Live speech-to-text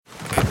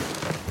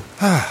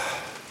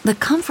The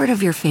comfort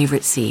of your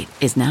favorite seat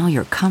is now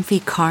your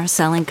comfy car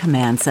selling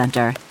command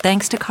center,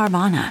 thanks to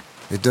Carvana.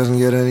 It doesn't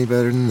get any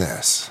better than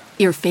this.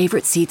 Your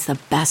favorite seat's the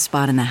best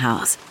spot in the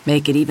house.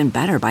 Make it even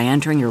better by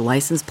entering your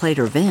license plate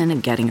or VIN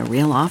and getting a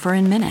real offer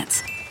in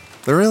minutes.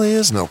 There really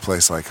is no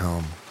place like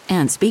home.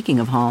 And speaking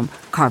of home,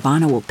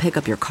 Carvana will pick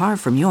up your car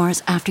from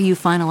yours after you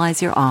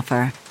finalize your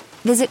offer.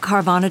 Visit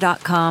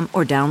Carvana.com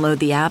or download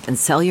the app and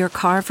sell your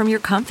car from your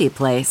comfy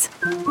place.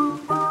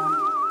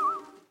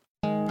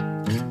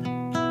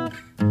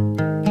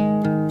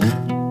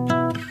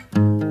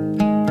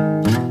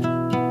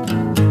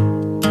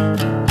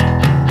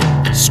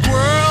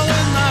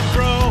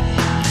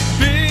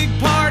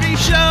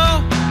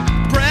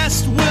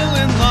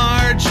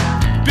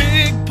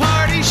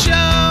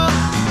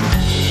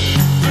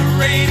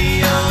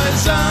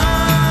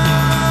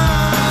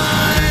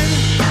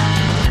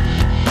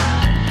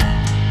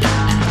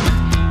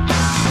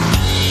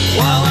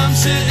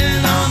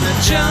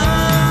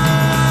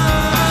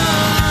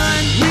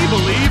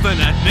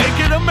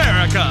 Naked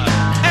America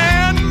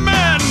and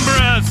man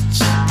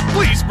breasts.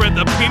 Please spread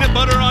the peanut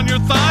butter on your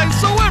thighs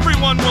so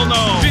everyone will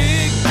know.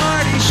 Big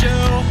party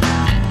show.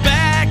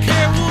 Back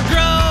hair will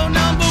grow.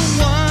 Number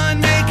one,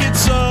 make it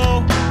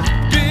so.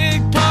 Big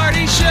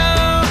party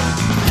show.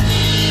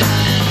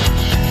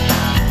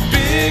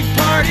 Big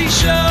party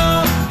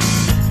show.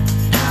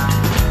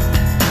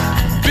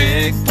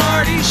 Big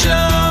party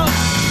show.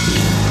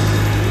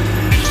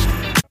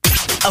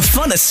 A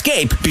fun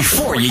escape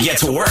before you get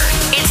to work.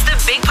 It's the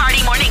Big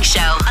Party Morning Show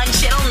on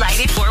Channel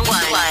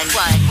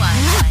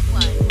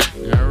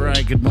 94.1. All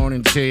right, good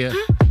morning to you.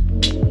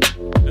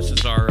 This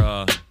is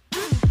our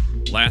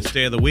last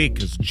day of the week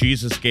because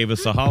Jesus gave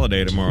us a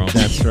holiday tomorrow.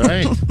 That's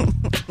right. I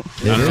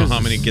don't know how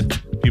many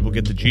people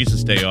get the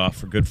Jesus Day off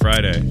for Good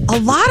Friday. A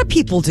lot of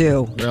people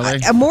do. Really?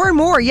 More and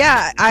more,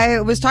 yeah.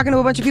 I was talking to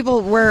a bunch of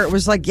people where it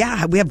was like,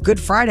 yeah, we have Good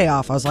Friday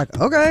off. I was like,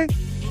 okay.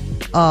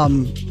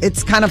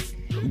 It's kind of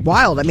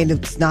wild. I mean,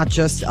 it's not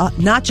just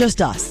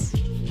us.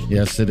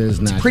 Yes, it is.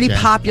 It's a pretty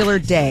popular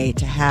day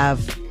to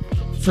have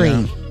free.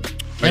 Yeah.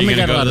 And we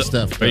got a lot of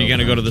stuff. Are you going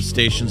to go to the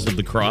Stations of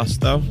the Cross,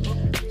 though?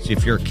 See,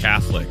 if you're a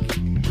Catholic.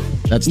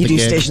 That's you the do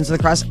gig. Stations of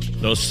the Cross?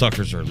 Those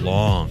suckers are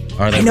long.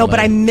 Are they I know, really? but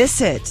I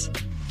miss it.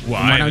 Well,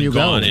 Why I don't you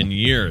haven't gone go? in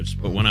years,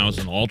 but when I was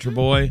an altar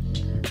boy,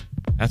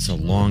 that's a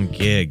long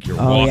gig.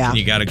 You're Oh, walking, yeah.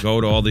 you got to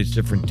go to all these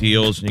different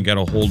deals, and you got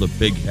to hold a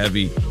big,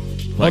 heavy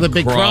the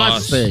big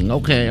cross thing.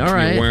 Okay, all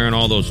right. You're wearing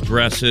all those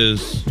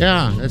dresses.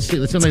 Yeah, let's see.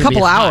 It's a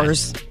couple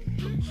hours.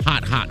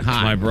 Hot.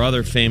 My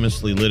brother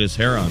famously lit his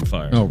hair on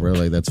fire. Oh,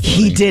 really? That's funny.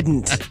 He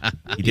didn't.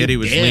 He did. He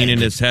was leaning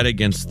his head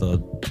against the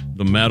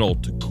metal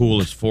to cool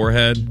his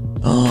forehead.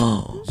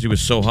 Oh. He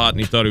was so hot, and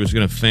he thought he was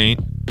going to faint.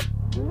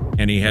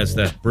 And he has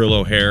that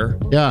Brillo hair.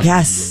 Yeah.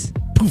 Yes.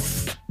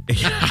 Poof.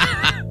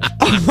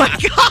 Oh, my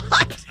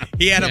God.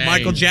 He had a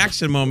Michael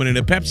Jackson moment in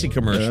a Pepsi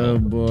commercial. Oh,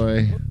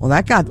 boy. Well,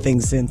 that got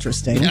things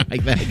interesting. Yeah, I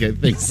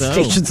think so.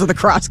 Stations of the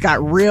Cross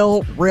got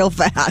real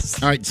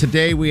fast. All right,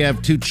 today we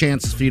have two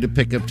chances for you to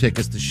pick up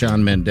tickets to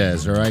Shawn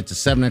Mendes, all right? It's a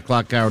 7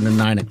 o'clock hour and a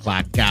 9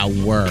 o'clock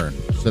hour.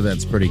 So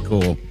that's pretty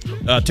cool.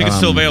 Tickets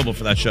still available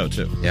for that show,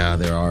 too. Yeah,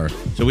 there are.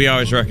 So we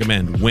always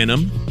recommend win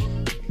them.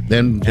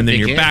 And then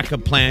your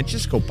backup plan,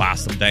 just go buy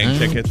some dang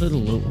tickets.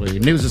 Absolutely.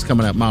 News is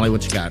coming up. Molly,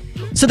 what you got?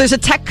 So there's a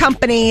tech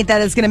company that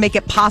is going to make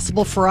it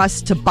possible for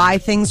us to buy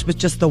things with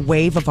just the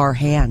wave of our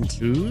hand.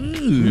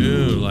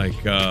 Ooh,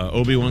 like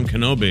Obi-Wan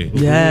Kenobi.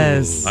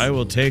 Yes. I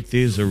will take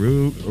these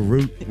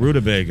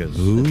rutabagas.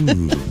 Ooh.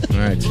 All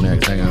right, it's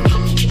next. Hang on.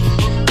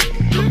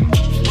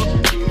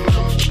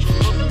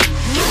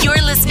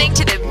 You're listening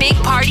to the Big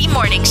Party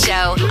Morning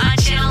Show on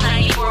Channel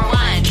 94.1.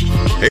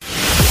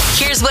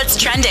 Here's what's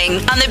trending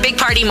on the Big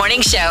Party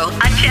Morning Show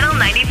on Channel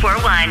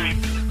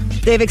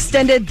 94.1. They've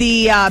extended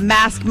the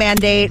mask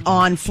mandate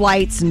on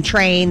flights and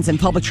trains and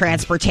public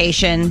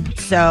transportation.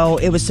 So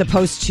it was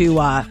supposed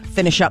to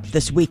finish up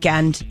this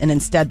weekend, and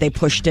instead they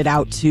pushed it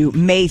out to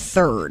May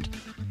 3rd.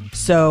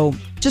 So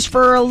just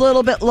for a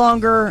little bit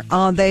longer,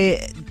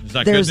 Is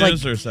that good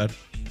news or is that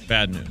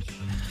bad news?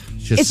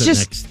 It's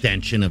just an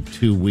extension of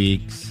 2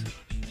 weeks.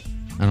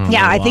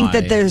 I think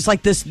that there's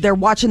like this, they're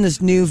watching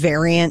this new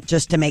variant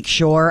just to make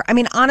sure. I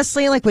mean,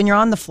 honestly, like when you're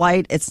on the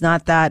flight, it's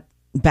not that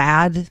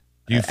bad.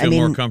 Do you feel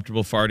more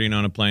comfortable farting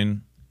on a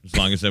plane as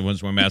long as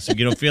everyone's wearing masks?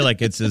 You don't feel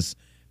like it's as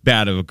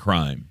bad of a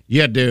crime.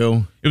 You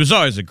do. It was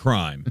always a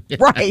crime.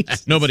 Right.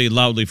 Nobody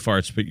loudly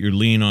farts, but you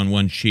lean on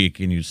one cheek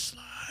and you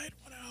slide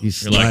one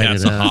out. You're like,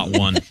 that's a hot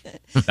one.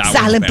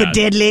 Silent but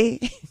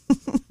deadly.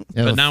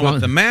 But now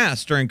with the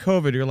mask during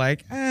COVID, you're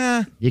like,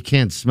 you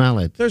can't smell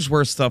it. There's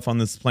worse stuff on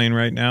this plane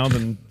right now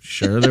than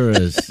sure there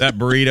is. That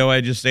burrito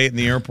I just ate in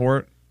the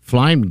airport.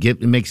 Flying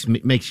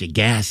makes you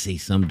gassy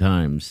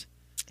sometimes.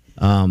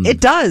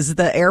 It does.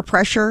 The air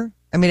pressure.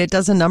 I mean, it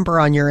does a number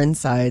on your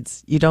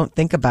insides. You don't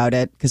think about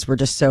it because we're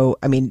just so.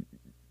 I mean,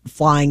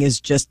 flying is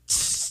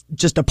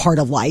just a part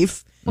of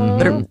life.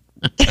 Mm-hmm.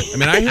 I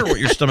mean, I hear what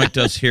your stomach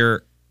does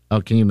here. Oh,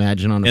 can you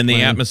imagine on a in plane?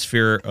 The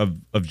atmosphere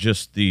of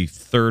just the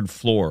third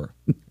floor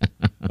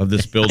of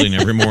this building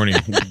every morning,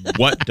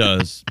 what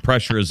does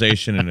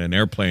pressurization in an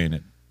airplane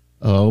at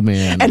Oh,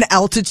 man. And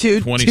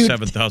altitude.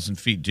 27,000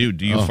 feet do?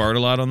 Do you fart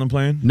a lot on the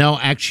plane? No,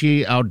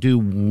 actually, I'll do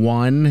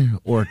 1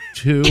 or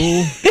 2,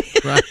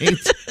 right?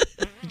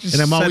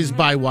 And I'm always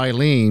by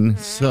Wileen,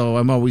 so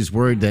I'm always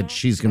worried that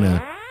she's going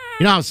to...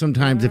 You know how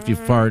sometimes if you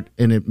fart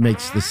and it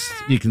makes this...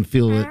 You can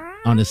feel it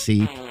on a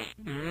seat?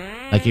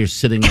 Like you're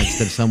sitting next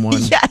to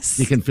someone? Yes.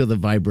 You can feel the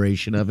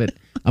vibration of it.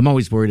 I'm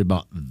always worried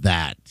about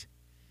that.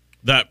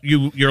 That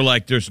you're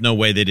like, there's no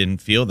way they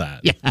didn't feel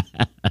that.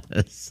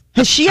 Yes.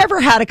 Has she ever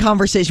had a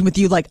conversation with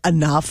you like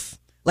enough?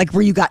 Like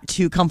where you got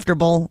too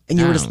comfortable and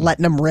you were just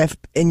letting them riff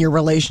in your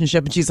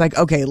relationship and she's like,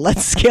 okay,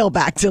 let's scale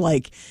back to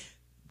like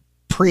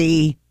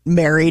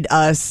pre-married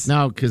us.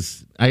 No,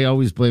 because I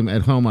always blame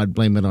at home. I'd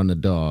blame it on the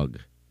dog.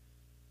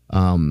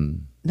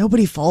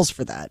 Nobody falls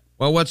for that.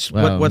 Well, what's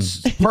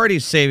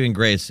Party's saving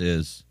grace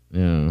is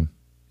Yeah.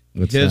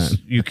 What's that?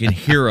 you can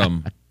hear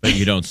them, but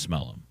you don't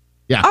smell them.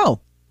 Yeah. Oh,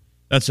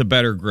 That's a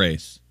better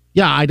grace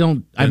Yeah, I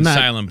don't. I'm than not.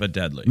 silent but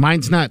deadly.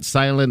 Mine's not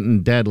silent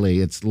and deadly.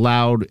 It's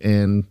loud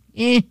and.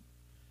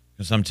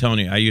 Because I'm telling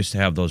you, I used to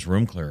have those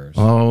room clearers.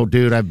 Oh,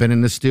 dude, I've been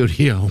in the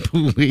studio.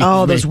 Believe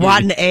those me.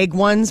 rotten egg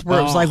ones where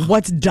it was like,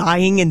 what's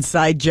dying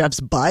inside Jeff's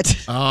butt?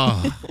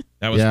 Oh,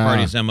 That was Yeah.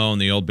 Party's MO in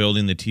the old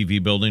building, the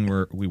TV building,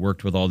 where we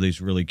worked with all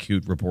these really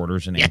cute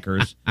reporters and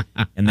anchors,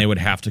 and they would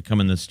have to come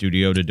in the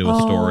studio to do a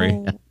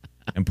story.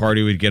 And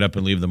Party would get up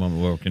and leave them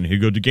on work, and he'd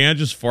go, "DeGan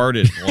just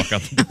farted," and walk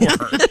out the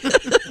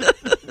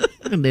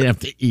door. and they have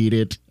to eat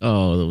it.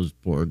 Oh, those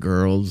poor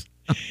girls.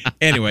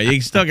 Anyway, you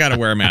still got to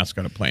wear a mask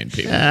on a plane,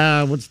 people.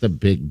 What's the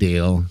big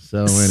deal?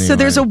 So anyway. So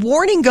there's a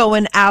warning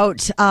going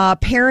out.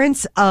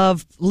 Parents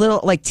of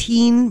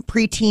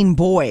preteen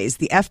boys.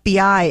 The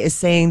FBI is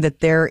saying that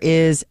there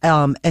is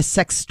a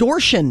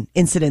sextortion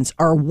incidents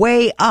are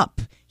way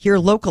up here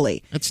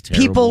locally. That's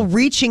terrible. People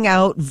reaching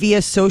out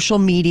via social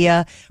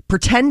media,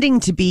 pretending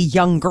to be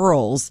young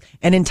girls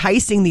and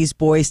enticing these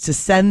boys to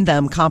send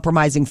them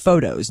compromising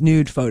photos,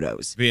 nude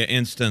photos. Via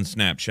instant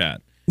Snapchat.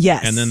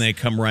 Yes. And then they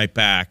come right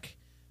back.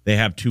 They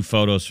have 2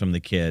 photos from the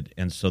kid,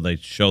 and so they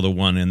show the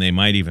one, and they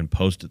might even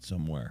post it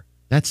somewhere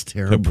That's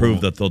terrible. to prove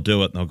that they'll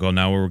do it. And they'll go,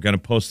 now we're going to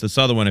post this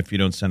other one if you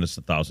don't send us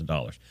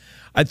 $1,000.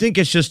 I think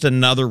it's just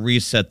another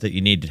reset that you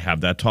need to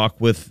have that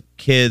talk with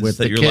kids With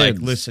that the you're kids.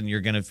 like, listen,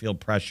 you're going to feel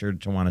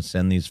pressured to want to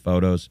send these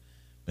photos.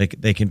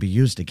 They can be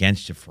used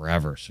against you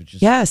forever. So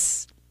just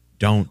Yes.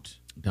 don't.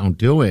 Don't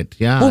do it.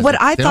 Yeah. Well, what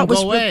I They thought don't was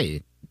go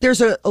away.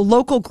 there's a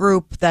local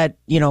group that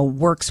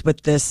works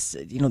with this,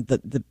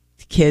 the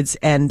kids,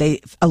 and a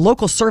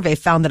local survey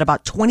found that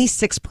about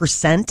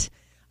 26%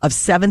 of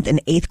 7th and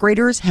 8th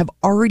graders have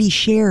already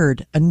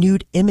shared a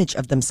nude image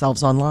of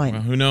themselves online.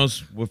 Well, who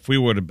knows if we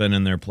would have been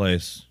in their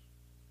place.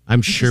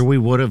 I'm sure we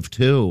would have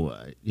too.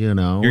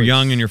 You're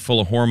young and you're full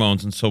of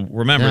hormones. And so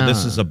remember,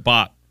 this Yeah. is a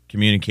bot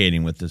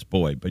communicating with this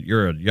boy, but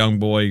you're a young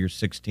boy, you're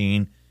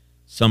 16,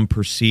 some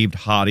perceived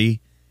hottie.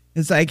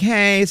 It's like,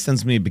 hey,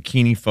 sends me a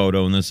bikini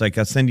photo. And it's like,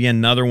 I'll send you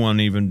another one,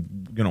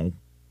 even,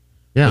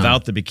 Yeah.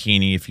 without the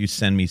bikini if you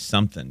send me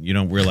something. You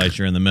don't realize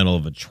you're in the middle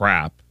of a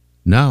trap.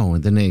 No,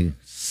 and then they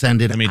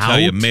send it Let me out. tell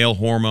you, male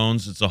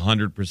hormones, it's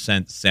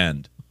 100%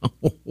 send.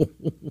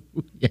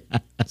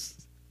 Yes.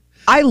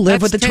 I live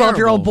That's with a 12-year-old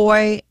terrible.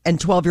 boy, and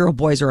 12-year-old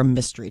boys are a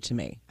mystery to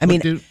me. I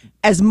mean, dude-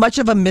 as much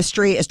of a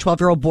mystery as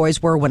 12-year-old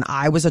boys were when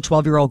I was a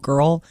 12-year-old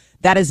girl,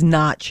 that has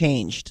not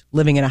changed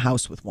living in a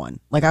house with one.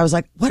 Like, I was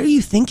like, what are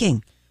you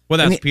thinking? Well,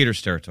 that's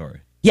Peter's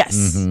territory.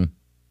 Yes. Mm-hmm.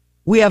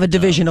 We have a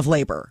division of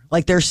labor.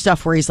 Like, there's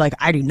stuff where he's like,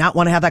 I do not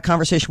want to have that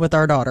conversation with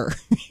our daughter.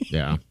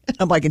 Yeah.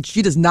 I'm like, and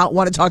she does not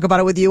want to talk about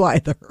it with you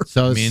either.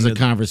 So this is a the-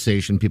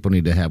 conversation people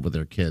need to have with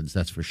their kids.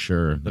 That's for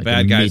sure. The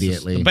bad guy's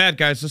immediately. the bad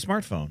guy's the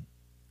smartphone.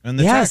 And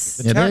the Yes.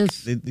 tech. The It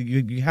tech.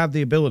 is. You have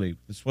the ability.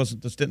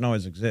 This didn't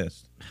always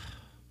exist.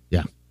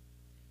 Yeah.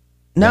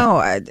 No,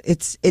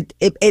 it's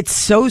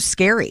so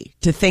scary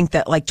to think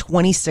that like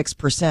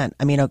 26%,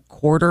 I mean, a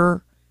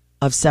quarter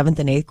of 7th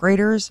and 8th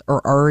graders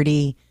are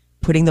already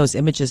putting those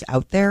images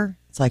out there.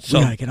 It's like, we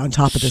got to get on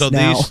top of this so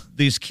now.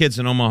 these kids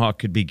in Omaha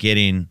could be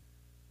getting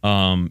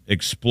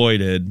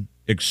exploited,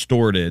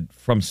 extorted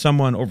from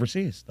someone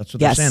overseas. That's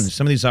what Yes. they're saying.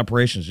 Some of these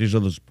operations, these are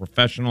those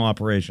professional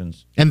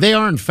operations. And they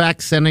are, in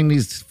fact, sending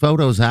these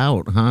photos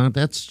out, huh?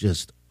 That's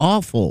just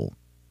awful.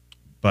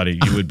 Buddy,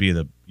 you would be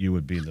the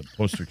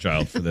poster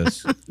child for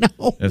this.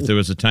 No. If there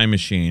was a time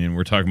machine and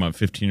we're talking about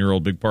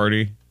 15-year-old big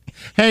party.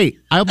 Hey,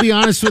 I'll be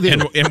honest with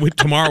you.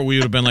 Tomorrow we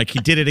would have been like, he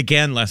did it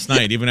again last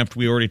night, even after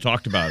we already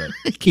talked about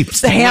it.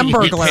 Keeps The He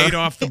Hamburglar. paid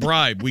off the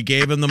bribe. We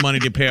gave him the money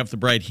to pay off the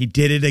bribe. He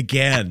did it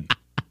again.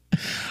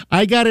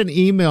 I got an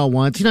email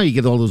once. You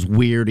get all those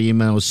weird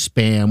emails,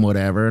 spam,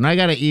 whatever. And I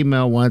got an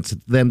email once,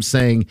 them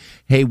saying,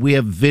 hey, we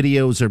have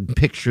videos or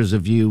pictures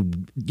of you,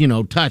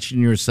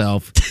 touching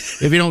yourself.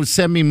 If you don't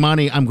send me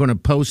money, I'm going to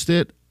post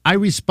it. I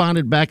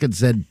responded back and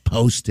said,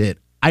 post it.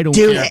 I don't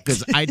Do care it.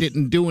 because I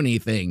didn't do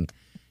anything.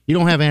 You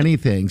don't have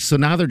anything. So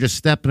now they're just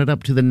stepping it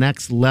up to the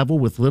next level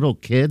with little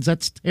kids.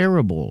 That's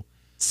terrible.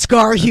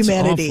 Scar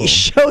humanity. awful.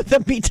 Show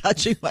them me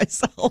touching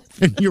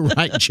myself. And you're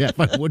right, Jeff.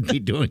 I would be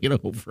doing it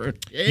over.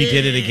 He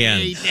did it again.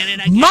 He did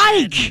it again.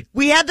 Mike,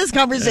 we had this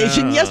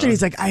conversation yesterday.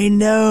 He's like, I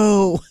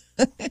know.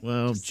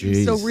 Well,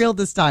 geez. So real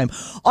this time.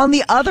 On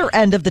the other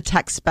end of the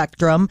tech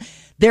spectrum,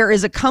 there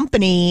is a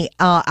company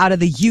out of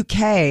the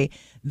UK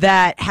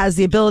that has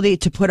the ability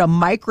to put a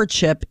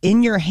microchip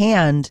in your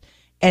hand,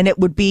 and it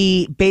would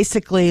be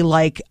basically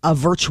like a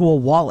virtual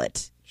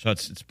wallet. So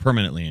it's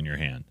permanently in your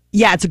hand.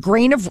 Yeah, it's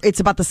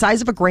about the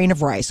size of a grain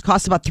of rice.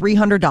 Costs about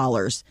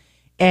 $300,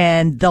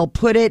 and they'll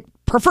put it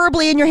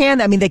preferably in your hand.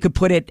 I mean, they could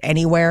put it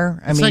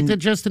anywhere. It's like the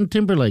Justin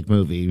Timberlake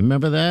movie.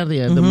 Remember that? He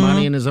had the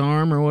money in his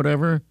arm or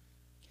whatever.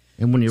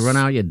 And when you run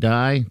out, you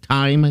die.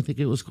 Time, I think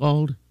it was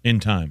called. In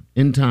Time.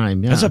 In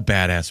Time, yeah. That's a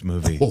badass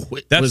movie. Oh,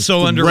 it That's was so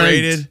great.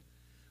 underrated.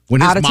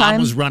 When his Out of mom Time?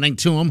 was running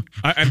to him.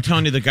 I'm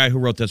telling you, the guy who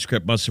wrote that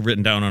script must have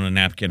written down on a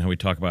napkin how we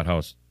talk about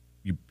how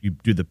you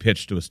do the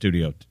pitch to a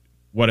studio.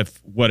 What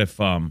if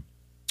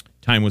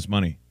time was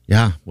money?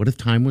 Yeah, what if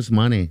time was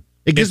money?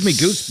 It gives me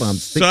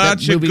goosebumps. Think that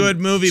Such a good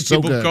movie. so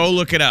People good. go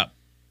look it up.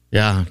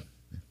 Yeah.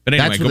 But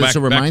anyway, That's go what back this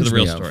to reminds the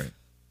real me of. story.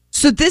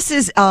 So this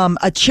is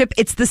a chip.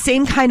 It's the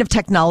same kind of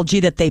technology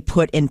that they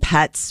put in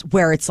pets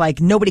where it's like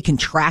nobody can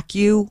track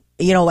you.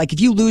 You know, like if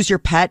you lose your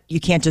pet, you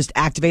can't just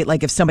activate.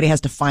 Like if somebody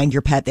has to find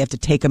your pet, they have to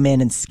take them in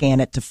and scan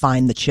it to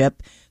find the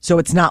chip. So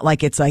it's not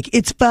like it's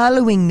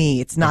following me.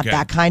 It's not Okay.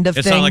 that kind of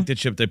It's thing. not like the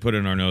chip they put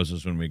in our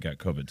noses when we got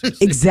COVID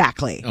tested.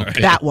 Exactly.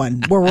 That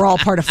one where we're all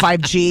part of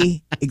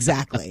 5G.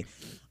 Exactly.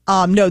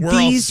 No,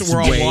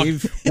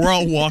 we're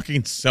all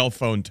walking cell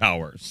phone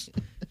towers.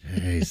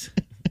 Jeez.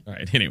 All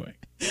right. Anyway.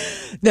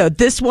 No,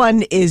 this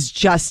one is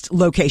just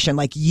location.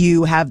 Like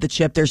you have the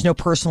chip. There's no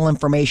personal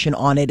information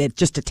on it. It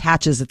just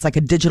attaches. It's like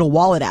a digital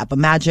wallet app.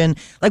 Imagine,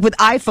 like with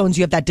iPhones,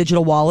 you have that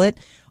digital wallet.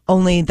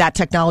 Only that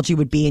technology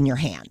would be in your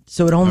hand.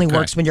 So it only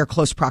works when you're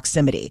close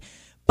proximity.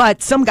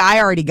 But some guy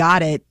already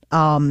got it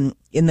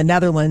in the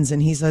Netherlands,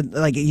 and he's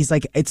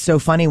like, it's so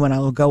funny when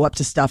I'll go up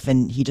to stuff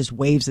and he just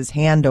waves his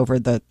hand over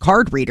the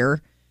card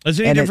reader. Is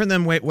it any different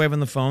than waving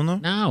the phone though?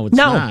 No, it's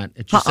not.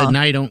 It just said,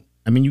 now you don't.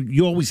 I mean,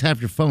 you always have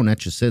your phone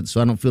at your side,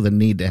 so I don't feel the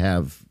need to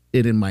have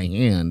it in my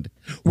hand.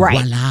 Right.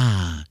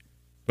 Voila.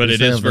 But it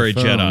Instead is of the very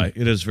phone. Jedi.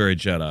 It is very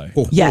Jedi.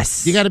 Oh,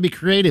 Yes. You got to be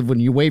creative when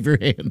you wave your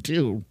hand,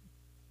 too.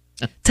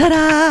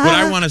 Ta-da! What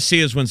I want to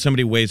see is when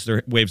somebody waves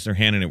their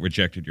hand and it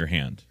rejected your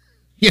hand.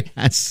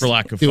 Yes. For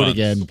lack of Do funds. it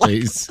again,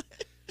 please.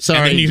 Sorry.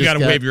 And then you just got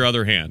to wave your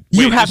other hand.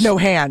 You Wait, have this- no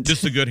hand. This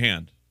is the good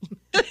hand.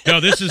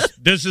 No, this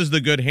is the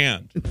good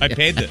hand. I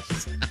paid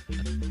this.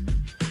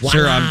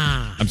 Sir,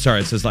 I'm sorry.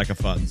 It says lack of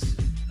funds.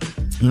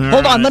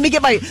 Hold on, let me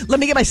get my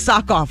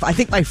sock off. I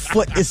think my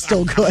foot is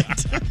still good.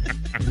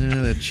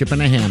 The chip in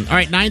the hand. All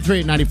right,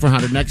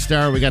 938-9400. Next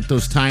hour, we got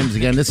those times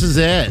again. This is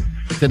it.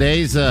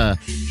 Today's, I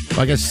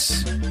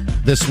guess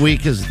this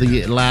week is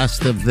the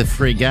last of the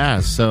free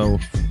gas. So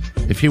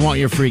if you want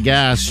your free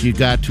gas, you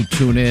got to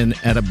tune in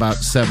at about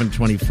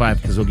 7:25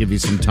 because we'll give you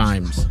some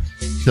times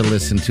to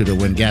listen to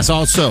win gas.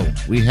 Also,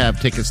 we have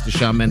tickets to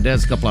Shawn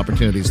Mendes, a couple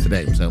opportunities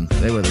today. So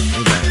stay with us.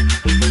 We're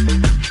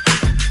back.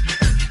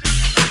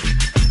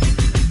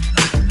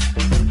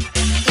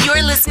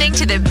 You're listening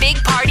to the Big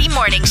Party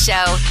Morning Show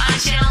on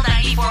Channel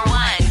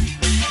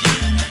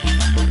 94.1.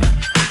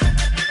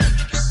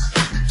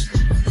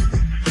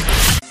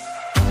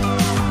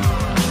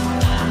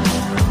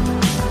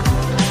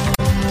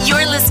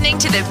 You're listening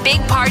to the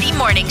Big Party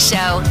Morning Show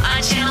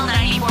on Channel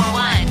 94.1.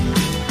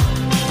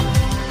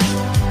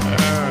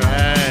 All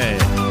right.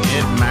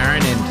 Good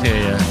morning to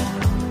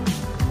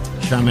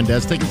you. Shawn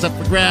Mendes tickets up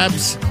for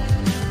grabs.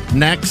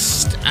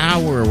 Next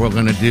hour, we're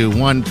going to do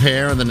one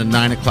pair, and then the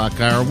 9 o'clock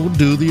hour, we'll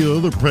do the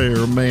other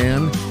pair,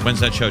 man. When's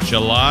that show?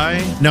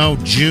 July? No,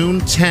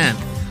 June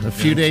 10th. A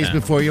few days 10th.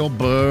 before your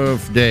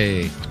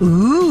birthday.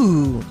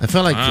 Ooh. I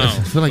felt like Wow.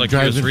 I feel like I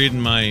driving. was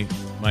reading my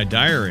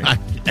diary.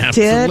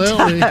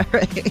 Absolutely.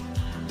 Right.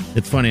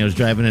 It's funny. I was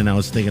driving in. I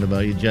was thinking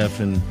about you, Jeff,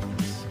 and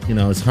you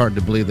know it's hard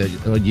to believe that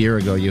a year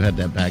ago you had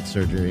that back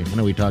surgery. I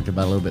know we talked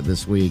about it a little bit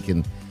this week,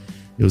 and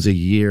it was a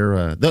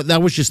year.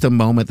 That was just a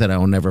moment that I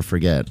will never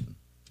forget.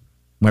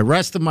 My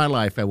rest of my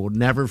life, I will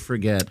never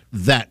forget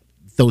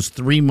those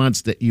 3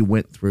 months that you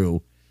went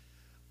through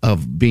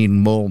of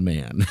being Mole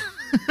Man.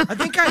 I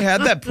think I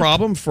had that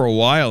problem for a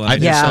while, and I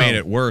Yeah. just made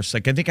it worse.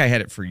 Like I think I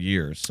had it for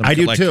years. Some I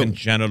do like too.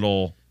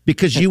 Congenital.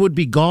 Because you would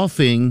be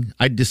golfing.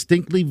 I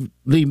distinctly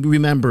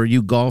remember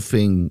you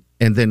golfing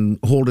and then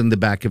holding the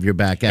back of your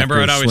back after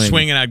Remember, a I'd always swing.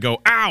 swing and I'd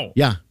go, ow!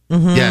 Yeah.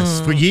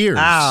 Yes, for years.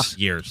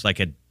 Years, like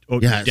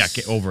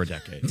Yes. over a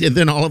decade. And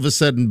then all of a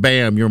sudden,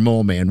 bam, you're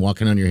Mole Man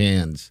walking on your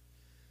hands.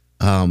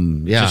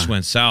 Yeah. Just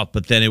went south.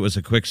 But then it was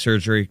a quick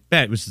surgery.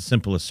 It was the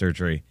simplest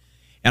surgery.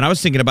 And I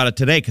was thinking about it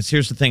today because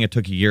here's the thing. It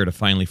took a year to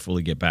finally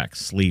fully get back.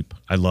 Sleep.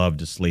 I love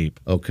to sleep.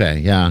 Okay,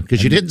 yeah.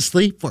 Because you didn't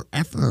sleep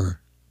forever.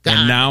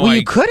 And now Well, I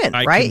you couldn't,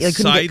 I right? can You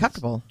couldn't get side-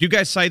 comfortable. Do you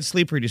guys side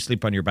sleep or do you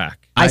sleep on your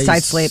back? I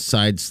side sleep.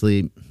 Side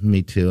sleep.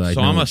 Me too.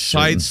 So I'm a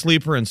side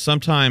sleeper, and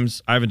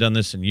sometimes I haven't done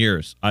this in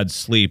years. I'd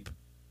sleep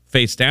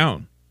face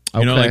down.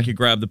 You know, Okay. like you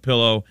grab the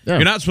pillow. Yeah.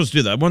 You're not supposed to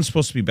do that. One's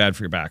supposed to be bad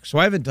for your back. So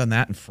I haven't done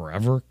that in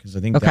forever because I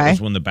think that Okay.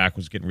 was when the back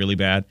was getting really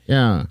bad.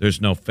 Yeah.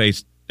 There's no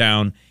face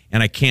down,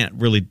 and I can't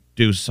really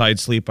do side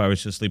sleep. I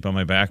always just sleep on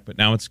my back, but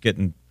now it's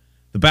getting,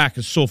 the back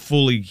is so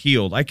fully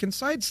healed. I can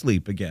side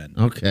sleep again.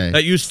 Okay.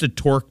 That used to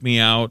torque me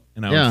out,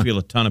 and I Yeah. would feel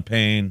a ton of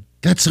pain.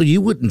 God, so you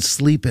wouldn't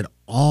sleep at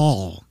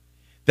all.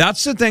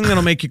 That's the thing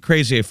that'll make you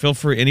crazy. I feel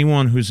for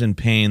anyone who's in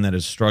pain that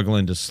is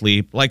struggling to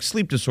sleep. Like,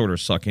 sleep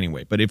disorders suck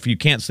anyway, but if you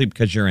can't sleep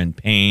because you're in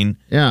pain,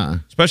 Yeah.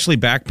 especially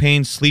back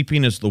pain,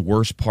 sleeping is the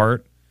worst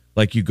part.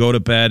 Like, you go to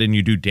bed and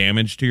you do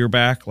damage to your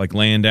back, like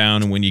laying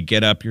down, and when you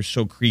get up, you're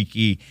so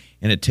creaky,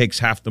 and it takes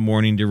half the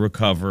morning to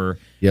recover.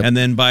 Yep. And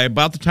then by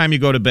about the time you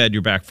go to bed,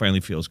 your back finally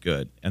feels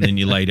good. And then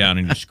you lay down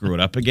and you screw it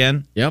up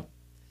again. Yep.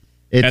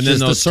 It's And then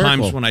just a those circle.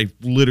 times when I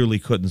literally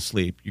couldn't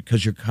sleep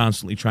because you're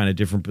constantly trying a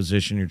different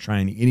position, you're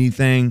trying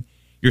anything.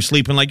 You're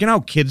sleeping like, you know how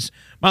kids,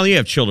 Molly, you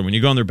have children. When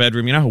you go in their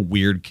bedroom, you know how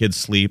weird kids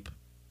sleep?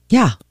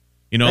 Yeah.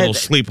 You know, they'll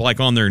sleep like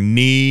on their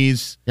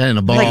knees. Yeah, in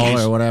a ball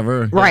or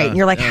whatever. Right. Yeah. And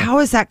you're like, how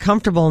is that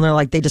comfortable? And they're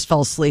like, they just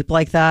fell asleep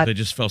like that. They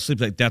just fell asleep.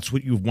 Like, that's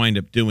what you wind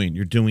up doing.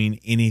 You're doing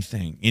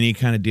anything, any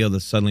kind of deal that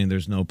suddenly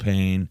there's no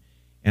pain.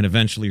 And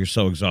eventually you're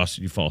so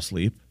exhausted you fall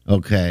asleep.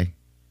 Okay.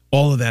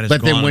 All of that is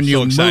But gone. then when I'm you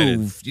so excited.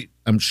 move,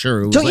 I'm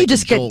sure. It was Don't you like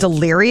just a get jolt.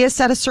 delirious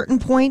at a certain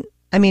point?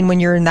 I mean, when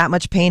you're in that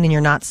much pain and you're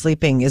not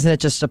sleeping, isn't it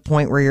just a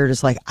point where you're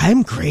just like,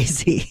 I'm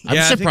crazy? I'm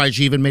Yeah, I think- surprised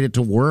you even made it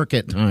to work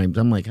at times.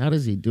 I'm like, how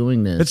is he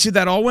doing this? But see,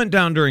 that all went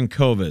down during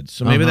COVID.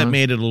 So maybe that Uh-huh.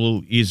 made it a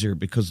little easier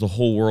because the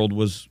whole world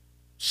was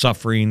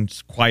suffering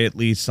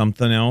quietly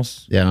something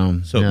else. Yeah.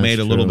 So it yeah, made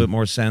it's a little true. bit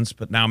more sense.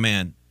 But now,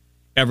 man,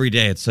 every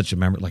day it's such a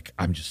memory. Like,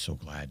 I'm just so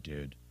glad,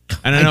 dude.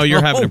 And I know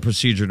you're having a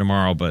procedure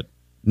tomorrow, but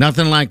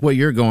Nothing like what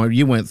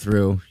you went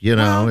through. You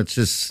know, it's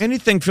just,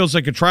 anything feels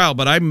like a trial.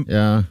 But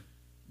yeah.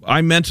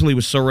 I mentally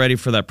was so ready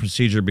for that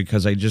procedure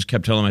because I just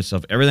kept telling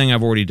myself everything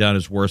I've already done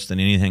is worse than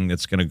anything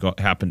that's going to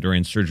happen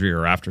during surgery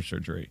or after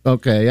surgery.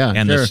 Okay, yeah.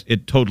 And sure.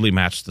 it totally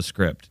matched the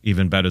script,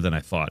 even better than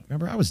I thought.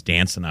 Remember, I was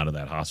dancing out of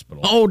that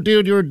hospital. Oh,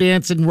 dude, you were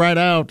dancing right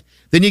out.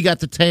 Then you got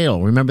the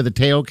tail. Remember the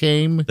tail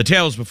came? The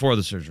tail was before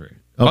the surgery.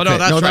 Oh, Okay. no,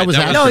 that's No, that right. was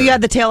after. No, you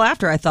had the tail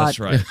after, I thought. That's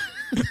right.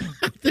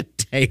 The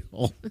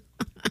tail.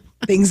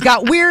 Things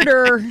got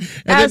weirder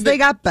as then they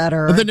got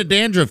better. And then the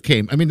dandruff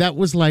came. I mean, that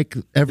was like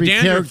every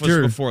Dandruff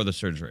character. was before the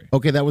surgery.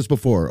 Okay, that was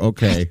before.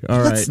 Okay, all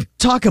right. Let's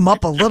talk him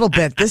up a little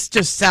bit. This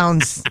just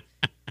sounds.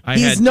 I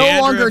He's had no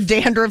dandruff. longer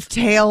dandruff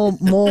tail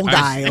mole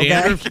guy.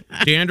 Okay.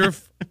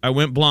 Dandruff. I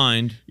went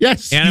blind.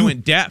 Yes, And I you-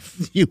 went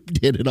deaf. You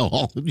did it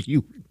all.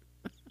 You.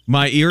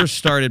 My ears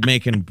started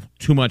making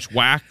too much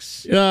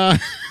wax.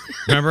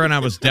 Remember, and I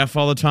was deaf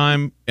all the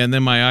time. And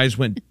then my eyes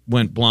went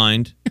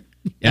blind.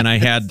 And I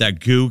had that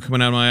goo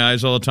coming out of my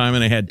eyes all the time.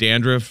 And I had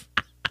dandruff.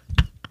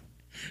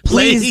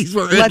 Please, Ladies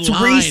were in let's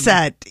line.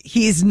 reset.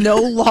 He's no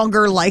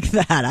longer like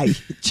that. I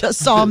just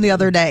saw him the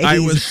other day. I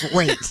He's was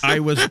great. I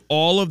was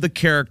all of the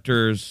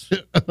characters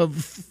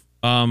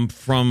from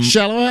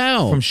Shallow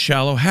Hal. from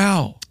Shallow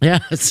Hal.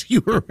 Yes,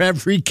 you were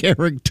every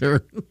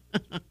character.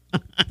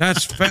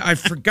 I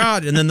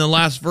forgot. And then the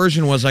last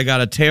version was I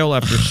got a tail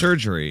after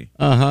surgery.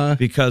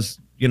 Because,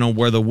 you know,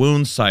 where the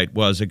wound site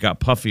was, it got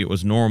puffy. It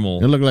was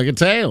normal. It looked like a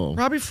tail.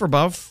 Probably for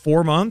about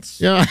 4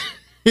 months. Yeah,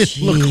 it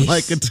looked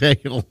like a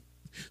tail.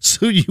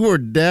 So you were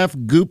deaf,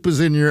 goop is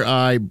in your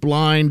eye,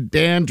 blind,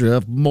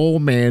 dandruff, mole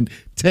man,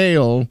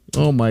 tail.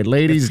 Oh, my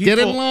ladies, get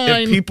in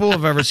line. If people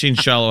have ever seen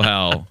Shallow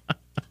Hal,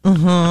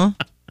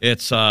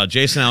 it's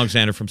Jason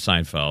Alexander from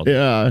Seinfeld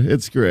Yeah,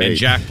 it's great. and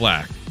Jack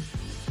Black.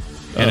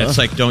 And it's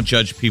like, don't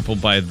judge people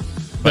by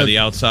the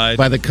outside.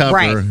 By the cover.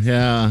 Right.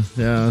 Yeah.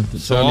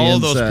 It's So on the all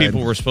of those inside.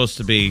 people were supposed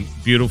to be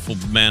beautiful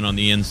men on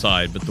the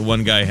inside, but the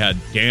one guy had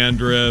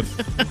dandruff.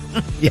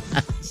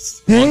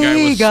 Yes. One guy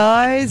Hey was-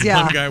 guys,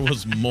 yeah. One guy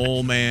was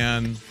Mole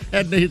Man.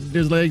 And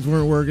his legs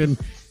weren't working.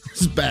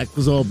 His back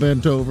was all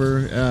bent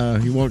over.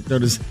 He walked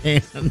on his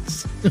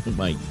hands. Oh,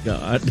 my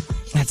God.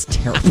 That's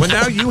terrible. Well,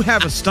 now you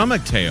have a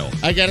stomach tail.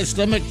 I got a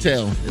stomach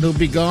tail. It'll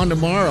be gone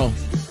tomorrow.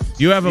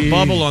 You have a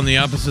bubble on the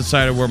opposite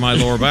side of where my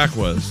lower back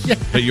was.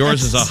 But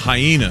yours is a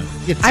hyena.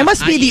 I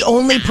must be the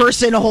only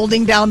person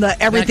holding down the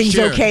everything's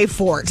year. okay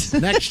fort.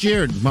 Next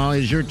year, Molly,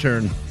 is your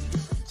turn.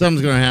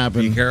 Something's going to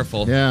happen. Be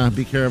careful. Yeah,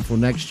 be careful.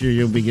 Next year,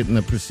 you'll be getting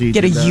the procedure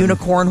Get a done.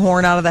 unicorn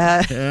horn out of the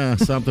head. Yeah,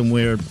 something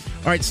weird.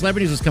 All right,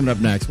 celebrities is coming up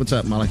next. What's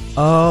up, Molly?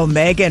 Oh,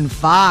 Megan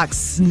Fox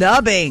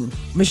snubbing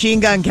Machine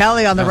Gun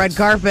Kelly on the red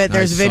carpet.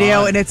 There's I saw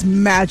video it. and it's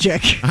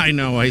magic. I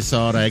know, I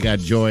saw it. I got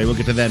joy. We'll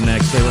get to that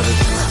next. Stay with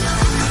us.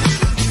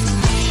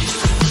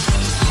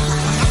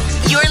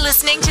 You're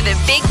listening to the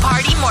Big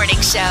Party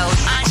Morning Show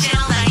on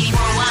Channel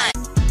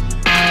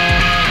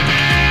 94.1.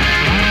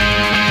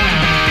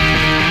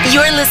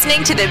 You're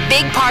listening to the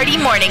Big Party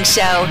Morning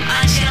Show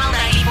on Channel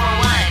 94.1.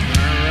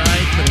 All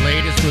right, the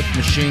latest with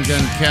Machine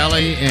Gun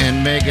Kelly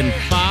and Megan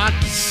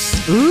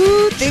Fox.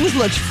 Ooh, things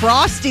looked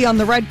frosty on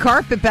the red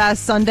carpet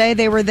past Sunday.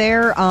 They were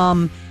there.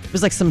 It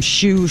was like some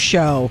shoe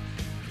show.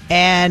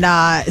 And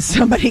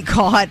somebody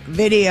caught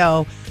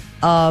video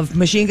of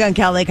Machine Gun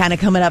Kelly kind of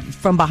coming up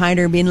from behind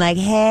her and being like,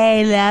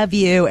 hey, love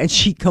you. And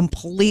she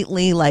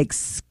completely like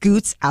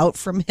scoots out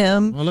from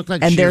him. Well, it looked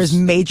like and she there's was-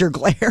 major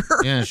glare.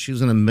 Yeah, she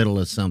was in the middle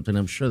of something.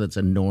 I'm sure that's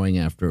annoying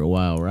after a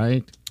while,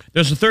 right?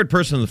 There's a third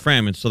person in the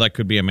frame, and so that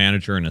could be a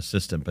manager and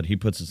assistant, but he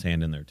puts his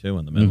hand in there too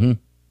in the middle.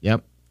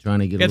 Yep. Trying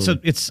to get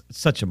It's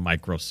such a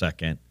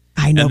microsecond.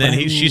 I know, And then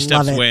but she I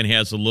steps love away it. and he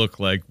has a look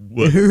like,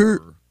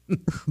 whatever. I'm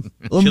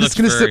She just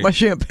going to looks sip very- my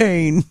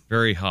champagne.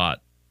 Very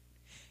hot.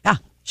 Yeah,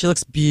 she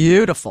looks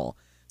beautiful.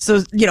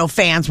 So,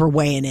 fans were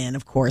weighing in,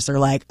 of course. They're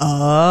like,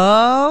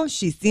 oh,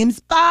 she seems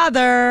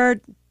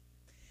bothered.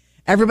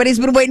 Everybody's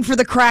been waiting for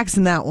the cracks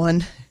in that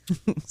one.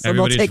 So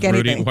Everybody's they'll take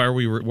rooting. anything. Why are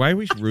we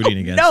rooting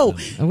against No,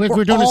 them?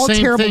 we're doing all the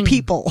same terrible thing.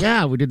 people.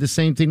 Yeah, we did the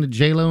same thing to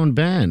J-Lo and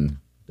Ben.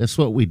 That's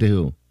what we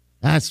do.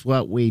 That's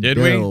what we Did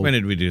do. we? When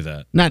did we do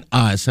that? Not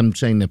us. I'm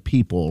saying the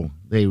people.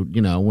 They,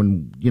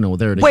 when they're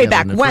together Way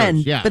back in the when.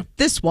 first- Yeah. But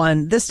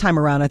this time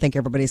around, I think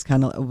everybody's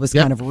kind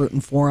of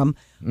rooting for him.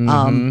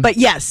 But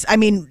yes, I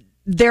mean,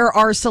 there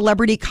are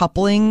celebrity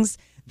couplings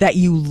that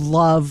you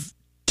love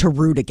to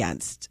root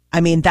against.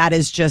 I mean, that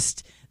is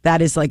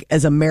like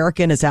as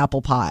American as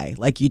apple pie.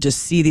 Like you just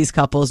see these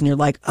couples and you're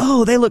like,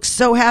 oh, they look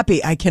so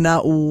happy. I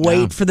cannot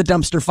wait for the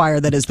dumpster fire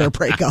that is their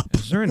breakup.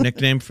 Is there a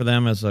nickname for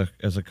them as a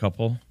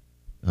couple?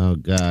 Oh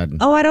God.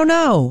 Oh, I don't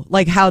know.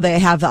 Like how they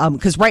have,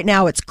 because right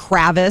now it's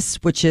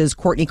Kravis, which is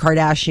Kourtney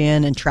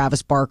Kardashian and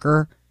Travis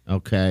Barker.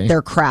 Okay.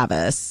 They're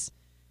Kravis.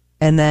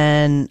 And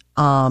then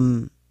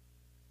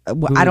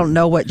I don't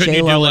know what Couldn't you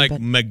J-Lo do like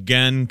and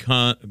McGann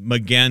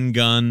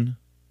Gun,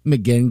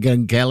 McGinn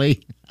Gun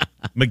Kelly.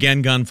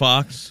 McGann Gun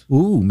Fox,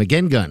 Ooh,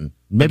 McGinn Gun.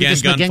 Maybe McGann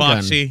just Gun McGinn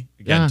Foxy?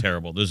 Again, Yeah.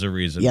 terrible. There's a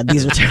reason. yeah,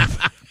 these are terrible.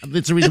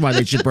 It's the reason why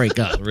they should break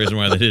up. The reason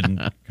why they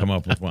didn't come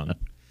up with one.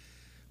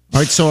 All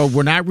right, so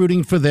we're not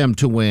rooting for them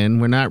to win.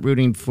 We're not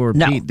rooting for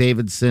No. Pete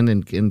Davidson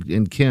and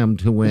Kim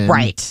to win.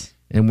 Right.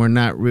 And we're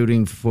not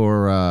rooting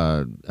for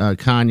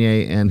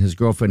Kanye and his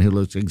girlfriend who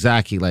looks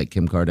exactly like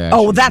Kim Kardashian.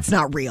 Oh, well, that's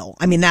not real.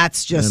 I mean,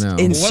 that's just I know.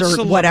 What insert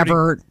celebrity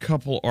whatever.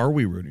 couple are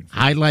we rooting for?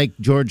 I like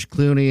George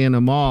Clooney and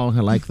Amal.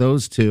 I like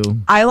those two.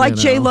 I like you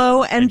know.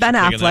 J-Lo and Ben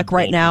taking that Affleck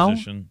right bold now.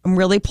 position. I'm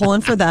really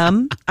pulling for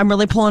them. I'm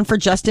really pulling for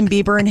Justin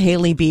Bieber and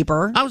Haley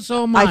Bieber. Oh,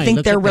 so am I. I think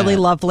Look they're at really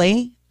that.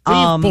 lovely. What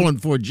are you pulling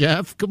for,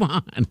 Jeff? Come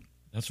on.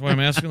 That's why I'm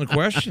asking the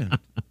question.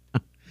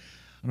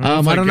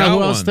 I don't know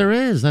who else there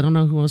is. I don't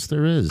know who else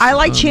there is. I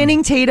like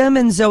Channing Tatum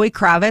and Zoe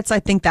Kravitz. I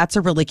think that's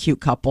a really cute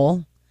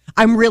couple.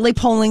 I'm really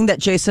pulling that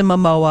Jason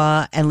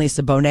Momoa and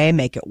Lisa Bonet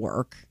make it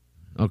work.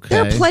 Okay.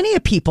 There are plenty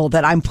of people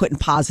that I'm putting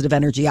positive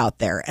energy out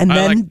there. And I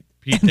then like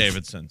Pete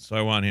Davidson, so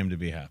I want him to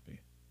be happy.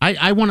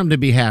 I want them to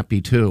be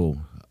happy too.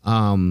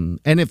 And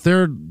if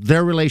their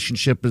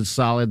relationship is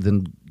solid,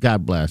 then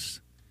God bless.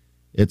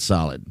 It's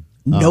solid.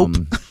 Nope.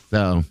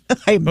 So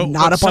I'm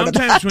not a part of that.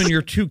 Sometimes when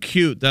you're too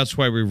cute, that's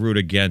why we root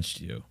against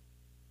you.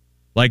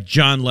 Like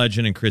John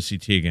Legend and Chrissy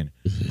Teigen.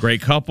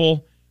 Great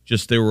couple,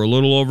 just they were a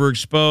little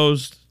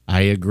overexposed.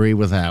 I agree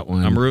with that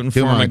one. I'm rooting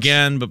Too for them much.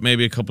 again, but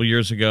maybe a couple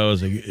years ago, I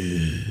was like,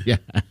 ugh.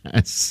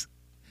 Yes.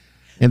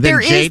 And then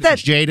There is that-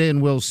 Jada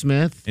and Will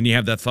Smith. And you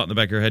have that thought in the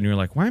back of your head, and you're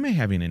like, why am I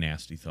having a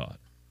nasty thought?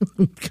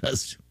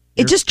 Because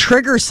It just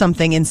triggers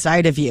something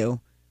inside of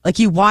you. Like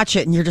you watch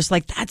it and you're just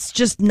like, that's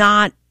just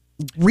not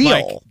real.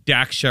 Like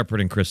Dax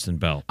Shepard and Kristen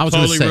Bell. I was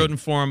gonna totally say. rooting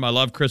for him. I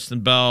love Kristen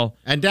Bell.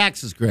 and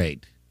Dax is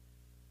great.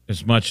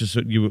 As much as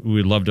we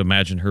would love to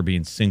imagine her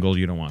being single,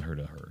 you don't want her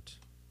to hurt.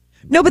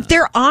 No, but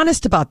they're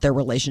honest about their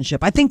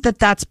relationship. I think that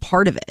that's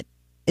part of it,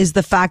 is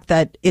the fact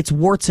that it's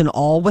warts and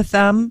all with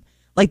them.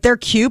 Like they're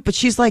cute, but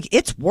she's like,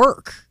 it's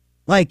work.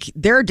 Like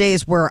there are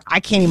days where I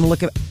can't even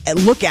look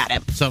at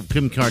him. So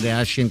Kim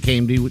Kardashian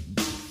came to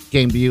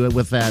you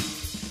with that,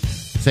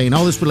 saying,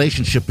 "Oh, this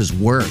relationship is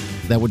work."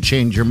 That would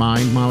change your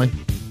mind, Molly.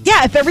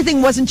 Yeah, if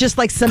everything wasn't just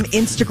like some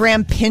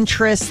Instagram,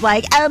 Pinterest,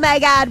 like, oh my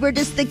God, we're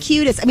just the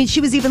cutest. I mean,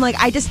 she was even like,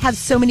 I just have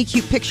so many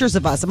cute pictures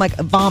of us. I'm like,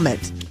 vomit.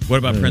 What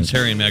about Prince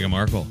Harry and Meghan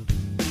Markle?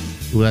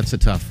 Ooh, that's a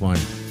tough one.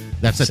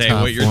 That's a Say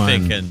tough what you're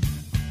one. thinking.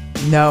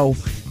 No.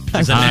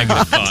 There's a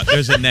negative thought.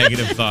 There's a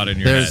negative thought in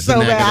your There's head. a So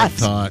negative bad.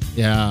 thought.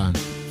 Yeah,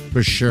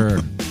 for sure.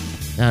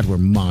 God, we're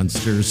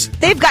monsters.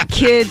 They've got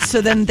kids,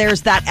 so then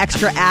there's that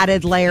extra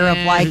added layer of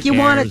like, who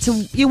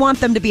you want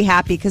them to be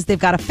happy because they've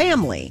got a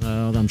family.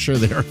 Well, I'm sure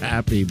they're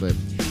happy, but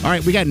all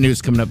right, we got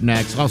news coming up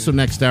next. Also,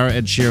 next hour,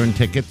 Ed Sheeran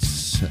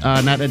tickets.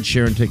 Not Ed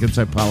Sheeran tickets.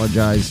 I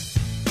apologize.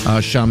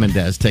 Shawn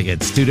Mendes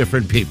tickets. Two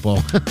different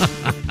people,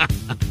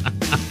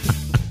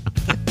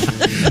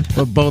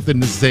 but both in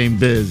the same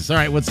biz. All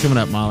right, what's coming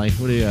up, Molly?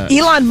 What do you?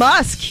 Elon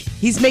Musk,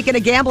 he's making a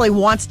gamble. He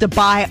wants to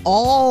buy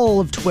all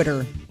of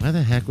Twitter. Why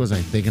the heck was I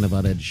thinking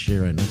about Ed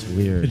Sheeran? That's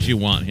weird. Did you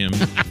want him?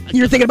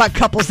 You're thinking about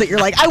couples that you're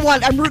like,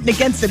 I'm rooting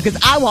against him because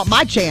I want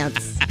my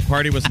chance.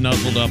 Party was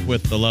nuzzled up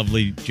with the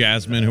lovely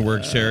Jasmine who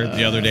works here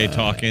the other day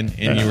talking,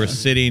 and you were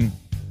sitting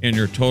in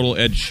your total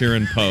Ed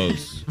Sheeran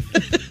pose.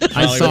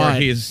 I Molly, saw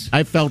where it.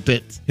 I felt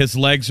it. His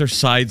legs are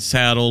side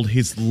saddled.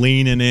 He's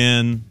leaning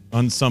in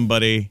on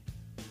somebody,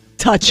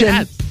 Touching.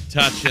 Yes.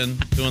 touching,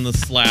 doing the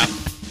slap.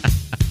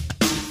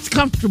 It's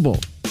comfortable.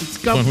 It's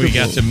When comfortable. we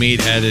got to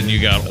meet Ed and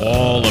you got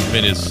all up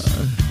in his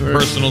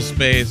personal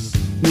space.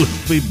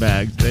 Sleep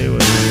bags. They were.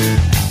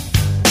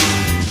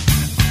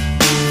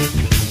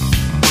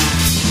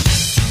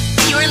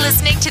 You're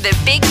listening to the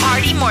Big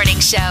Party Morning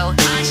Show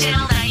on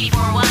Channel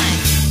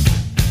 94.1.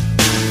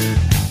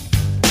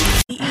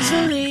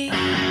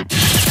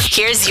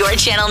 Here's your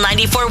Channel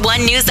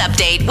 94.1 news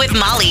update with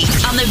Molly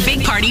on the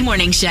Big Party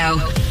Morning Show.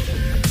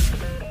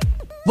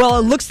 Well,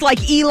 it looks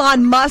like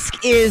Elon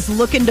Musk is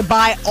looking to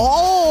buy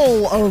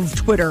all of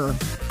Twitter.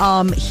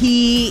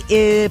 He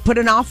put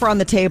an offer on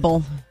the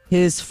table.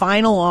 His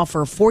final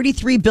offer,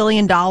 $43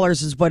 billion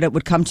is what it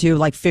would come to,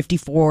 like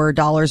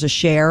 $54 a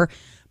share.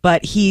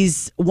 But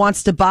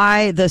wants to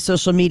buy the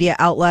social media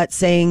outlet,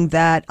 saying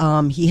that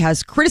he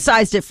has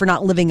criticized it for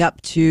not living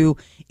up to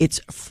its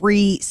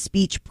free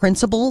speech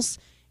principles.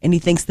 And he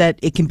thinks that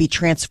it can be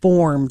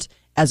transformed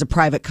as a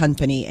private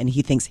company, and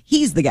he thinks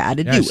he's the guy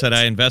to do it. I said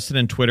I invested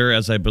in Twitter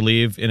as I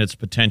believe in its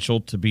potential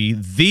to be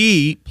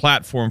the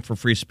platform for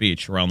free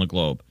speech around the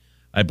globe.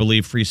 I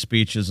believe free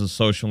speech is a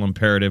social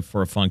imperative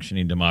for a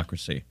functioning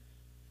democracy.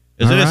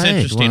 Isn't it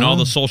interesting? All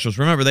the socials.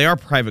 Remember, they are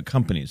private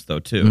companies, though,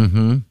 too.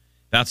 Mm-hmm.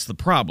 That's the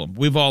problem.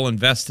 We've all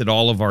invested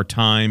all of our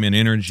time and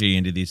energy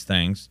into these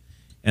things,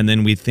 and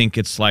then we think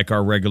it's like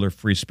our regular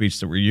free speech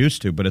that we're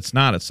used to, but it's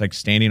not. It's like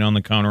standing on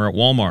the counter at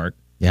Walmart.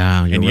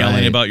 Yeah, you're and yelling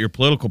right. about your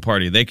political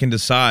party. They can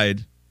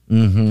decide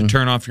to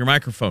turn off your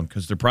microphone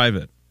because they're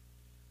private.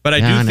 But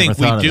I do think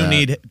we do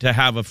need to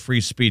have a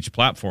free speech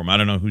platform. I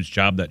don't know whose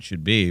job that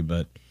should be,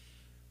 but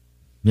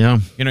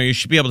you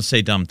should be able to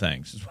say dumb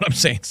things. Is what I'm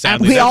saying.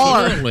 Sadly, we all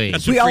are.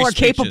 That's We what all free are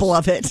speech capable is.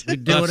 of it. We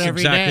do That's it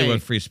every exactly day.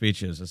 what free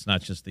speech is. It's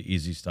not just the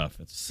easy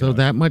stuff. It's So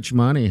that much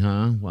money,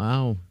 huh?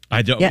 Wow.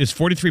 I don't. Is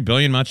 $43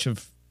 billion much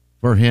of?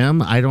 For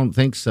him, I don't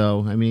think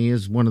so. I mean, he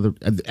is one of the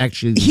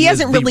he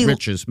hasn't is the really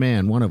richest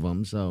man, one of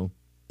them. So.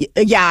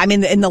 Yeah, I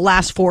mean, in the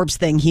last Forbes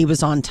thing, he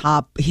was on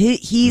top.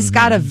 He's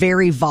got a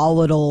very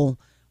volatile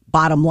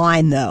bottom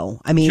line, though.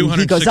 I mean,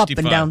 he goes up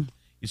and down.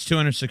 It's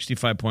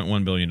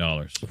 $265.1 billion.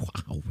 Wow,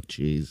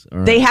 jeez. All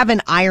right. They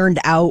haven't ironed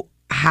out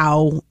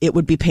how it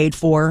would be paid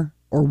for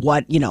or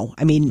what,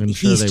 I mean, I'm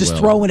sure he's they just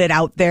will. throwing it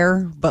out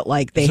there, but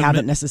like they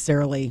haven't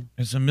necessarily.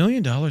 Is $1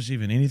 million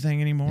even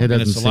anything anymore? It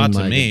doesn't it's a lot seem to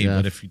like me, it, Jeff.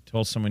 but if you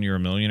told someone you're a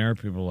millionaire,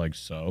 people are like,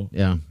 so?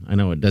 Yeah, I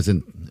know it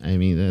doesn't. I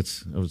mean,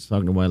 I was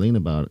talking to Wileen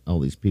about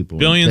all these people. on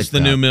Billions the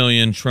TikTok. new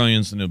million,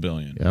 trillions the new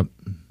billion. Yep.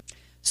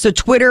 So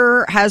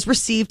Twitter has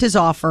received his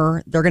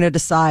offer. They're going to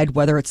decide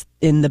whether it's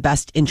in the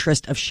best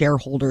interest of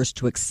shareholders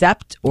to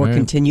accept or Right.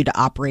 continue to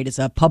operate as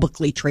a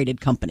publicly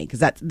traded company, because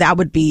that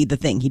would be the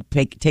thing. He'd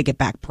take it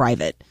back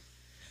private.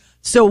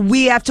 So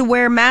we have to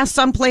wear masks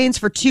on planes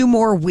for 2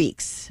 more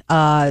weeks.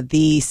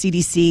 The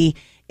CDC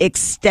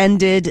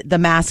extended the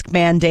mask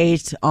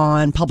mandate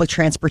on public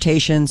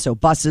transportation, so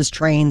buses,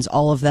 trains,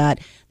 all of that.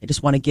 They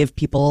just want to give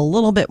people a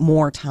little bit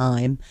more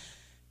time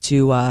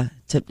to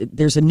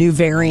there's a new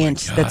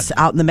variant that's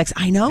out in the mix.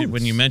 I know.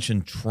 When you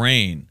mention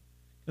train,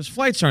 because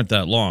flights aren't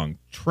that long,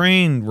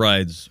 train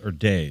rides are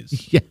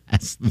days.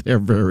 Yes, they're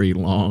very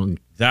long.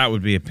 That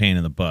would be a pain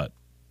in the butt.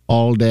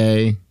 All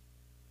day.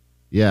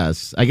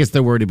 Yes. I guess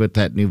they're worried about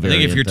that new I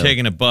variant. think if you're though.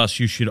 taking a bus,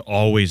 you should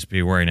always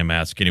be wearing a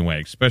mask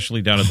anyway,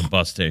 especially down at the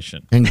bus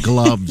station. And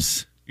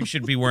gloves. You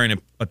should be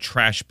wearing a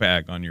trash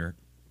bag on your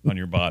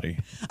body.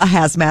 A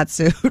hazmat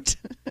suit.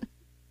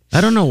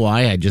 I don't know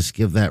why I just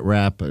give that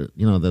rap,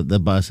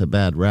 the bus a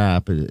bad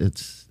rap. It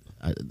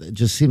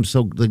just seems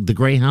so, the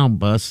Greyhound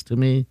bus to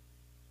me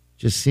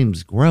just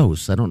seems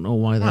gross. I don't know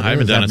why that I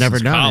haven't is. done I've it never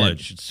since done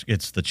college.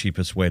 It's the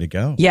cheapest way to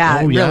go. Yeah,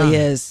 Oh, it really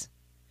yeah. is.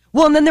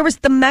 Well, and then there was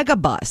the Mega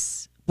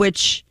Bus,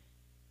 which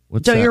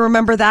What's don't that? you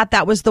remember that?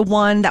 That was the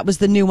one. That was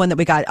the new one that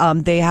we got.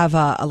 They have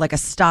a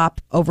stop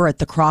over at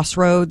the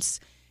Crossroads,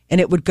 and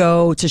it would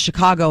go to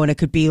Chicago, and it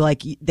could be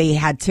like they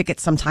had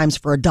tickets sometimes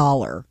for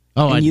 $1.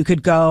 Oh, and you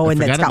could go, I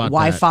and it's forgot got about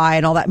Wi-Fi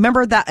and all that.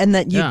 Remember that? And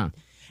that you. Yeah.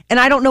 And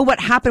I don't know what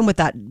happened with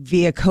that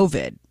via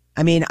COVID.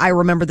 I mean, I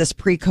remember this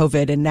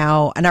pre-COVID, and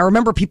I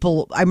remember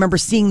I remember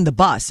seeing the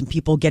bus and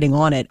people getting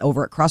on it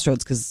over at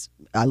Crossroads because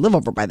I live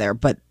over by there,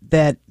 but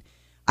that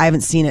I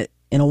haven't seen it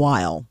in a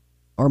while,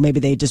 or maybe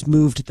they just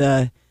moved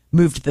the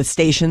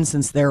station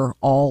since they're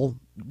all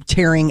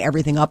tearing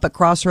everything up at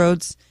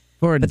Crossroads.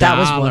 For $1. That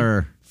was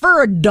one.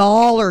 For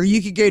 $1,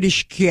 you could go to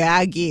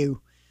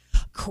Chicago.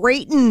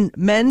 Creighton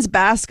men's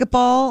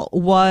basketball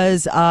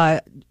was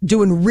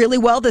doing really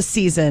well this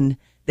season.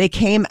 They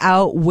came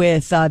out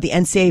with the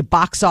NCAA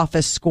box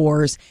office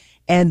scores,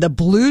 and the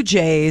Blue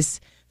Jays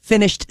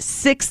finished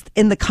 6th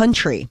in the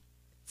country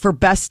for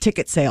best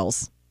ticket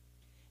sales.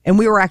 And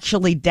we were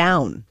actually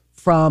down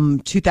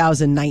from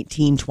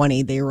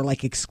 2019-20. They were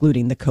like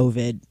excluding the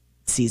COVID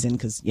season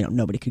because,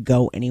 nobody could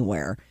go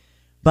anywhere.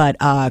 But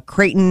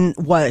Creighton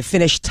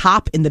finished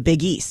top in the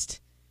Big East.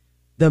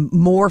 The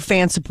more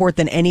fan support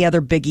than any other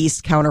Big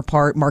East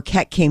counterpart.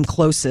 Marquette came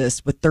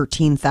closest with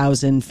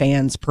 13,000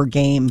 fans per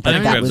game. But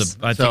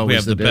I think we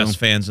have the deal. best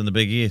fans in the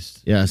Big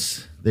East.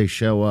 Yes, they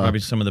show up. Probably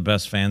some of the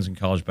best fans in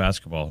college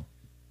basketball.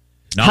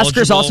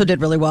 Huskers also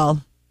did really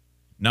well.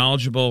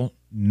 Knowledgeable,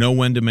 know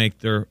when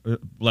to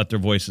let their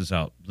voices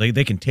out.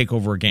 They can take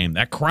over a game.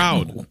 That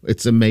crowd,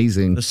 It's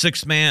amazing. the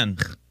sixth man.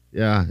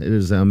 Yeah, it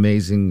is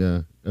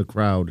amazing. A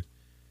crowd.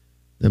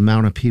 The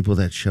amount of people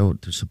that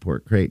showed to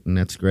support Creighton,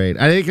 that's great.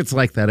 I think it's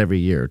like that every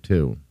year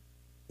too.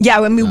 Yeah,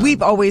 I mean,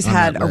 we've always on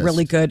had that a list.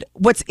 really good.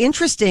 What's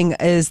interesting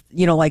is,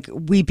 like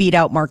we beat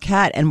out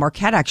Marquette, and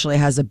Marquette actually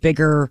has a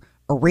bigger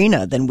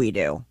arena than we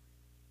do,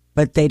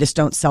 but they just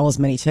don't sell as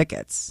many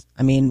tickets.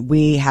 I mean,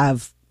 we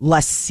have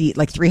less seat,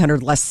 like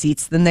 300 less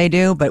seats than they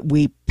do, but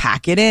we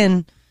pack it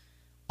in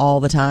all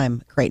the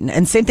time, Creighton.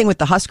 And same thing with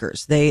the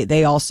Huskers.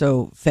 They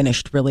also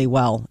finished really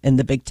well in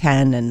the Big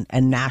Ten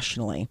and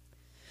nationally.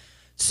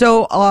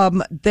 So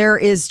there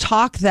is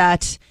talk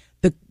that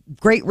the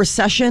Great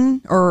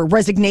Recession or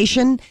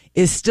resignation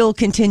is still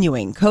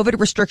continuing. COVID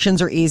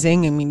restrictions are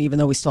easing. I mean, even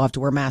though we still have to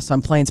wear masks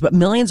on planes, but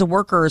millions of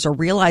workers are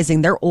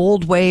realizing their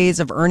old ways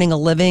of earning a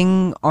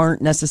living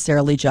aren't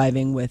necessarily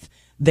jiving with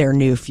their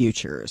new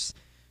futures.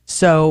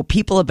 So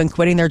people have been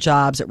quitting their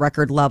jobs at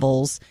record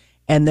levels.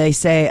 And they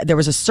say there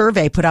was a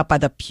survey put out by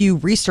the Pew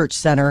Research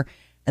Center,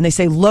 and they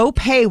say low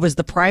pay was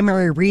the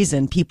primary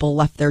reason people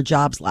left their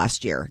jobs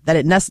last year. That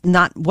it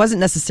wasn't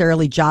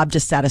necessarily job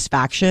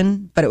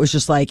dissatisfaction, but it was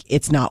just like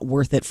it's not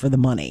worth it for the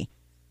money.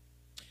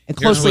 And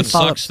Here's what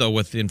sucks, though,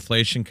 with the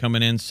inflation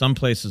coming in. Some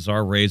places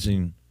are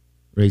raising.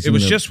 It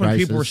was just when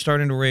people were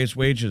starting to raise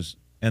wages,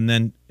 and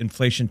then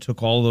inflation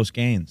took all those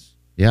gains.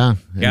 Yeah.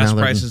 Gas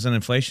prices and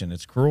inflation.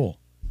 It's cruel.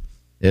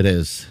 It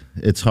is.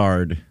 It's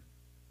hard.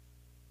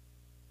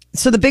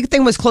 So the big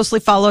thing was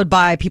closely followed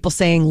by people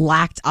saying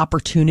lacked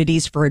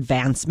opportunities for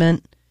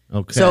advancement.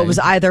 Okay. So it was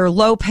either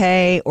low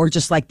pay or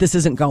just like this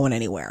isn't going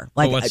anywhere.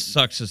 Like what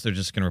sucks is they're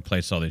just going to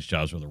replace all these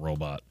jobs with a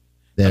robot.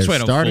 They're That's why I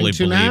don't starting fully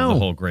to believe now. the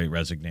whole Great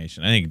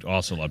Resignation. I think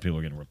also a lot of people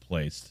are getting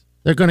replaced.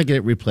 They're going to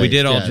get replaced. We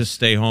did all yes. just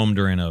stay home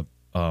during a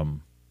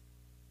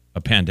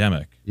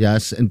pandemic.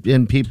 Yes,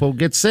 and people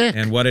get sick.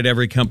 And what did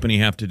every company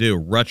have to do?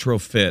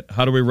 Retrofit.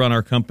 How do we run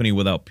our company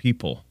without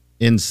people?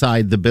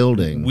 Inside the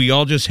building. We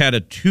all just had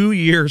a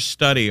 2-year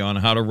study on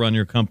how to run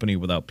your company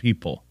without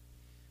people.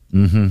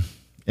 Mm-hmm.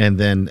 And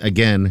then,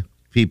 again,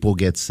 people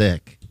get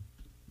sick.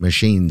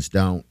 Machines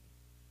don't.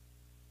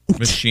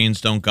 Machines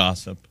don't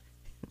gossip.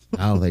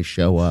 Oh, they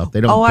show up.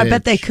 They don't I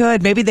bet bitch. they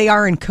could. Maybe they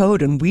are in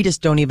code and we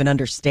just don't even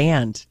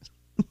understand.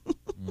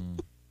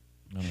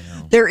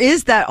 There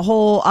is that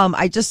whole,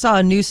 I just saw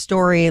a news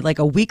story like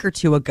a week or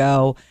two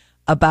ago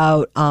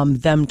about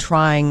them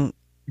trying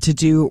to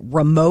do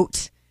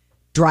remote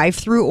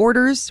drive-through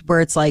orders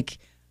where it's like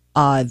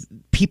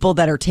people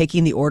that are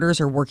taking the orders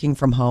are working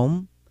from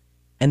home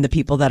and the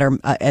people that are,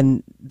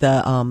 and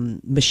the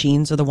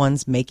machines are the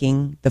ones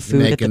making the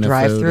food at the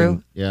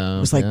drive-through. Yeah. It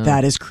was like,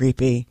 that is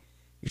creepy.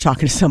 You're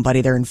talking to somebody,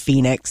 they're in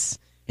Phoenix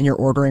and you're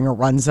ordering a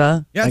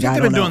Runza. Yeah, I Like, think they've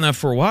don't been know. doing that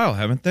for a while,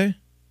 haven't they?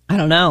 I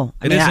don't know.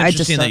 It is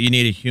interesting that you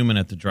need a human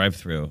at the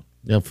drive-through.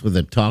 Yeah, for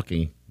the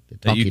talkie.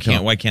 That you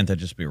can't. Why can't that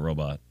just be a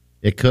robot?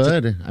 It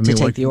could. I mean,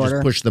 take the order.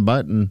 Just push the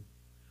button.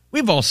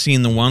 We've all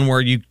seen the one where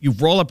you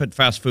roll up at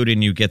fast food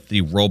and you get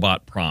the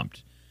robot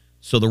prompt.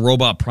 So the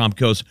robot prompt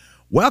goes,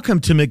 "Welcome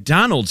to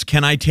McDonald's.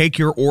 Can I take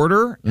your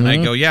order?" And I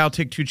go, "Yeah, I'll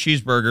take 2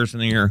 cheeseburgers."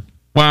 And then you're,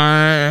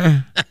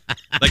 "Why?"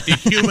 Like the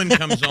human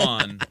comes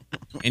on,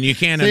 and you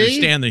can't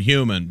understand the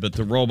human, but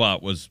the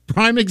robot was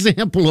prime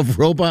example of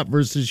robot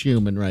versus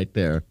human right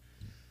there.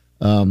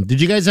 Did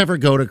you guys ever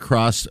go to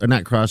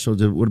not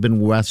Crossroads? It would have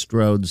been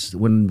Westroads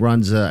when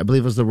Runza, I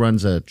believe it was the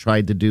Runza,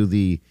 tried to do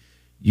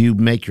you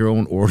make your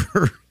own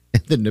order,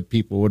 and then the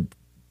people would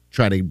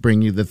try to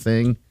bring you the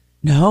thing.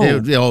 No.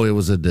 It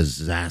was a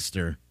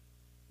disaster.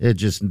 It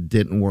just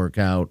didn't work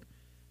out.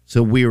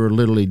 So we were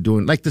literally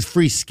doing like this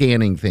free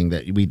scanning thing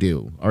that we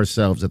do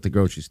ourselves at the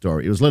grocery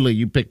store. It was literally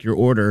you pick your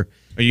order.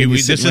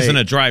 this isn't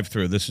a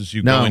drive-through. This is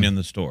you going in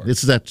the store.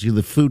 This is actually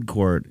the food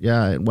court.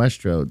 Yeah, at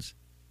Westroads.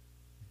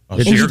 Oh,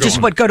 And you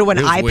just would go to an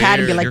It was iPad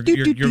and be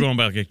like, You're going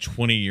back like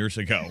 20 years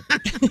ago.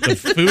 The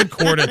food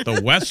court at the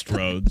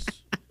Westroads.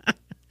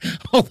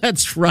 Oh,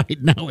 that's right.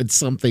 Now it's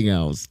something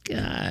else.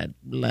 God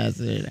bless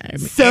it.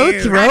 So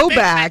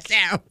throwback.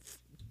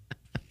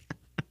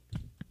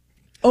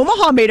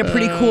 Omaha made a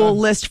pretty cool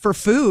list for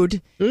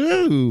food.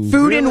 Ooh,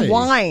 Food really? and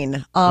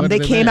wine. What They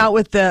did came make? out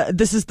with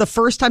this is the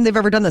first time they've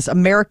ever done this.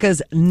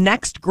 America's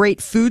next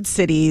great food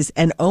cities,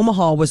 and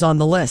Omaha was on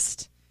the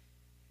list,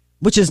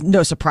 which is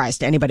no surprise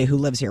to anybody who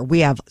lives here. We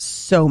have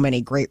so many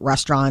great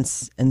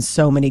restaurants and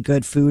so many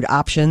good food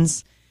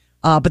options.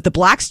 But the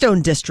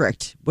Blackstone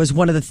District was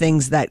one of the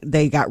things that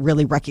they got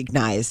really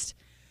recognized.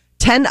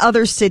 10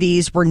 other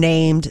cities were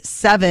named,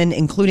 7,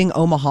 including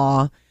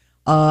Omaha,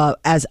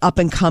 as up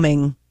and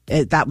coming.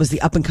 That was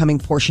the up and coming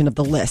portion of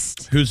the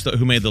list.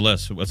 Who made the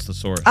list? What's the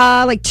source?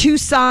 Like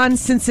Tucson,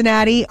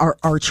 Cincinnati, our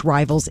arch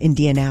rivals,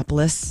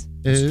 Indianapolis.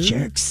 Those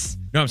jerks.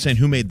 No, I'm saying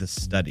who made the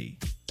study?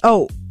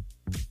 Oh,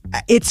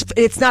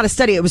 it's not a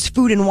study. It was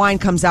Food and Wine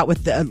comes out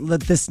with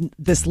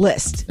this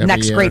list. Every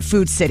Next year. great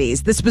food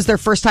cities. This was their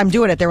first time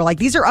doing it. They were like,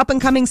 these are up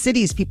and coming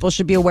cities. People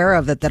should be aware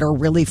of that are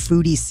really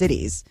foodie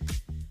cities.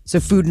 So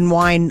Food and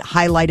Wine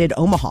highlighted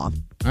Omaha.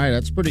 All right,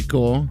 that's pretty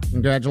cool.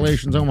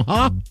 Congratulations,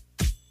 Omaha.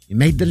 You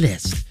made the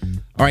list.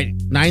 All right,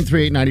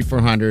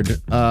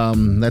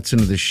 938-9400. That's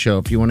into the show.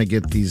 If you want to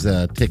get these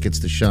tickets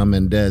to Shawn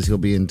Mendes, he'll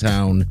be in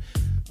town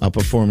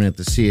performing at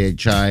the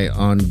CHI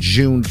on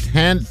June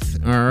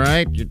 10th. All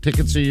right, your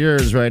tickets are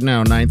yours right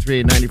now.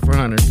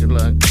 938-9400. Good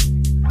luck.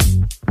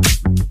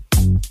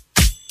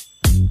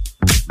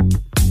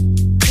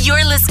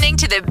 You're listening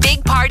to the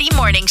Big Party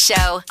Morning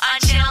Show on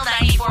Channel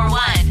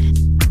 94.1.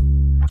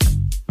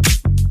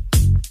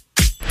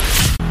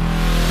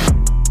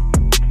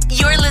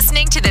 You're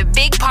listening to the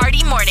Big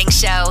Party Morning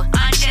Show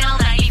on Channel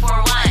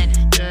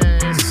 94.1.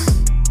 Yes.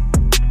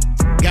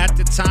 Got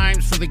the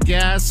times for the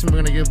gas, and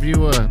we're going to give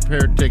you a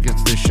pair of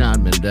tickets to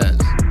Shawn Mendes.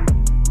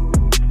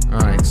 All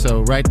right,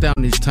 so write down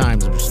these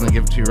times. I'm just going to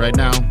give it to you right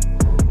now.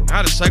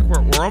 God, it's like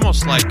we're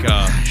almost like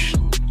a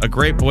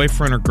great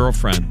boyfriend or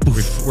girlfriend.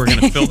 We're going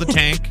to fill the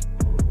tank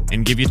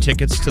and give you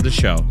tickets to the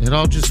show. It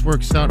all just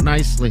works out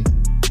nicely.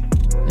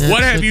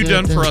 What have you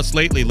done for us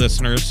lately,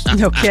 listeners?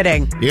 No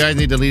kidding. You guys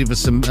need to leave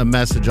us a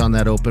message on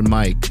that open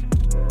mic.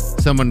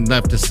 Someone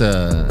left us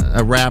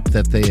a rap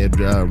that they had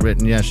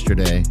written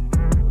yesterday.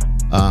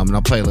 And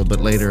I'll play a little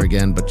bit later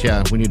again. But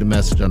yeah, we need a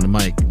message on the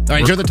mic. All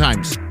right, here are the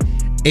times.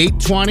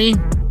 8:20,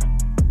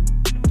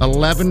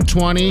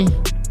 11:20,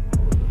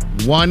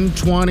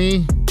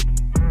 1:20,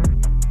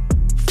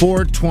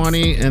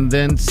 4:20, and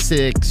then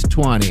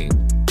 6:20.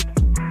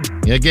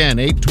 Again,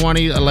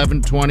 8:20,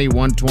 11:20,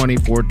 1:20,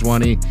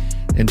 4:20,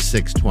 and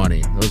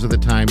 6:20. Those are the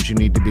times you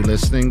need to be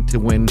listening to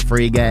win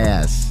free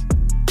gas.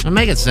 I'll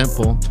make it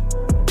simple.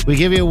 We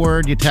give you a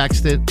word, you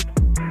text it,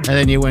 and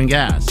then you win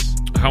gas.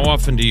 How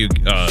often do you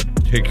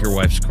take your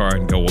wife's car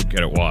and go get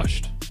it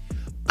washed?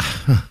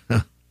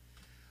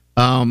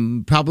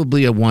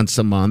 Probably a once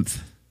a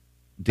month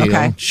deal.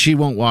 Okay. She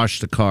won't wash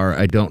the car.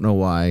 I don't know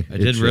why. I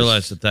did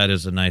realize that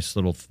is a nice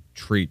little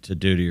treat to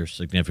do to your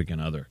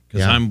significant other.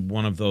 Because I'm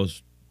one of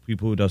those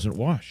people who doesn't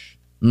wash.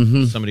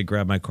 Mm-hmm. Somebody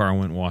grabbed my car and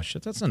went and washed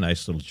it. That's a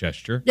nice little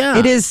gesture. Yeah.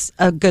 It is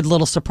a good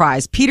little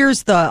surprise.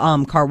 Peter's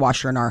the car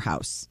washer in our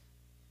house.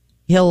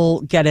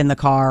 He'll get in the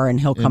car and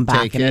he'll come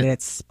back and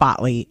it's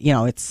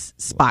it's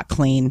spot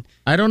clean.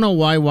 I don't know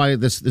why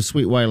this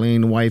sweet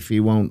Wileen wifey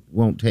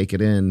won't take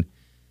it in.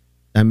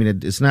 I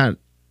mean, it's not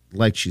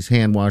like she's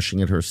hand washing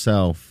it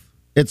herself.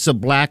 It's a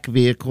black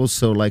vehicle,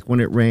 so like when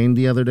it rained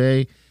the other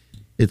day,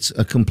 it's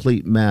a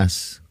complete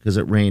mess because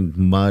it rained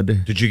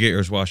mud. Did you get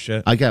yours washed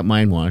yet? I got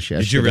mine washed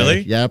yesterday. Did you really?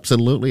 Yeah,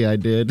 absolutely, I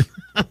did.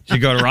 Did you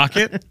go to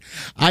Rocket?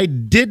 I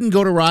didn't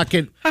go to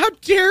Rocket. How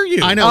dare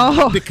you? I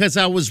know, because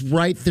I was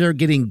right there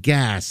getting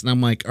gas, and I'm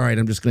like, all right,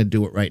 I'm just going to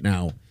do it right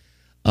now.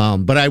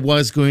 But I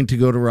was going to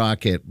go to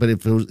Rocket, but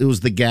if it was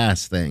the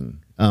gas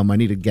thing. I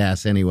needed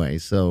gas anyway,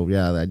 so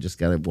yeah, I just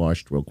got it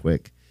washed real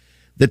quick.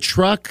 The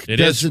truck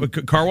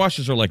car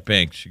washes are like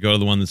banks. You go to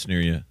the one that's near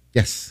you.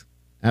 Yes,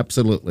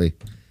 absolutely.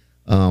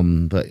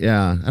 But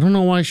yeah, I don't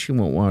know why she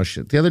won't wash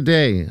it. The other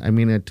day, I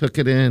mean, I took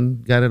it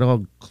in, got it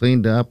all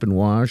cleaned up and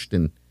washed,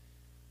 and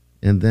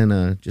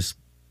then just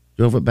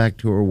drove it back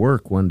to her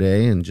work one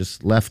day and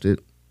just left it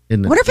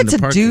in the, what if it's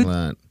in the a parking dude?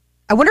 lot.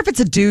 I wonder if it's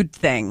a dude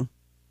thing.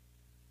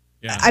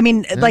 Yeah. I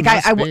mean, It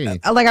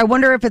I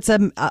wonder if it's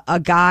a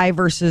guy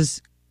versus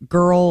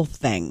girl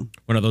thing.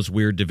 One of those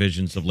weird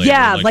divisions of labor.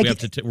 Yeah, like we have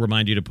to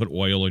remind you to put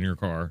oil in your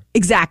car.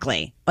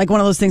 Exactly. Like one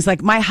of those things.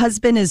 Like my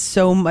husband is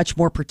so much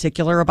more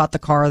particular about the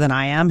car than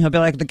I am. He'll be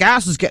like, the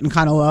gas is getting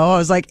kind of low. I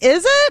was like,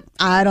 is it?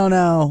 I don't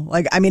know.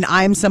 Like, I mean,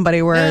 I'm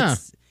somebody where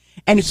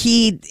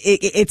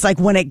it's like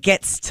when it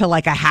gets to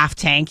like a half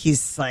tank,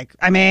 he's like,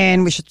 I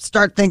mean, we should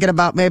start thinking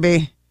about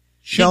maybe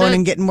going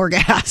and getting more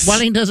gas.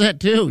 Wileen does that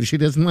too. She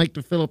doesn't like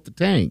to fill up the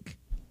tank.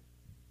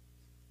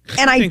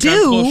 And I do.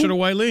 I'm closer to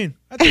Wileen.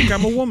 I think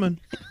I'm a woman.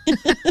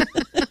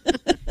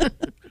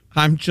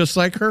 I'm just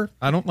like her.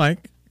 I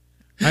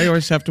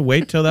always have to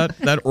wait till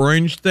that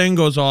orange thing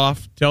goes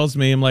off, tells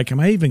me, I'm like, am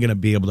I even going to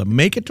be able to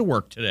make it to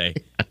work today?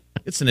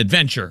 It's an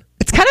adventure.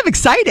 It's kind of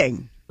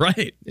exciting.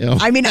 Right. Yeah.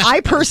 I mean,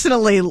 I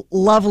personally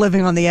love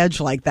living on the edge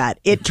like that.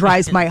 It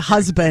drives my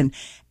husband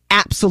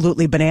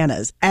absolutely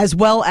bananas, as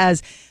well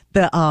as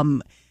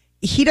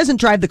he doesn't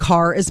drive the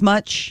car as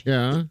much.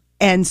 Yeah.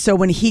 And so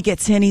when he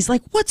gets in, he's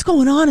like, what's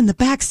going on in the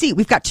back seat?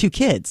 We've got 2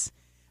 kids.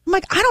 I'm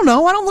like, I don't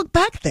know. I don't look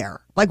back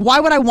there. Like, why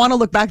would I want to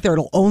look back there?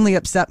 It'll only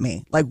upset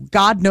me. Like,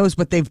 God knows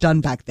what they've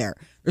done back there.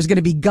 There's going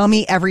to be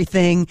gummy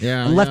everything,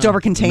 leftover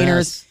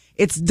containers.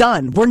 It's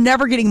done. We're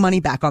never getting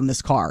money back on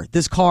this car.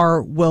 This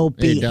car will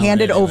be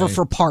handed over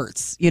for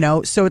parts,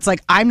 So it's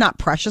like, I'm not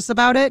precious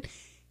about it.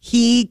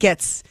 He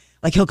gets,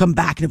 like, he'll come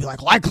back and he'll be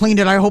like, well, I cleaned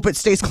it. I hope it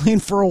stays clean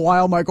for a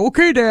while. I'm like,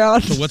 okay,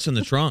 Dad. So what's in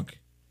the trunk?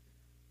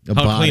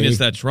 How clean is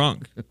that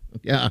trunk?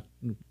 Yeah.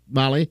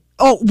 Molly?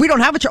 Oh, we don't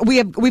have a trunk.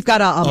 We've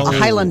got a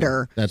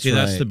Highlander. That's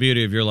That's the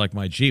beauty of you're like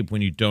my Jeep.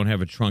 When you don't have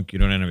a trunk, you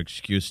don't have an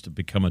excuse to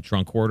become a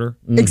trunk hoarder.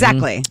 Mm-hmm.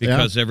 Exactly.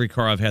 Because every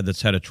car I've had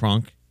that's had a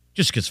trunk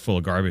just gets full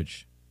of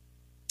garbage.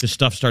 This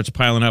stuff starts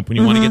piling up when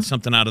you want to get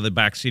something out of the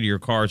back seat of your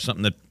car,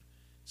 something that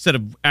instead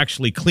of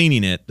actually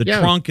cleaning it, the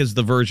trunk is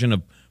the version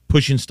of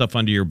pushing stuff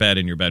under your bed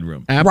in your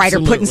bedroom. Right, or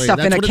putting stuff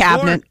That's in a what it's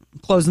cabinet,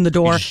 closing the You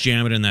door. just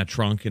jam it in that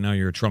trunk, and now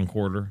you're a trunk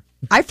hoarder.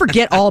 I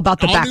forget all about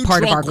the All back new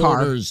part of our trunk car.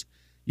 orders.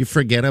 You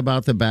forget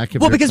about the back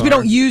of Well, your because we car?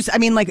 don't use, I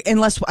mean, like,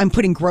 unless I'm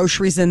putting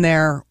groceries in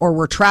there or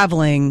we're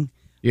traveling,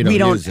 You don't we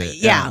don't use it,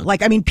 Yeah. yeah.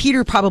 Like, I mean,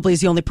 Peter probably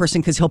is the only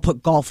person because he'll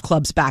put golf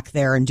clubs back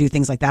there and do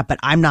things like that, but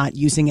I'm not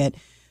using it.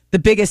 The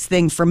biggest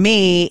thing for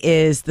me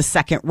is the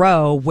second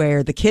row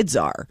where the kids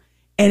are.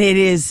 And it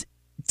is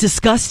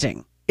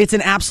disgusting. It's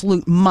an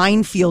absolute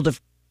minefield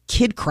of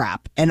kid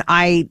crap. And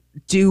I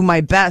do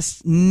my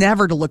best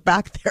never to look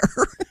back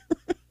there.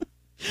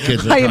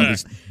 Kids are I am-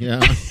 probably,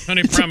 yeah.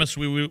 Honey, promise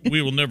we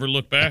will never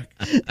look back.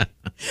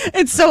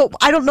 And so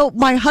I don't know.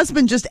 My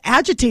husband just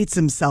agitates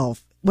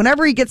himself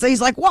whenever he gets there.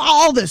 He's like, "Well,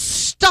 all this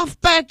stuff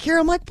back here."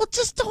 I'm like, "Well,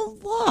 just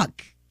don't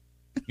look."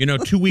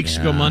 2 weeks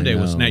ago Yeah, Monday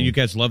I was know. you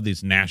guys love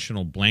these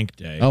National Blank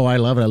Day. Oh, I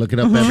love it. I look it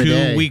up every 2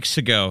 day. weeks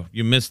ago,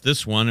 you missed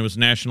this one. It was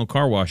National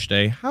Car Wash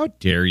Day. How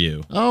dare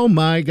you? Oh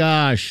my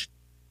gosh!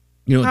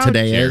 You know what How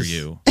today dare is?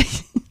 you?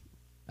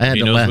 I had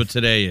He to knows laugh. what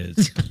today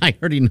is. I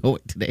already know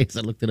what today is.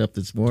 I looked it up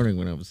this morning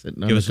when I was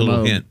sitting on Give the us a little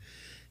commode. hint.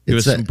 Give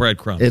us It's some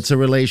breadcrumbs. It's a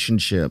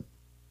relationship,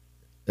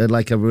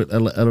 like a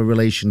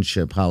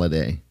relationship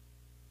holiday.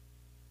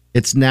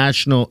 It's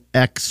National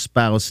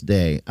Ex-Spouse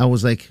Day. I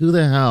was like, who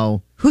the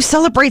hell Who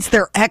celebrates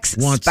their wants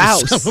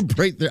ex-spouse? to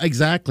celebrate their...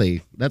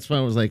 Exactly. That's why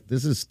I was like,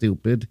 this is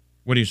stupid.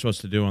 What are you supposed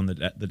to do on the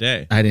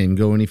day? I didn't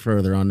go any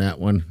further on that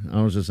one.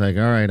 I was just like,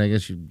 all right, I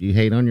guess you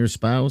hate on your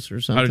spouse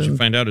or something. How did you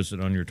find out? Is it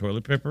on your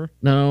toilet paper?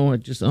 No, I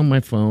just on my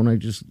phone. I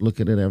just look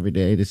at it every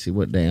day to see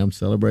what day I'm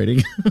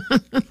celebrating.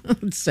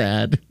 It's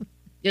sad.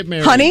 Get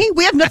married. Honey,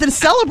 we have nothing to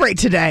celebrate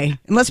today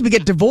unless we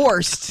get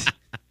divorced.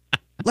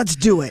 Let's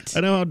do it.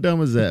 I know, how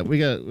dumb is that? We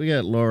got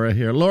Laura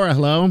here. Laura,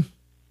 hello.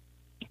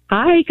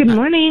 Hi, good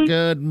morning.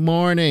 Good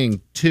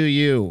morning to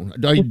you.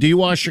 Do you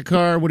wash your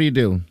car? What do you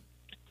do?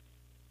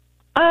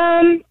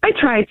 I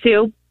try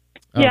to.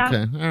 Yeah.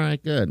 Okay. All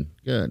right. Good.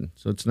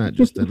 So it's not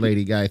just a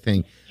lady guy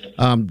thing.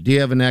 Do you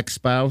have an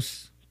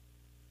ex-spouse?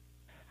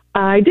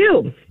 I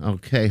do.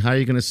 Okay. How are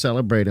you going to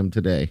celebrate him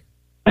today?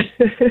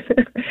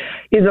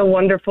 He's a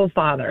wonderful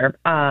father.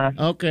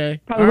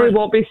 Okay. Probably All right.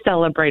 won't be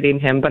celebrating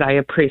him, but I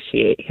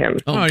appreciate him.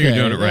 Oh, you're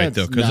doing it right, that's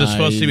though, because it's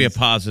supposed to be a nice.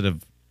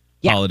 positive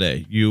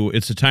holiday.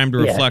 It's a time to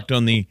reflect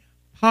on the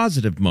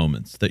positive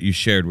moments that you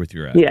shared with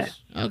your ex. Yeah.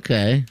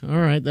 Okay. All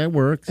right. That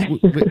works.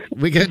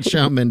 We got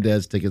Shawn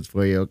Mendes tickets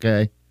for you,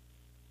 okay?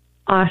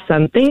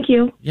 Awesome. Thank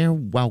you. You're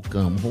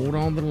welcome. Hold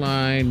on the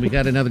line. We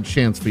got another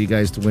chance for you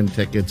guys to win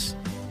tickets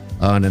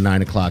on the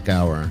 9 o'clock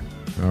hour.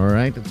 All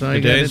right. That's all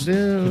you got to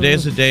do.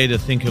 Today's a day to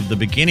think of the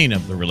beginning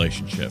of the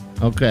relationship.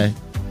 Okay.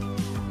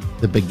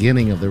 The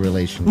beginning of the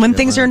relationship. When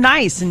things are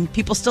nice and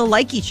people still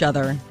like each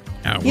other.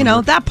 Yeah, You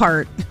know, that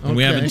part. when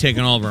we Okay. haven't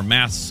taken all of our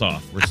masks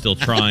off. We're still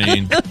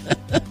trying.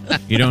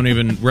 You don't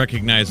even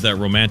recognize that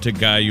romantic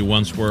guy you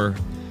once were.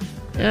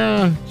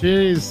 Yeah,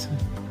 jeez.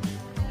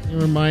 It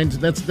reminds.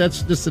 That's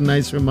just a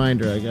nice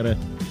reminder. I gotta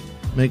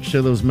make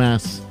sure those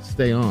masks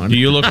stay on. Do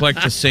you look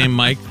like the same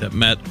Mike that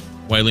met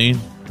Wileen?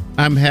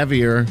 I'm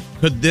heavier.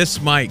 Could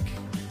this Mike,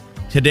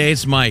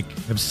 today's Mike,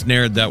 have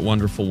snared that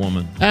wonderful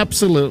woman?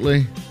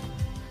 Absolutely.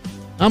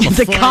 I'm a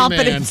The fly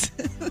confidence.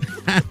 man.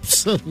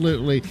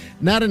 Absolutely.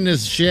 Not in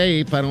this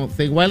shape, I don't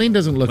think. Wileen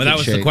doesn't look But that in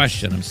was shape. the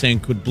question. I'm saying,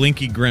 could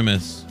Blinky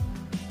Grimace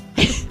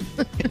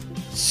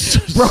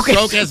Broke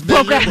ass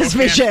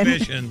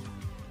vision.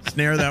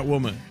 snare that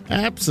woman?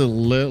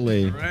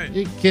 Absolutely. Right.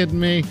 You kidding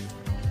me?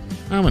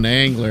 I'm an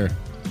angler.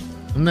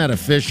 I'm not a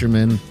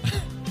fisherman.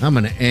 I'm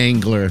an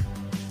angler.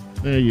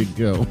 There you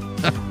go.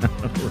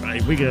 All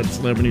right, we got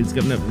celebrities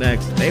coming up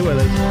next. Stay with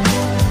us.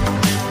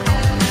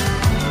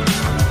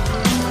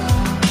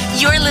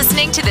 You're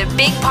listening to the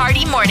Big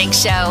Party Morning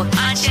Show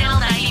on Channel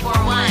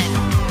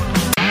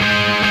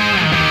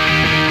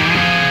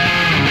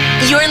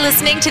 94.1. You're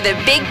listening to the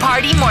Big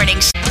Party Morning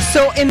Show.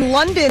 So in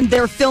London,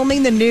 they're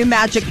filming the new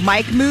Magic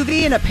Mike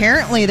movie, and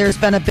apparently there's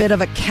been a bit of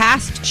a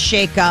cast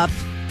shakeup,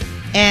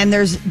 and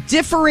there's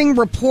differing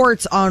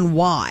reports on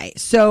why.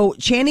 So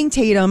Channing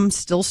Tatum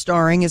still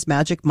starring as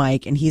Magic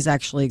Mike, and he's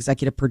actually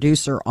executive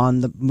producer on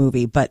the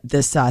movie, but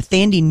this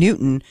Thandie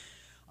Newton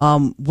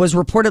was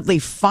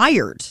reportedly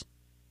fired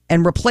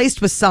and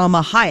replaced with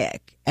Salma Hayek.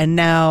 And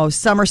now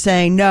some are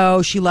saying,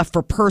 no, she left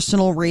for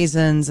personal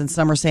reasons. And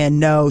some are saying,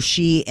 no,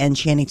 she and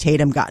Channing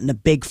Tatum got in a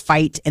big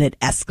fight and it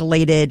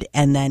escalated.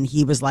 And then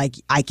he was like,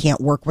 I can't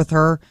work with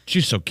her.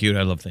 She's so cute.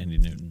 I love Thandie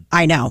Newton.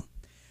 I know.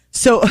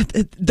 So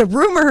the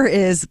rumor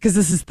is, because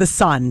this is The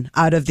Sun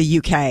out of the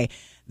UK,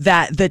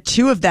 that the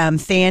two of them,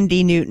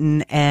 Thandie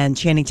Newton and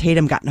Channing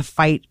Tatum, got in a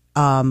fight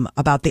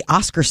about the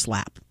Oscar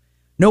slap.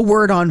 No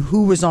word on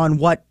who was on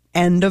what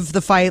end of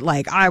the fight,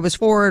 like I was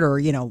for it or,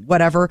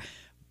 whatever.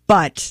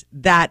 But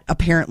that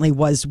apparently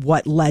was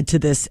what led to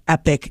this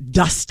epic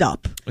dust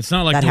up. It's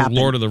not like that the happened.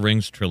 Lord of the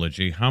Rings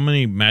trilogy. How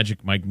many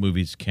Magic Mike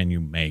movies can you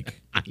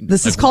make?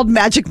 This is called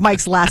Magic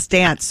Mike's Last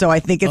Dance, so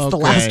I think it's the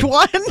Okay. last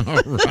one.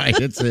 All right,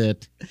 it's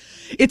it.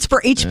 It's for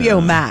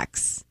HBO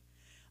Max.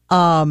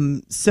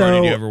 So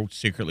Party, do you ever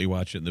secretly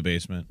watch it in the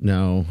basement?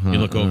 No. You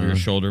look over your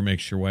shoulder, make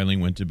sure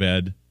Wileen went to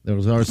bed.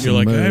 Those are some You're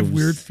like, moves. I have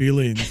weird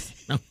feelings.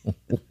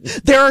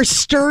 there are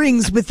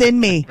stirrings within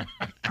me.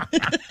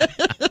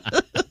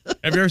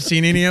 Have you ever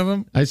seen any of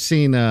them? I've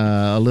seen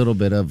a little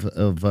bit of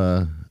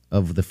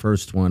the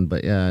first one,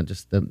 but yeah, it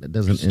just it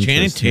doesn't interest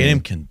Channing Tatum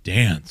me. can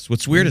dance.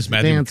 What's weird is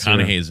Matthew dancer.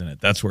 McConaughey's in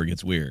it. That's where it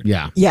gets weird.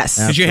 Yeah. Yes.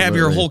 Because you have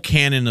your Absolutely. whole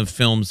canon of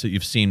films that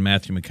you've seen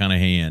Matthew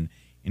McConaughey in,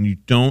 and you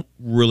don't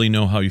really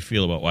know how you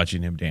feel about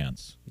watching him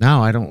dance.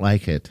 No, I don't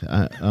like it.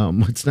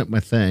 It's not my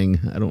thing,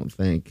 I don't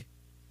think.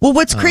 Well,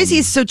 what's crazy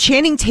is so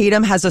Channing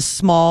Tatum has a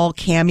small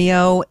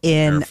cameo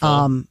in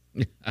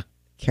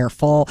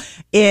careful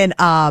in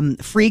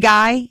Free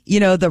Guy,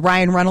 the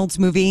Ryan Reynolds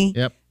movie.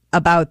 Yep.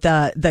 About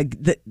the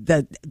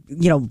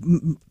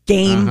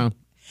game. Uh-huh.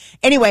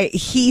 Anyway,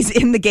 he's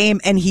in the game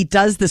and he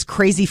does this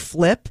crazy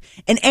flip.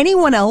 And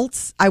anyone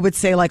else, I would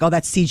say like, oh,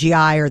 that's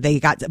CGI or they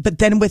got. But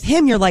then with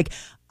him, you're like,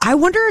 I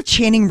wonder if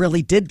Channing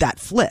really did that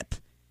flip.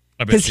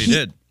 I bet she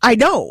did. I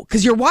know,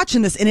 because you're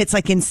watching this and it's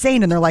like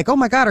insane. And they're like, oh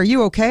my God, are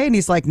you okay? And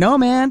he's like, no,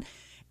 man.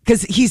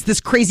 Because he's this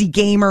crazy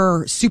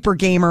gamer, super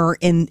gamer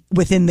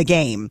within the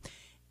game.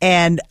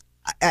 And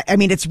I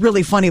mean, it's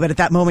really funny, but at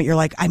that moment, you're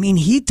like, I mean,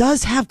 he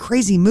does have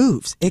crazy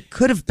moves. It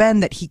could have been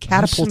that he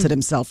catapulted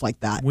himself like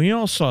that. We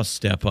all saw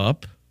Step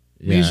Up.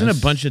 He's in a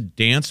Yes. bunch of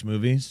dance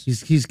movies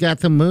He's got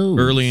the moves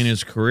early in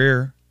his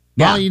career.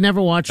 Well, you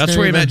never watched. That's any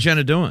where he of met the-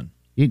 Jenna Dewan.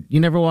 You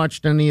never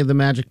watched any of the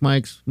Magic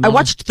Mike's? I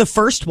watched the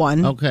first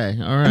one. Okay,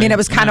 all right. I mean, it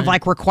was kind of all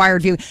right. like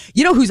required view.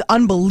 You know who's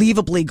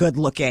unbelievably good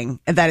looking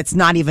and that it's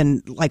not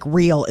even like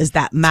real is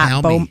that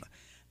Matt Tell me.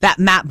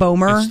 Matt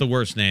Bomer. It's the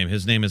worst name.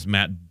 His name is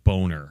Matt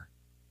Boner.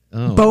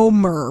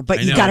 Bomer, but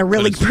I you know, got to but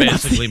really it's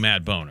pronounce basically it.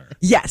 Matt Boner.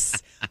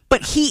 Yes,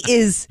 but he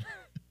is.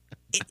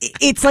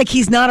 It's like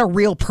he's not a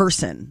real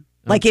person.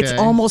 Like it's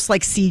Okay. almost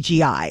like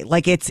CGI.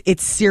 Like it's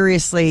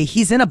seriously.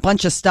 He's in a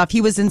bunch of stuff.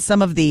 He was in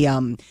some of the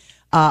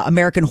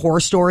American Horror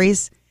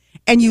Stories.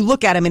 And you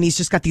look at him and he's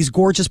just got these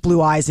gorgeous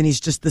blue eyes and he's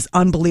just this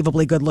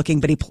unbelievably good looking,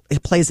 but he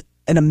plays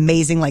an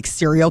amazing like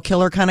serial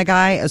killer kind of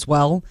guy as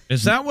well.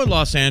 Is that what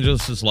Los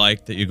Angeles is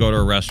like? That you go to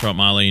a restaurant,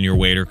 Molly, and your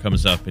waiter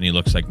comes up and he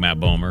looks like Matt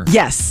Bomer?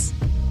 Yes.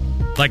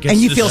 Like it's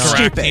And you feel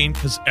distracting stupid.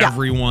 because Yeah.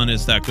 everyone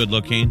is that good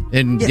looking.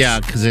 And Yes. yeah,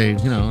 because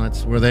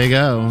that's where they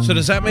go. So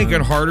does that make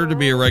it harder to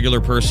be a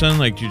regular person?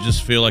 Like you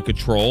just feel like a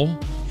troll?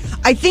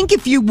 I think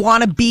if you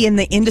want to be in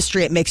the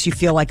industry, it makes you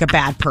feel like a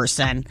bad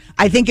person.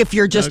 I think if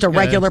you're just a Okay.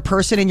 regular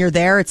person and you're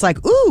there, it's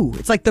like, ooh,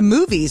 it's like the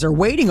movies are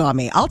waiting on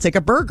me. I'll take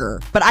a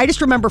burger. But I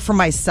just remember for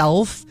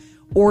myself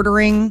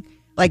ordering,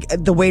 like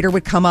the waiter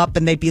would come up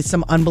and they'd be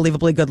some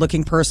unbelievably good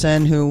looking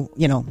person who,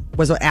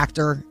 was an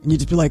actor. And you'd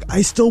just be like,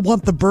 I still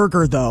want the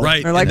burger though.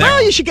 Right. They're like, And that-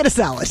 well, you should get a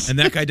salad. And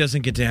that guy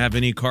doesn't get to have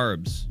any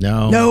carbs.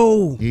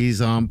 No,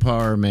 he's on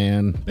par,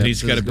 man. And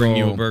he's got to bring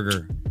you a goal.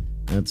 burger.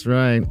 That's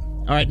right.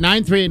 All right,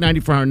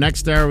 938-94.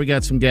 Next hour, we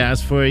got some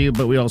gas for you,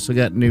 but we also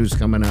got news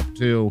coming up,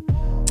 too.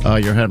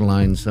 Your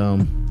headlines.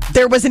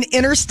 There was an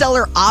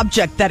interstellar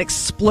object that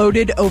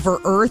exploded over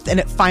Earth and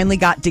it finally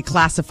got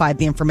declassified,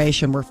 the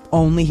information. We're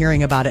only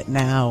hearing about it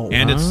now.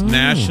 And it's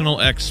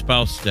National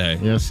Ex-Spouse Day.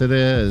 Yes, it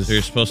is. So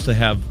you're supposed to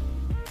have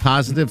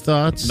Positive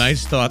thoughts?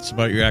 nice thoughts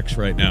about your ex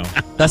right now.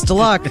 Best of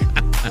luck.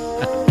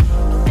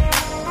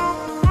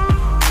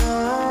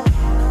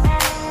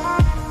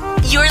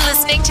 You're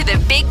listening to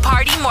the Big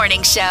Party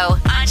Morning Show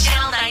on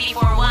Channel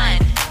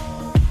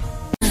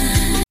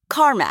 94.1.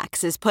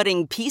 CarMax is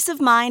putting peace of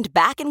mind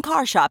back in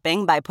car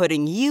shopping by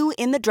putting you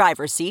in the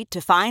driver's seat to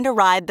find a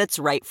ride that's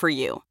right for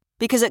you.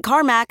 Because at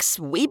CarMax,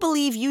 we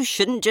believe you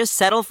shouldn't just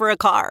settle for a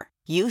car.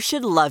 You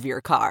should love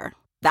your car.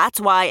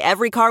 That's why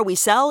every car we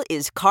sell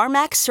is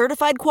CarMax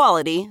certified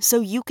quality,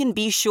 so you can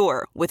be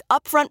sure with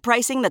upfront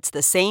pricing that's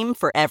the same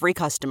for every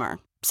customer.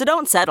 So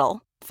don't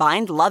settle.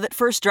 Find love at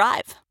first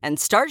drive and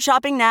start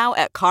shopping now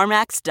at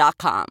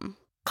CarMax.com.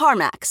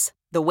 CarMax,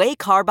 the way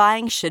car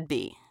buying should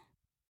be.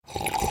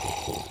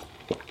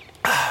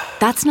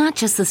 That's not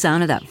just the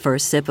sound of that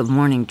first sip of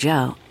Morning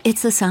Joe.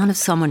 It's the sound of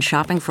someone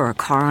shopping for a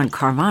car on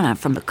Carvana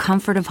from the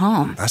comfort of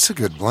home. That's a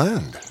good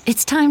blend.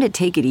 It's time to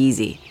take it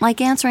easy, like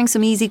answering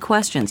some easy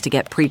questions to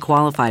get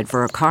pre-qualified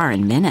for a car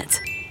in minutes.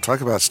 Talk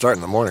about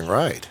starting the morning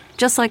right.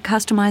 Just like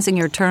customizing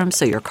your terms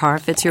so your car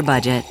fits your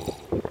budget.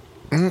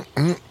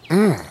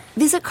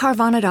 Visit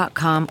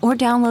Carvana.com or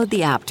download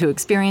the app to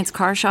experience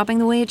car shopping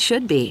the way it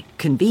should be.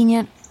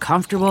 Convenient,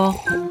 comfortable.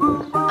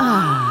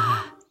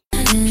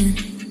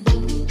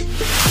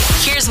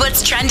 Here's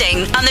what's trending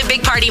on the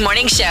Big Party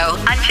Morning Show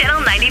on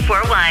Channel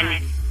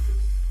 94.1.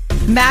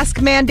 Mask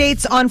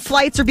mandates on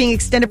flights are being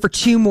extended for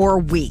 2 more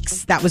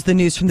weeks. That was the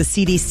news from the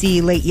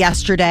CDC late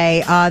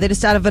yesterday. They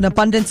just out of an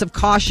abundance of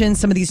caution,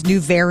 some of these new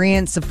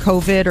variants of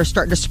COVID are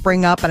starting to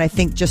spring up. And I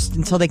think just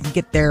until they can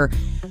get their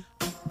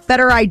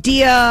better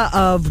idea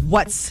of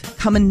what's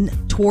coming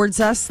towards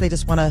us, they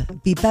just want to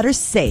be better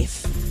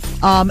safe.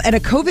 And a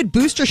COVID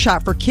booster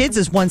shot for kids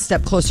is one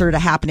step closer to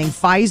happening.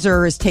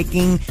 Pfizer is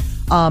taking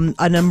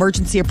an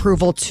emergency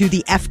approval to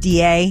the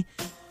FDA.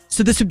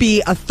 So this would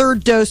be a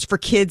third dose for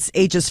kids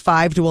ages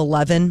 5 to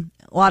 11.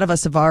 A lot of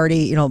us have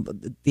already,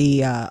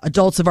 the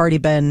adults have already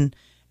been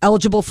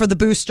eligible for the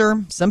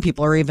booster. Some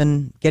people are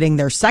even getting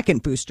their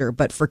second booster.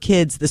 But for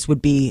kids, this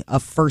would be a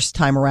first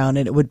time around.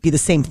 And it would be the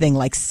same thing,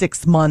 like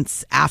 6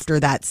 months after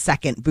that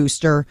second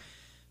booster.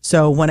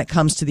 So when it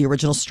comes to the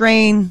original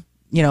strain,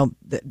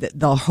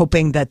 they're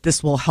hoping that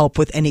this will help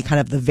with any kind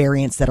of the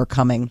variants that are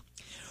coming.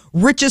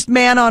 Richest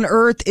man on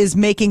earth is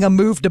making a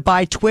move to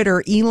buy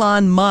Twitter.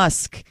 Elon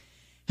Musk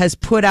has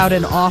put out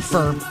an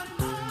offer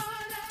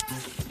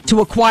to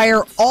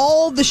acquire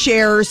all the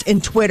shares in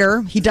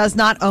Twitter he does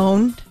not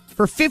own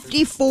for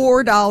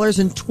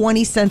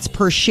 $54.20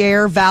 per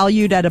share,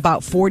 valued at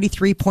about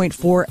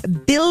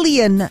 $43.4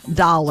 billion.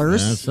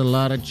 That's a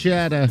lot of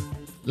cheddar.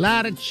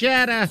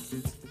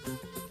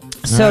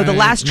 So the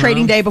last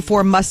trading day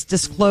before Musk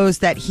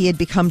disclosed that he had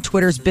become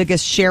Twitter's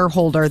biggest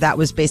shareholder, that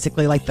was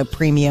basically like the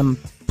premium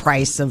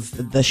price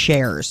of the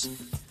shares.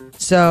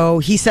 So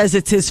he says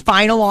it's his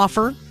final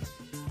offer.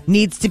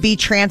 Needs to be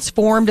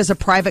transformed as a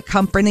private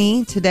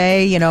company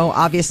today.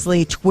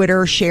 Obviously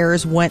Twitter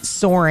shares went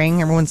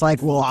soaring. Everyone's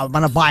like, well, I'm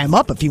going to buy him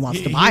up if he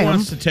wants to buy him. He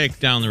wants to take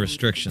down the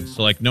restrictions.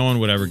 So, no one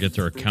would ever get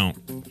their account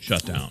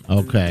shut down.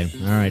 Okay.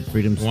 All right.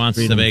 He wants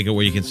to make it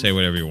where you can say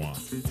whatever you want.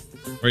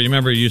 Or you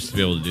remember you used to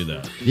be able to do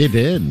that. You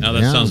did. Now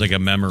that sounds like a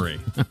memory.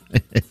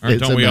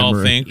 Don't we all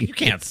think, you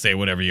can't say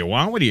whatever you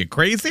want? What are you,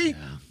 crazy?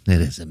 Yeah,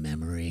 it is a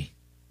memory.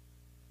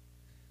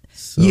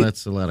 So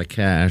that's a lot of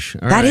cash.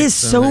 That is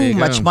so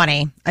much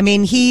money. I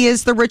mean, he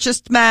is the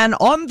richest man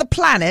on the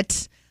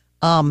planet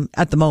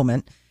at the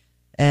moment.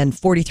 And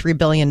 $43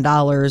 billion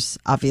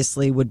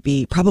obviously would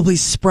be probably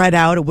spread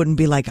out. It wouldn't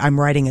be like I'm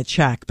writing a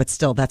check, but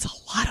still, that's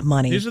a lot of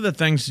money. These are the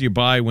things you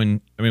buy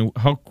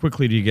how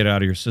quickly do you get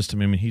out of your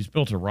system? I mean, he's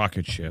built a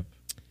rocket ship.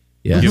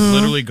 Yes. You've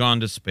literally gone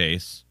to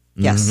space.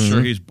 Yes. I'm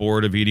sure he's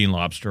bored of eating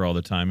lobster all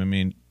the time. I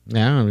mean,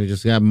 yeah, we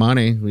just got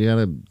money. We got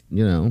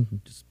to,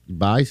 just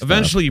buy stuff.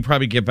 Eventually, you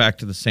probably get back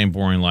to the same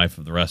boring life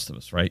of the rest of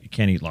us, right? You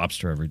can't eat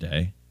lobster every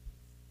day.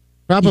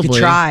 Probably. You could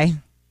try,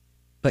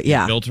 but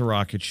yeah. You built a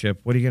rocket ship.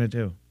 What are you going to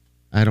do?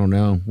 I don't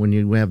know. When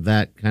you have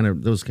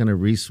those kind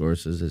of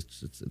resources,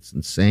 it's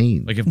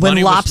insane. Like if when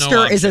money lobster was no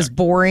object, is as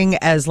boring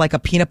as like a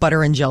peanut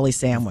butter and jelly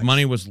sandwich. If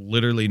money was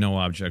literally no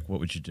object,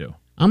 what would you do?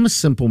 I'm a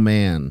simple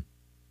man.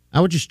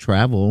 I would just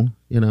travel,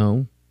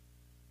 and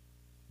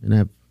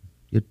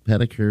get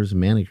pedicures and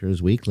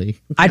manicures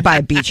weekly. I'd buy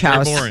a beach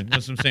house. Very boring.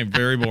 That's what I'm saying.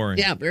 Very boring.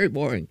 Yeah, very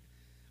boring.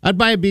 I'd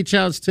buy a beach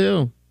house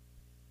too.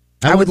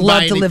 I would wouldn't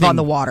love buy to live anything- on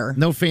the water.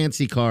 No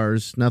fancy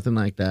cars, nothing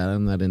like that.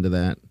 I'm not into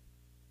that.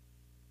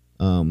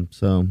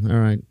 So all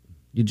right,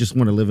 you just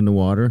want to live in the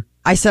water.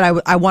 I said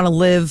I want to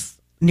live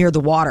near the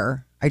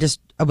water.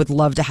 I would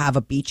love to have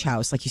a beach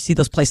house, like you see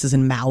those places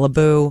in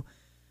Malibu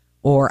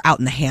or out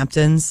in the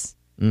Hamptons.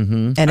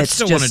 Mm-hmm. And I it's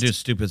still just want to do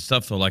stupid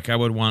stuff though. Like I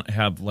would want to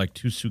have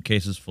 2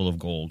 suitcases full of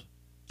gold.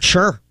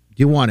 sure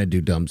You want to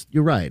do dumb.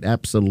 You're right.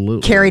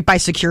 Absolutely. carried by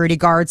security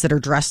guards that are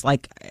dressed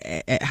like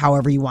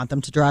however you want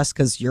them to dress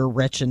because you're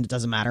rich and it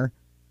doesn't matter.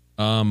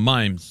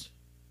 Mimes.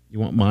 You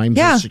want mimes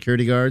Yeah. as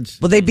security guards?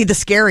 Well, they'd be the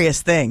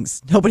scariest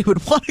things. Nobody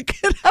would want to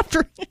get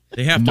after it.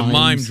 They have to Mimes.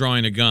 mime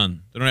drawing a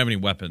gun. They don't have any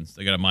weapons.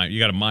 They got to mime. You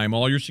got to mime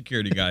all your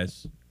security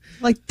guys.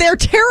 Like they're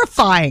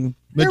terrifying.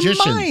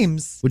 Magicians. They're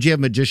mimes. Would you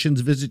have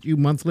magicians visit you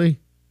monthly?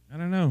 I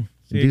don't know.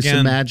 See, Do some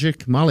again,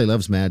 magic? Molly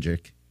loves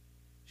magic.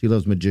 She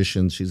loves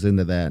magicians. She's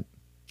into that.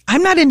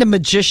 I'm not into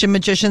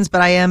magicians,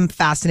 but I am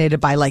fascinated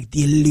by like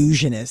the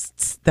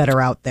illusionists that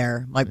are out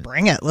there. Like,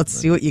 bring it. Let's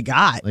see what you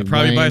got. Like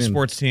probably buy a Wayne and-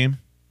 sports team.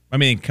 I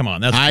mean, come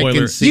on. That's I boiler.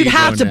 can see You'd you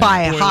have to doing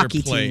buy that. a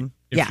hockey boilerplate team.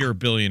 If Yeah. you're a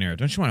billionaire,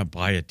 don't you want to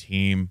buy a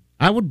team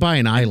I would buy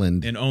an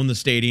island. and own the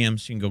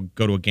stadiums? You can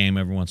go to a game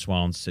every once in a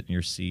while and sit in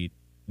your seat.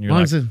 And you're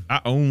Long like, as it-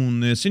 I own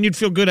this. And you'd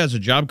feel good as a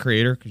job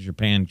creator because you're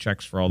paying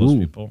checks for all those Ooh.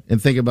 people.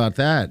 And think about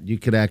that. You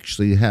could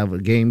actually have a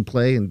game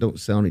play and don't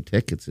sell any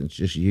tickets. It's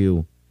just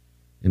you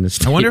in the I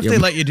stadium. wonder if they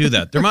let you do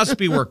that. There must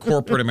be where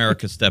corporate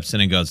America steps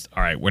in and goes,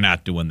 all right, we're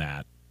not doing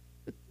that.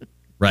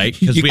 Right?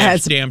 Because we have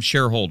Yes. damn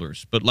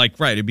shareholders. But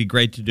it'd be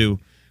great to do.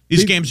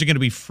 These games are going to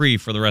be free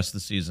for the rest of the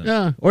season.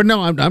 Yeah. Or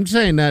no, I'm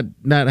saying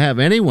not have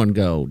anyone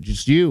go.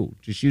 Just you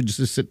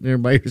just sitting there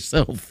by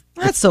yourself.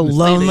 That's so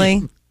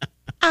lonely.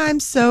 I'm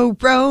so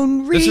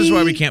lonely. This is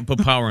why we can't put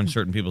power in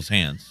certain people's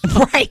hands.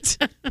 Right.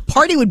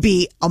 Party would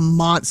be a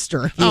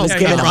monster. He was yeah,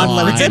 given come on.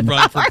 unlimited He'd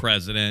run for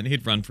president.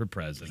 He'd run for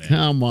president.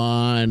 Come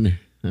on.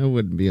 I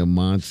wouldn't be a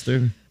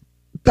monster.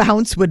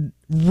 bounce would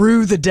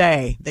rue the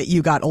day that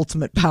you got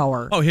ultimate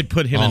power. Oh, he'd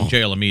put him in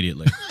jail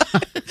immediately.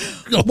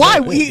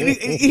 Why?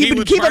 He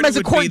would keep him as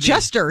a court the-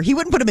 jester. He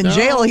wouldn't put him in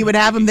jail. He would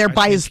have him there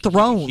by his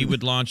throne. He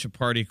would launch a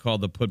party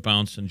called the Put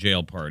Bounce in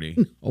Jail Party.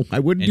 Oh, I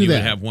wouldn't And do he that.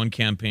 would have one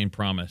campaign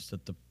promise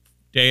that the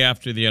day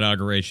after the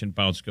inauguration,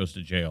 Bounce goes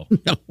to jail.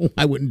 No,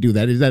 I wouldn't do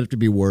that. That'd have to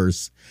be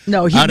worse.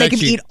 No, he'd I'd make him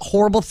actually- eat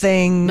horrible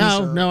things.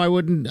 No, I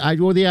wouldn't.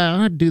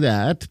 I'd do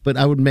that, but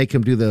I would make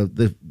him do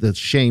the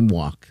shame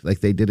walk like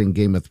they did in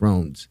Game of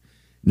Thrones,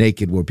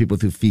 naked, where people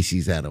threw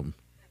feces at him.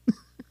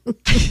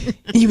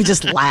 You would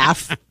just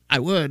laugh. I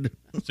would.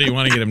 So you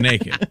want to get him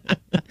naked?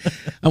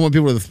 I want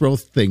people to throw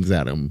things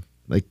at him,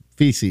 like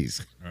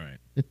feces. All right.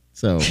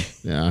 So,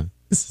 yeah.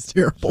 This is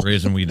terrible. The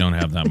reason we don't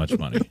have that much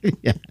money.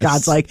 Yes.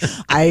 God's like,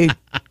 I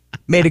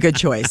made a good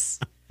choice.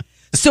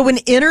 So an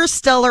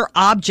interstellar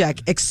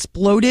object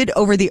exploded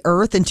over the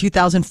Earth in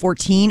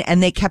 2014,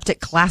 and they kept it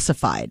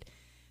classified.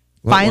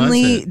 What was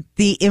Finally, it?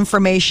 the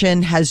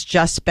information has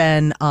just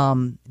been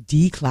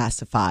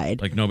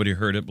declassified. Like nobody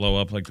heard it blow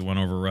up like the one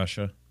over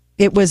Russia?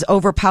 It was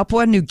over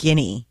Papua New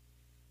Guinea,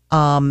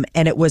 and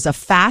it was a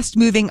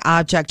fast-moving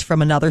object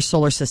from another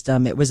solar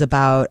system. It was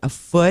about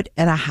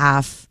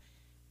 1.5 feet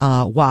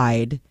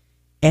wide,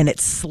 and it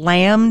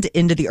slammed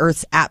into the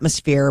Earth's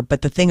atmosphere.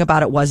 But the thing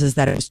about it was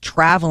that it was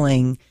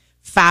traveling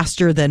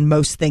faster than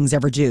most things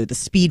ever do. The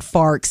speed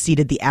far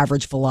exceeded the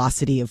average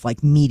velocity of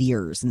like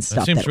meteors and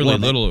stuff. That seems really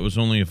orbit. little. It was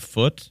only a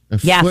foot.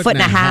 Yeah, foot and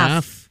a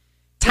half.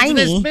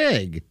 Tiny. Isn't this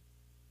big?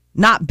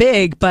 Not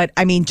big, but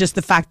I mean, just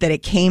the fact that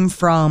it came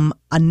from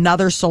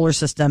another solar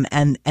system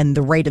and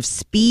the rate of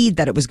speed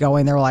that it was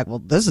going, they were like, well,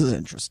 this is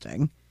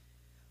interesting.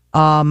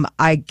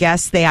 I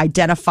guess they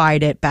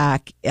identified it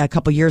back a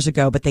couple years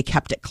ago, but they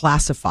kept it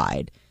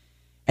classified.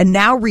 And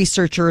now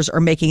researchers are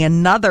making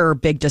another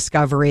big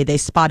discovery. They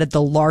spotted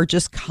the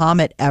largest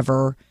comet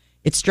ever.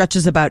 It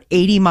stretches about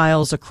 80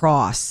 miles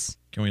across.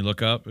 Can we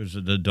look up? Is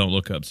it the don't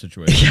look up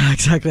situation? Yeah,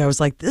 exactly. I was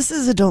like, this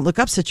is a don't look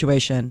up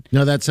situation.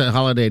 No, that's a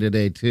holiday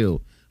today,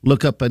 too.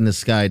 Look up in the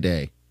sky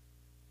day.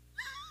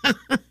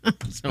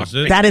 Is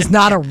it? That is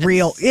not a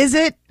real, is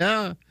it?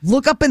 Yeah.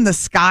 Look up in the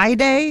sky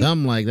day?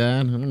 Something like that.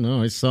 I don't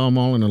know. I saw them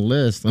all in a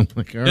list. I'm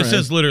like, all This right.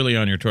 is literally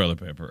on your toilet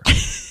paper.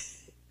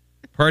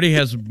 Party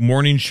has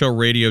morning show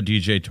radio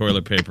DJ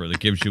toilet paper that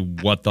gives you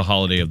what the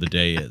holiday of the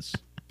day is.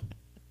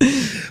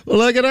 Well,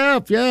 look it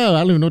up. Yeah, I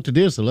don't even know what to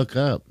do, so look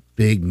up.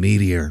 Big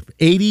meteor.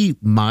 80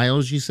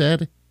 miles, you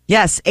said?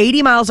 Yes,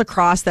 80 miles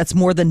across. That's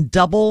more than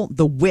double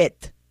the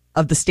width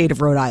of the state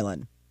of Rhode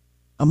Island.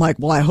 I'm like,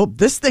 well, I hope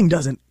this thing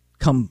doesn't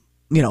coming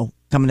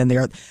in the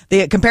earth.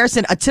 The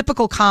comparison, a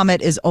typical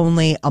comet is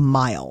only a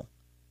mile.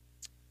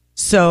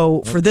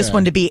 So for this Okay.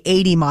 one to be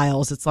 80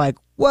 miles, it's like,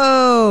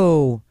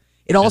 whoa.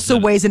 It also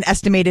weighs an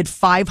estimated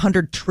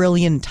 500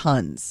 trillion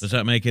tons. Does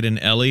that make it an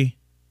Ellie?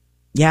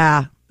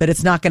 Yeah, but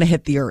it's not going to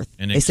hit the earth.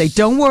 And They say,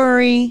 don't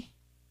worry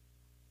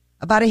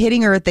about it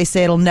hitting Earth. They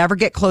say it'll never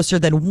get closer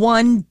than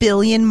 1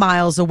 billion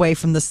miles away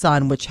from the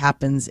sun, which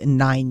happens in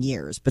 9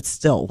 years. But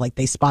still, like,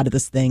 they spotted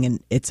this thing,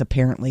 and it's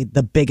apparently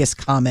the biggest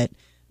comet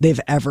they've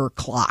ever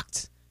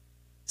clocked.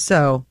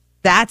 So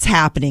that's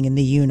happening in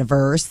the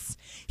universe.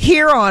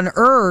 Here on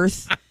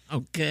Earth,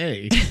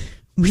 Okay.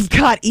 we've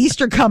got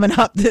Easter coming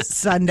up this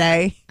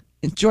Sunday.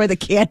 Enjoy the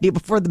candy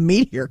before the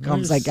meteor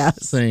comes, I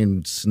guess.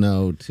 Saying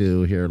snow,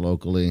 too, here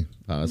locally.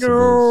 Possible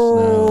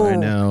No. snow. I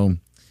know.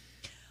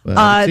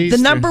 But it's The Easter.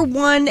 number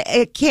one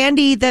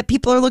candy that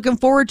people are looking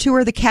forward to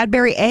are the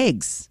Cadbury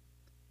eggs.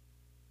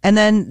 And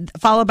then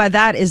followed by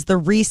that is the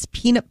Reese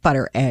peanut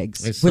butter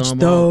eggs, I saw which 'em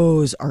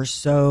those are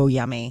so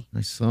yummy. I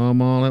saw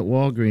them all at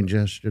Walgreens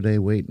yesterday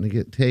waiting to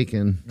get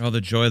taken. Oh,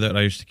 the joy that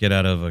I used to get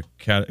out of a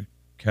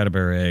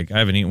Cadbury egg. I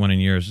haven't eaten one in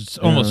years. It's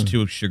almost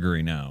too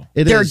sugary now.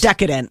 They're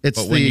decadent. It's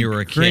But the when you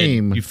were a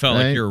cream, kid, you felt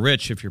right? like you were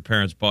rich if your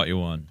parents bought you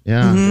one.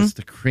 Yeah, it's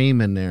the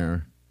cream in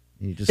there.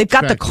 You just They've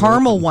got the crack it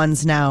caramel open.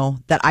 ones now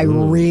that I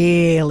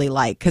really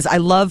like because I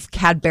love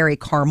Cadbury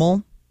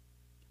caramel.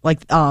 Like,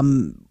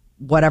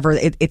 whatever.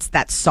 It's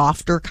that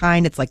softer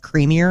kind. It's like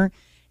creamier.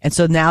 And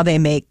so now they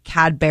make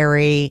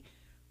Cadbury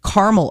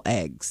caramel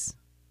eggs.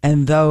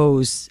 And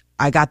those,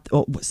 I got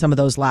some of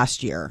those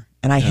last year.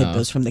 And I hid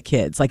those from the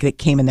kids. Like, it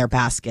came in their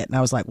basket. And I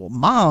was like, well,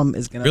 Mom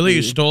is going to Really?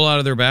 You stole out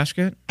of their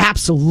basket?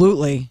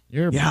 Absolutely.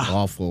 You're Yeah.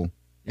 awful.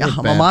 Yeah, You're I'm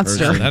a bad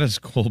monster. person. That is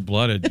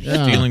cold-blooded.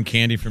 Yeah. Stealing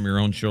candy from your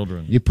own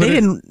children. You put They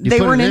it, didn't- you they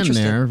put weren't it in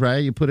interested. there,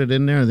 right? You put it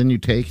in there, and then you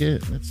take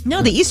it. That's,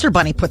 No, the Easter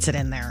Bunny puts it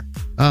in there.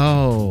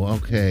 oh,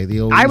 okay. The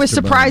old I was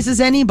Easter surprised bunny.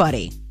 as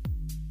anybody.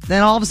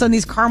 Then all of a sudden,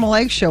 these caramel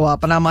eggs show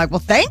up. And I'm like, well,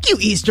 thank you,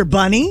 Easter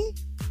Bunny.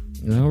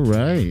 All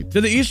right.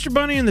 Did the Easter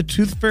Bunny and the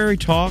Tooth Fairy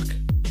talk?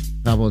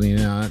 Probably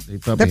not. They're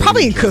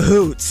probably in hate each other.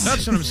 cahoots.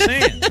 That's what I'm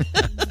saying.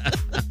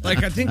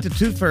 Like, I think the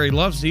Tooth Fairy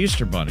loves the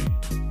Easter Bunny.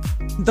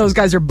 Those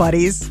guys are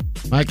buddies.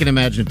 I can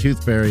imagine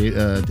Tooth Fairy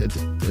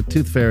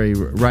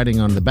riding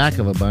on the back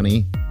of a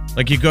bunny.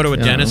 Like, you go to a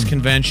dentist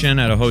convention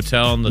at a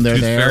hotel, and the They're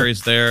Tooth there.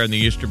 Fairy's there, and the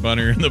Easter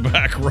Bunny are in the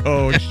back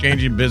row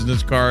exchanging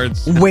business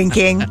cards.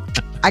 Winking.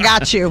 I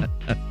got you.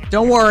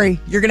 Don't worry.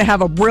 You're going to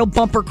have a real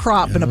bumper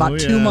crop in about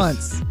 2 yes.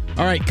 months.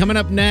 All right, coming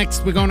up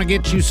next, we're going to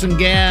get you some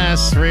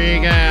gas.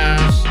 Free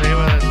gas. Stay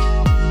with us.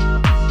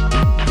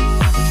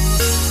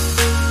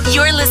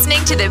 You're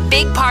listening to the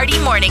Big Party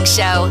Morning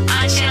Show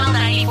on Channel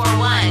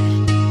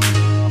 94.1.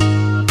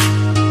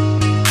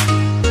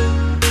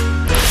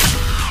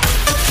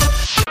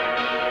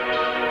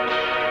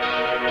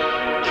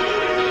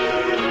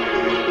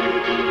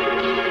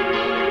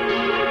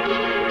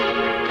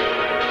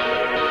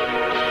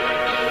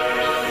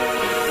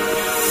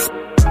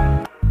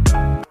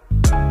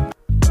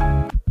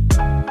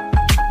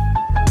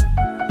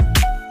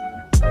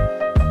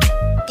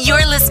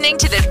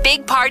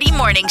 Party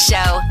Morning Show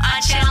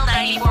on Channel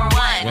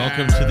 94.1.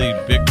 Welcome to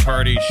the Big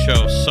Party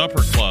Show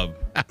Supper Club.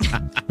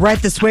 Right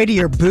this way to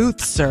your booth,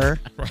 sir.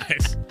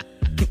 Right.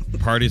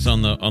 Parties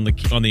on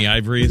the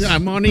ivories.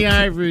 I'm on the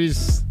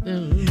ivories.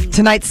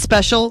 Tonight's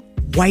special,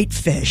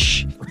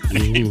 whitefish.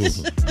 Ooh.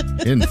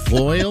 In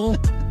foil?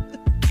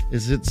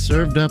 Is it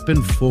served up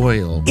in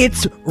foil?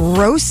 It's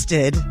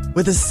roasted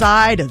with a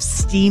side of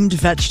steamed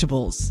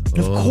vegetables. And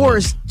of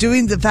course,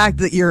 doing the fact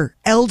that you're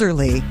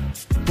elderly,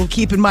 we'll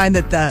keep in mind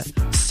that the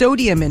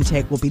sodium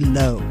intake will be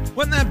low.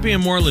 Wouldn't that be a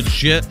more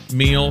legit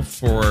meal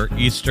for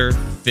Easter?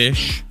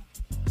 Fish?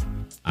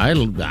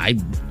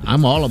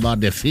 I'm all about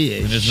the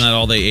fish. And isn't that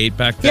all they ate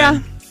back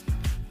then?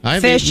 Yeah.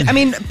 Fish. I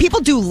mean, people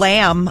do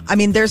lamb. I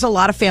mean, there's a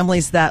lot of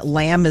families that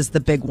lamb is the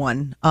big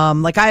one.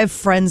 Like I have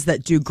friends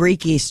that do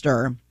Greek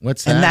Easter.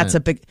 What's that? And that's a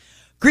big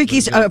Greek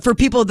Easter for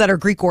people that are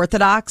Greek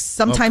Orthodox.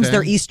 Sometimes Okay.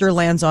 their Easter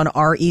lands on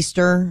our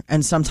Easter,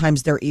 and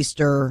sometimes their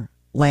Easter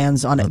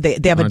lands on it.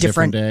 They have on a a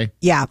different day?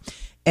 Yeah.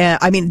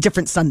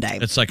 Different Sunday.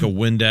 It's like a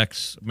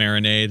Windex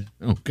marinade.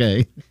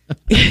 Okay.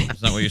 Is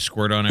that what you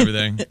squirt on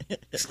everything?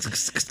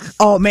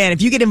 Oh man,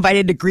 if you get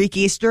invited to Greek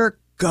Easter,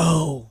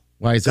 go.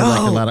 Why is there like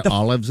a lot of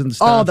olives and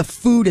stuff? Oh, the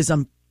food is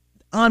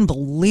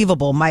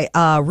unbelievable. My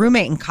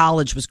roommate in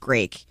college was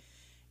Greek.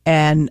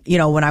 And,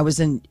 when I was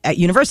at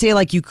university,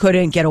 like you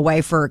couldn't get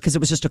away because it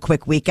was just a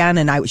quick weekend.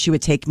 And she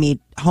would take me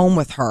home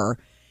with her.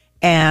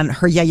 And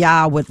her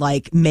yaya would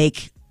like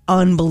make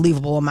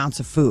unbelievable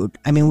amounts of food.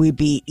 I mean, we'd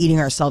be eating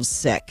ourselves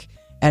sick.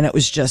 And it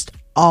was just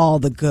all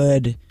the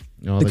good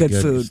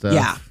food. stuff.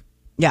 Yeah.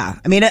 Yeah.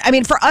 I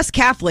mean, for us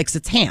Catholics,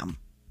 it's ham.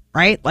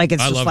 Right? Like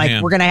it's I just love like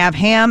ham. we're gonna have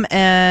ham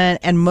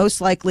and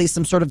most likely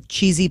some sort of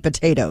cheesy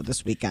potato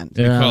this weekend.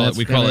 Yeah,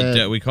 we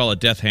call it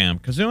death ham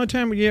because the only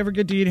time you ever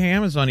get to eat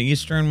ham is on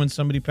Easter and when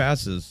somebody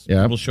passes.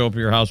 Yeah. We'll show up at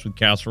your house with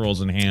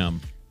casseroles and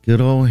ham.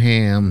 Good old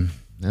ham.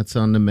 That's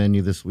on the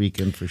menu this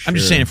weekend for sure. I'm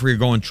just saying if we were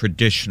going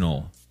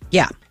traditional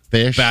Yeah.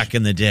 Fish. back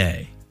in the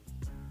day.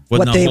 What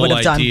Wasn't they the would whole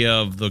have done. idea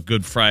of the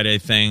Good Friday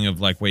thing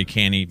of like, we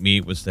can't eat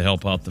meat was to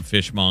help out the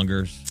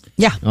fishmongers?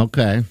 Yeah.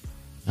 Okay.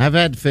 I've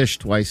had fish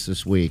twice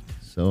this week,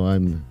 so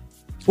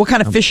What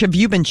kind of fish have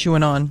you been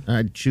chewing on?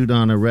 I chewed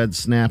on a red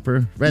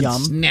snapper. Red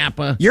Yum.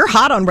 snapper. You're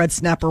hot on red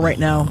snapper right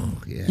now.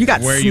 yeah. You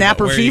got Where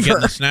snapper are you fever.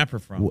 getting the snapper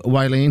from?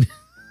 Wileen.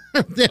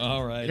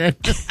 All right.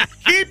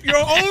 Keep your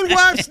own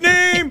wife's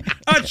name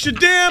out your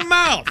damn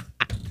mouth.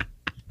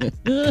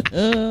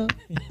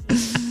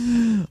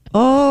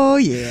 Oh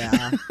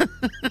yeah.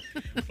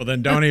 Well,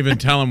 then don't even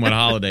tell him what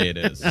holiday it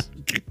is.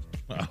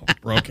 Wow,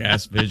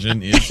 broke-ass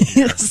vision is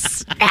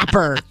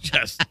Snapper.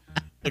 just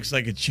looks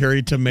like a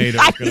cherry tomato.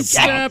 I Gonna said-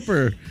 pop.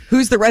 Snapper.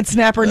 Who's the red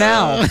snapper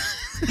now?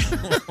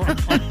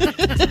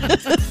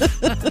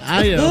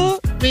 I am.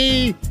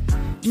 Me.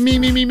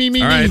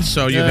 All right,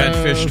 so you've had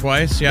fish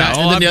twice. Yeah.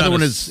 And then the other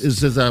one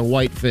is a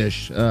white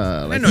fish.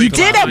 Like know You you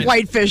did can- have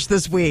whitefish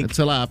this week.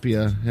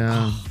 tilapia.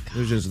 Yeah. It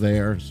was just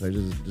there, so I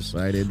just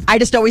decided. I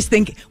just always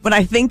think when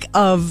I think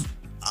of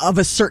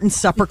a certain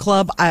supper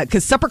club,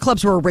 because supper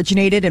clubs were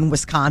originated in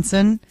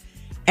Wisconsin,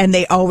 and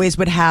they always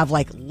would have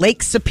like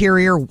Lake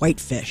Superior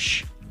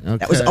whitefish.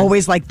 That was Okay.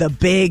 always like the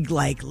big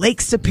like Lake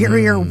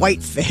Superior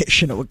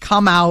whitefish, and it would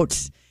come out,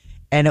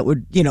 and it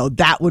would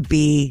that would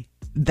be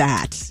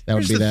that. That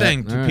would Here's be the that.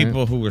 thing to All right.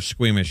 people who are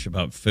squeamish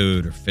about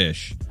food or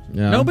fish.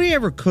 Yeah. Nobody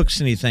ever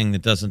cooks anything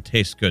that doesn't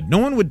taste good. No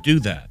one would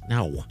do that.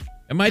 No.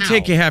 It might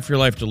take you half your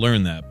life to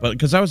learn that, but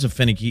because I was a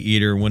finicky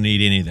eater, wouldn't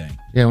eat anything.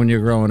 Yeah, when you're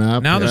growing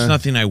up. Now there's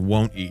nothing I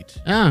won't eat.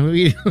 Ah,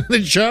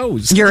 it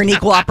shows. You're an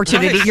equal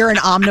opportunity. You're an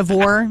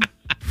omnivore.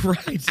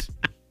 Right.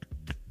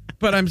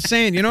 But I'm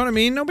saying, you know what I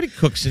mean? Nobody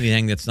cooks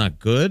anything that's not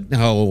good.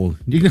 No,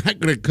 you're not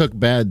going to cook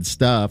bad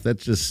stuff.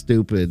 That's just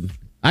stupid.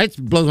 It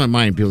blows my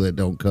mind, people that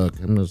don't cook.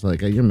 I'm just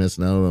like, you're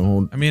missing out on the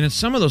whole. I mean, and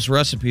some of those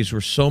recipes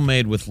were so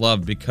made with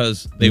love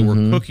because they were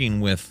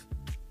cooking with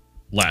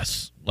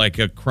less, like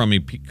a crummy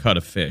cut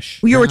of fish.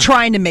 You were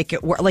trying to make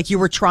it work. Like you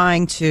were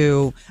trying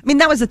to. I mean,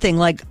 that was the thing.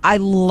 Like I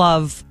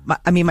love.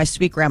 My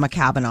sweet grandma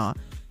Kavanaugh.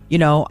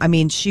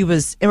 She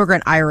was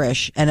immigrant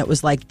Irish, and it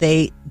was like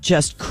they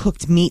just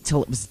cooked meat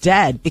till it was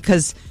dead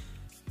because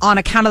on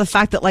account of the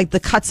fact that like the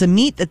cuts of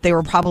meat that they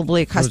were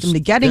probably accustomed to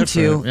getting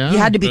to, different, yeah. you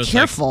had to It be was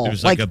careful. It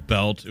was like a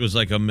belt. It was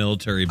like a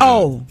military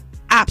belt. oh,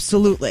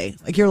 absolutely.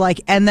 Like you're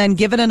like, and then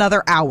give it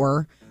another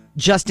hour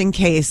just in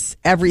case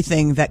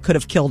everything that could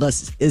have killed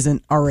us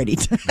isn't already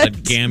dead.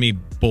 That gammy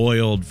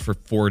boiled for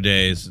 4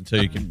 days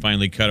until you can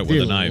finally cut it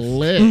with a knife.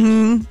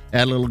 Delish.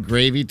 Add a little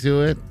gravy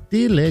to it.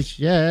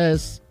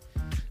 Delicious.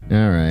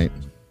 All right.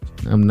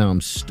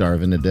 I'm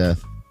starving to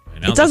death.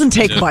 It doesn't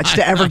take much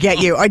to ever get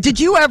you. Did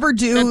you ever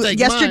do? Doesn't take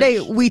Yesterday,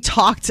 much. we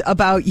talked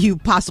about you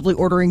possibly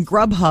ordering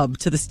Grubhub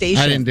to the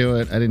station. I didn't do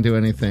it. I didn't do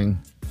anything.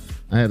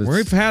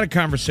 We've had a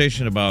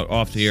conversation about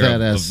off the air Sad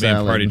of ass being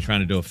salad. party trying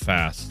to do a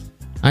fast.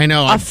 I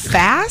know. A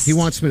fast? He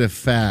wants me to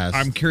fast.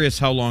 I'm curious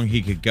how long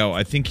he could go.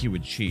 I think he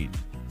would cheat.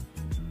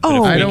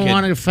 Oh, I we don't could-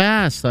 want to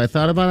fast. I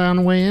thought about it on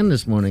the way in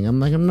this morning. I'm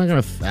like, I'm not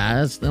going to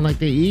fast. I like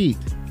to eat.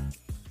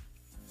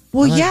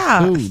 Well, I like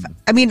yeah. food.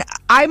 I mean,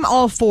 I'm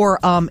all for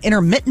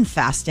intermittent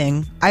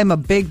fasting. I'm a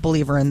big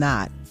believer in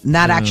that. And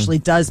that actually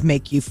does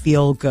make you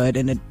feel good,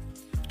 and it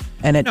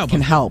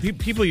can help.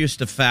 People used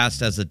to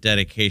fast as a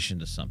dedication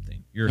to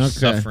something. You're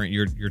suffering.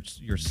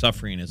 Your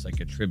suffering is like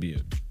a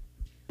tribute.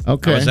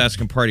 Okay. I was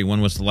asking Party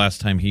when was the last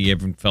time he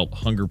ever felt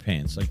hunger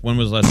pains. Like when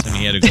was the last time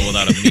he had to go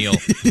without a meal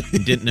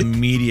and didn't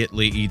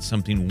immediately eat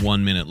something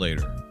 1 minute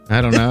later?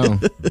 I don't know.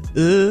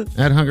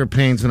 I had hunger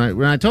pains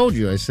when I told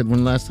you. I said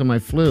when last time I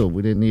flew,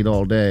 we didn't eat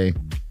all day,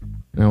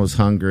 and I was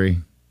hungry.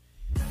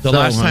 The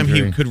last time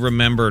he could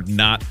remember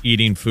not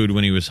eating food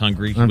when he was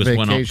hungry, he was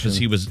went off because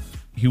he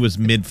was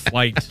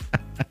mid-flight.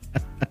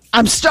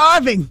 I'm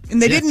starving,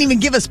 and they didn't even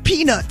give us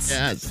peanuts.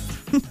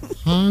 Yes.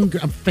 Hunger.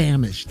 I'm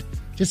famished.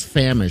 Just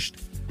famished.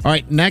 All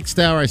right, next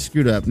hour, I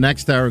screwed up.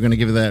 Next hour, we're going to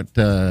give you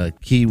that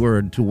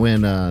keyword to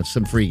win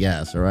some free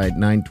gas, all right?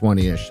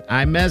 9:20-ish.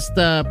 I messed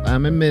up.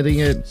 I'm admitting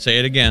it. Say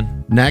it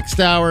again. Next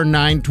hour,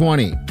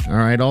 9:20. All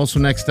right, also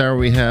next hour,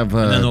 we have...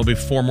 and then there'll be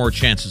 4 more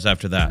chances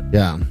after that.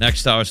 Yeah.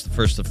 Next hour is the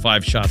first of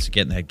 5 shots of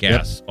getting that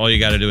gas. Yep. All you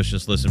got to do is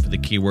just listen for the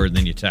keyword, and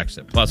then you text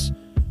it. Plus,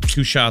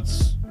 2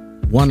 shots.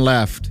 One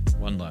left.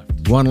 1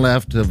 left. One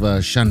left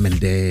of Shawn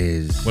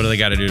Mendes. What do they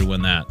got to do to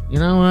win that? You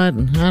know what?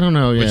 I don't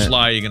know yet. Which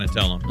lie are you going to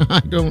tell them? I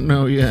don't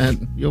know yet.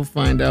 You'll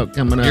find out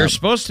coming up. You're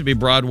supposed to be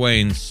Broadway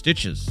in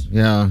Stitches.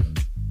 Yeah,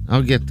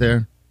 I'll get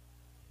there.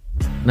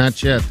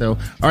 Not yet, though.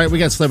 All right, we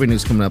got celebrity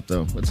news coming up,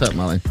 though. What's up,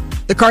 Molly?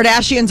 The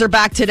Kardashians are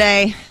back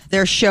today.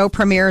 Their show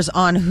premieres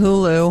on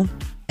Hulu,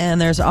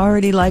 and there's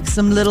already like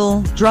some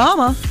little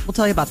drama. We'll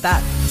tell you about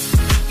that.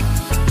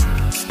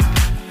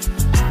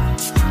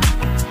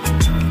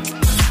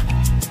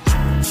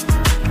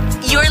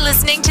 You're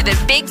listening to the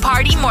Big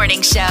Party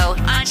Morning Show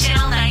on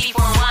Channel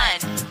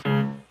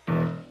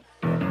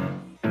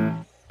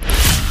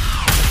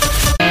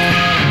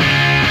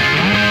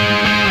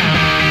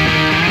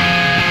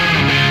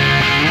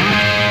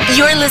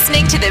You're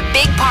listening to the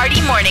Big Party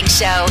Morning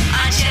Show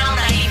on Channel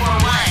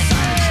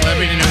 94.1.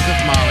 Celebrity news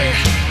with Molly.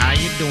 How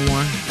you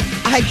doing?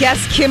 I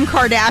guess Kim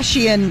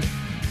Kardashian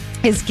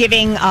is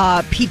giving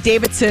Pete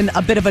Davidson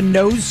a bit of a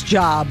nose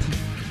job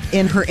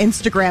in her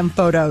Instagram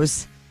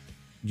photos.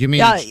 You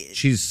mean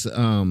she's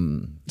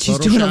doing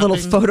a little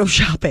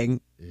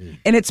photoshopping,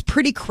 and it's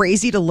pretty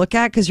crazy to look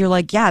at because you're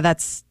like, yeah,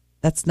 that's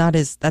not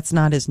his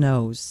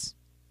nose.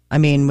 I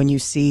mean, when you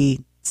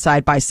see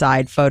side by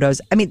side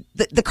photos, I mean,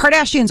 the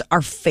Kardashians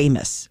are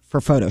famous for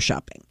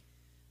photoshopping.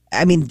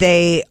 I mean,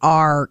 they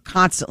are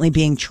constantly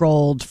being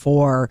trolled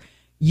for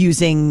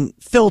using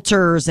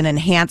filters and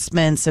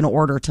enhancements in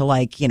order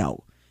to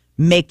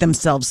make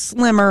themselves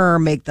slimmer,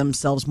 make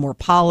themselves more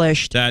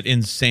polished. That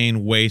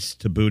insane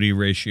waist to booty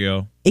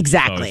ratio.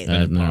 Exactly.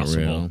 That's not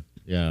real.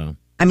 Yeah.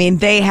 I mean,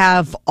 they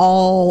have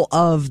all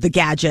of the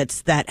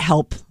gadgets that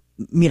help,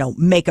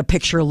 make a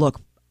picture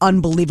look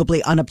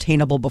unbelievably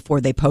unobtainable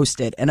before they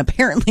post it. And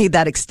apparently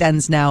that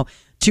extends now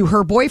to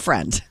her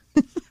boyfriend.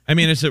 I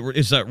mean, is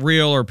that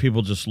real, or are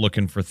people just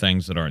looking for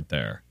things that aren't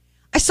there?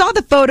 I saw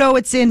the photo.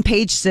 It's in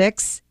page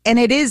 6, and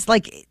it is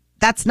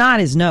that's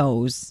not his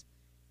nose.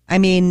 I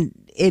mean,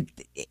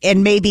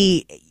 and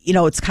maybe,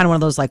 it's kind of one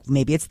of those,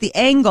 maybe it's the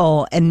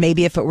angle, and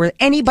maybe if it were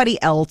anybody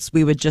else,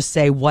 we would just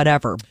say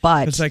whatever.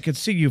 But because I could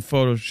see you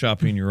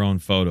photoshopping your own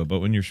photo, but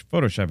when you're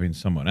photoshopping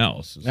someone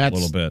else, That's a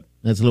little bit.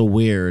 a little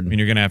weird. I mean,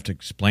 you're going to have to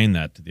explain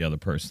that to the other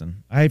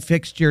person. I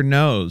fixed your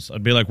nose.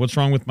 I'd be like, what's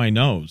wrong with my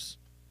nose?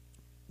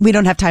 we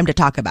don't have time to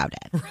talk about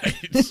it.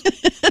 Right.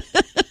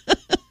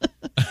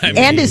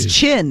 And his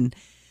chin.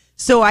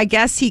 So I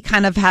guess he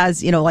kind of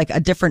has, a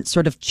different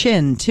sort of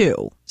chin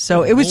too.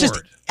 So it was just,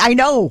 I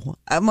know.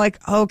 I'm like,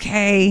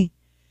 okay.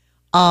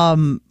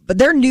 But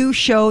their new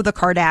show, The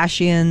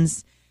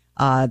Kardashians,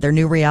 their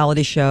new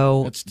reality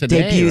show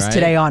debuts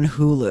today on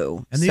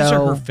Hulu. And these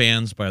are her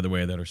fans, by the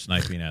way, that are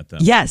sniping at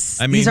them.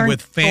 Yes. I mean,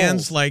 with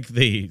fans like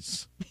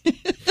these.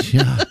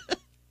 Yeah.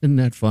 Isn't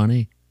that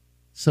funny?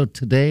 So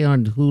today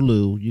on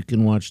Hulu, you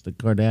can watch The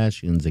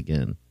Kardashians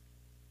again.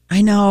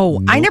 I know.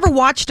 Nope. I never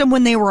watched them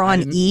when they were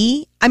on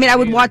E! I mean, I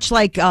would watch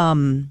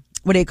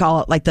what do you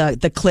call it? Like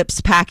the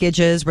clips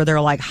packages where they're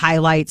like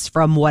highlights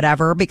from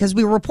whatever, because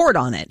we report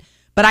on it.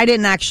 But I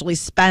didn't actually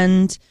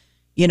spend,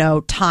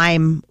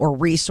 time or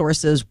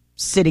resources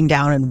sitting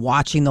down and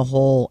watching the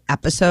whole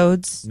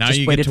episodes. Now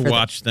you get to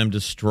watch them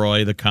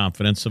destroy the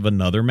confidence of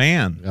another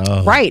man.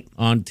 Oh, right.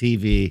 On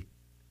TV.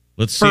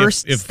 Let's see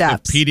if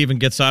Pete even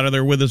gets out of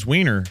there with his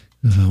wiener.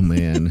 Oh,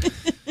 man.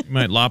 You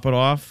might lop it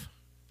off.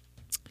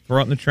 Throw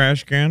it in the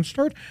trash can.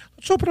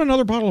 Let's open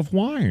another bottle of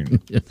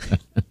wine.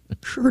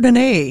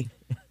 Chardonnay.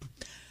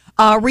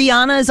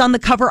 Rihanna is on the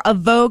cover of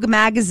Vogue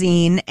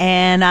magazine,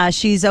 and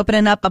she's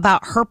opening up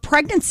about her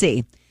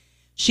pregnancy.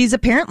 She's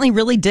apparently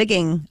really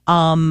digging,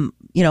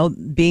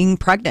 being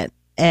pregnant.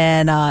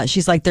 And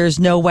she's like, there's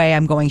no way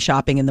I'm going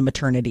shopping in the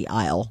maternity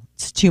aisle.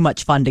 It's too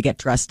much fun to get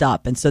dressed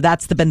up. And so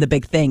that's been the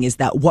big thing, is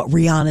that what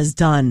Rihanna's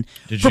done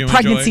for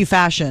pregnancy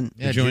fashion.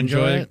 Did you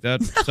enjoy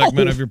that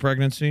segment of your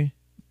pregnancy?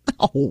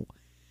 No.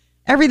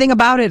 Everything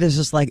about it is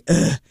just like,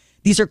 ugh.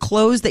 These are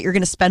clothes that you're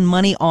going to spend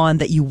money on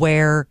that you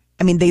wear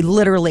I mean, they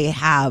literally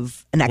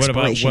have an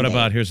expiration What date.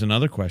 about, here's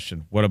another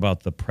question. What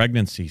about the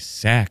pregnancy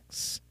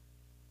sex?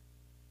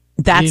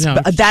 That's she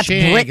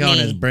ain't Britney.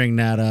 gonna bring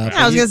that up.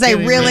 I was going to say,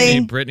 really?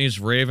 Britney's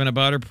raving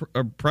about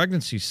her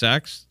pregnancy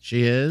sex.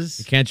 She is.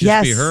 It can't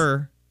just be Yes.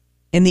 her.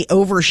 In the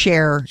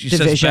overshare She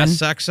division. says best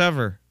sex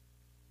ever.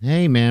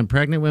 Hey, man,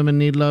 pregnant women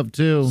need love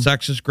too.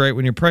 Sex is great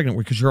when you're pregnant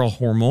because you're all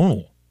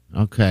hormonal.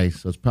 Okay,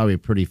 so it's probably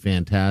pretty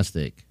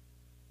fantastic.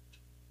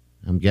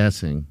 I'm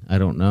guessing. I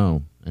don't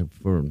know.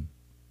 For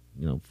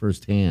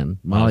firsthand,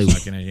 Molly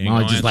just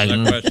like,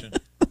 question.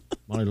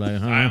 Molly like,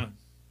 huh?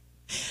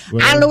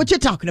 I don't know what you're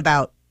talking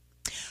about.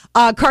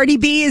 Cardi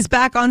B is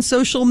back on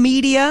social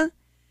media.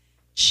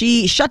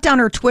 She shut down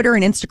her Twitter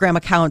and Instagram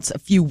accounts a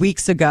few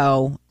weeks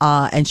ago,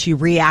 and she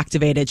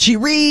reactivated. She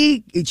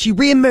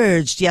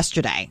reemerged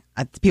yesterday.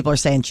 People are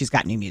saying she's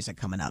got new music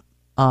coming up.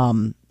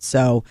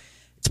 So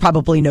it's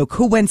probably no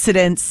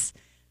coincidence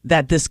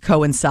that this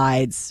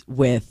coincides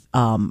with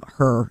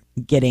her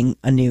getting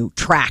a new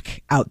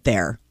track out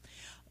there.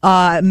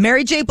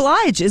 Mary J.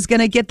 Blige is going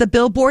to get the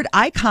Billboard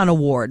Icon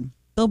Award.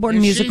 Billboard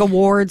Music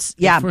Awards.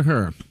 Yeah. For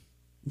her.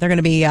 They're going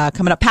to be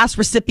coming up. Past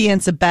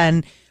recipients have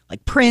been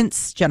like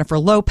Prince, Jennifer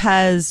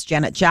Lopez,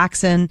 Janet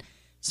Jackson.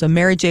 So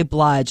Mary J.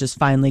 Blige is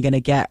finally going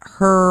to get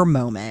her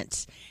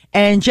moment.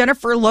 And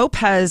Jennifer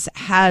Lopez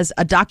has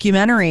a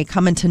documentary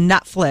coming to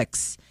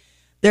Netflix.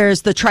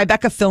 There's the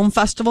Tribeca Film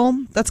Festival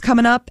that's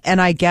coming up. And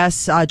I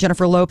guess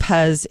Jennifer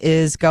Lopez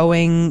is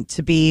going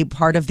to be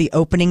part of the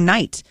opening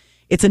night.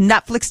 It's a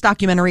Netflix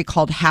documentary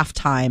called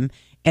Halftime,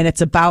 and it's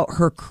about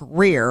her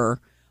career.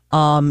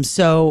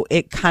 So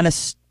it kind of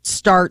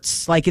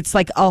starts like it's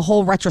like a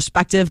whole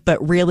retrospective,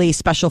 but really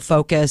special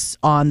focus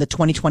on the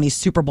 2020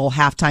 Super Bowl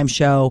halftime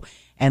show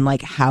and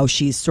like how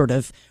she's sort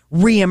of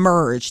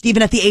reemerged.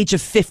 Even at the age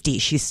of 50,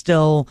 she's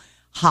still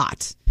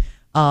hot.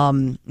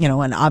 And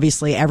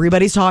obviously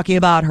everybody's talking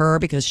about her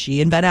because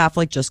she and Ben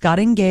Affleck just got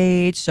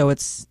engaged. So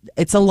it's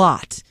a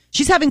lot.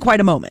 She's having quite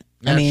a moment.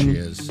 Yeah, I mean, she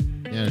is.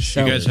 Yeah,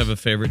 You guys have a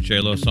favorite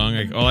J-Lo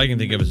song? All I can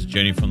think of is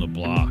Jenny from the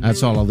Block.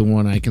 That's all the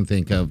one I can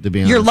think of, to be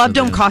honest. Your Love with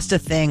Don't you. Cost a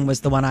Thing was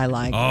the one I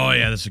liked. Oh,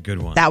 yeah, that's a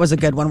good one. That was a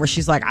good one where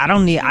she's like, I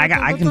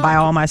can buy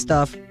all my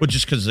stuff. Well,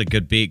 just because it's a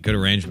good beat, good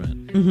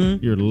arrangement.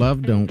 Your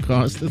love don't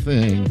cost a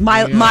thing.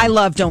 My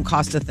love don't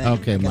cost a thing.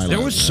 Okay, my love.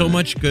 There was so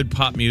much good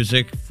pop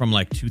music from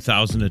like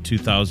 2000 to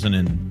 2000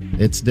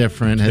 and It's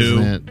different,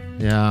 isn't it?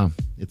 Yeah,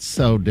 it's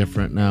so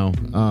different now.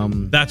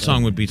 that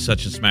song would be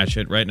such a smash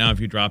hit right now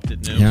if you dropped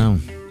it new. Yeah.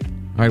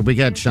 All right, we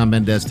got Shawn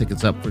Mendes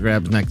tickets up for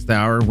grabs next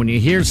hour. When you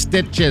hear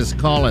Stitches,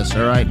 call us,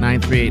 all right?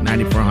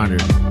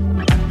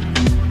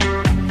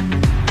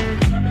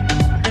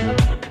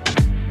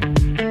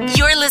 938-9400.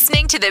 You're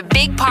listening to the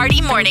Big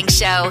Party Morning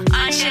Show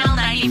on Channel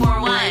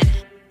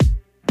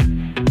 94.1.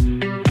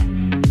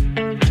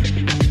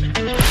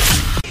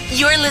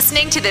 You're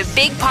listening to the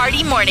Big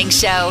Party Morning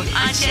Show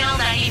on Channel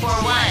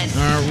 94.1.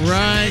 All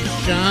right,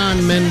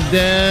 Shawn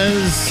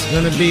Mendes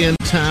going to be in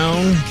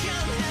town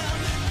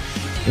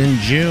in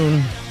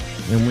June,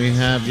 and we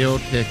have your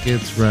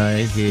tickets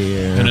right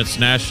here. And it's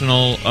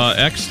National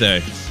X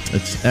Day.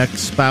 It's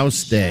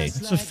Ex-Spouse Day.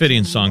 It's a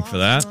fitting song for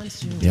that.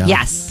 Yeah.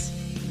 Yes.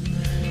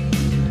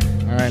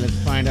 All right,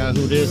 let's find out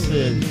who this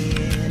is.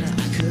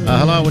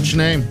 Hello, what's your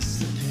name?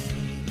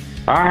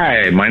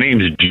 Hi, my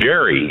name's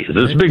Jerry. Is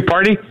this a big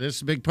party? This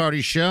is a Big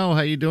Party Show.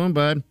 How you doing,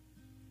 bud?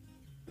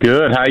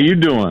 Good. How you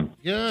doing?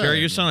 Good. Jerry,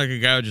 you sound like a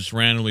guy who just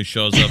randomly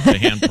shows up to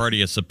hand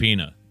party a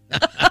subpoena. I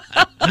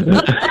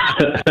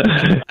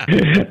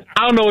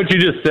don't know what you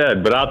just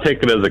said, but I'll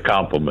take it as a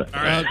compliment.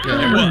 All right. Okay.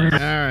 It was. All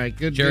right,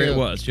 good Jerry, deal. it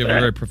was. You have a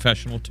very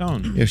professional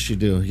tone. Yes, you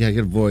do. You got a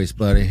good voice,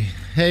 buddy.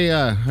 Hey,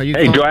 are you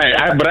Hey, call-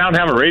 but I don't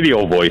have a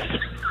radio voice.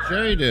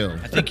 Sure you do.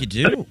 I think you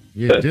do.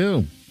 You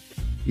do.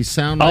 You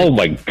sound like... Oh,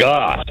 my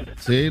God.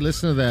 See,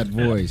 listen to that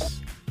voice.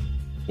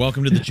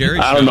 Welcome to the Jerry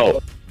Show. I don't know.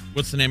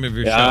 What's the name of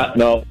your show?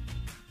 No.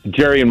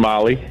 Jerry and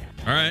Molly.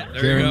 All right.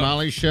 There Jerry you and go.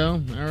 Molly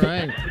Show? All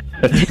right.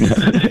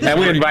 And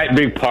we invite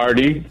Big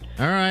Party.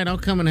 All right, I'll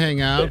come and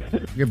hang out.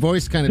 Your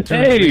voice kind of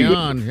turns me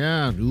on.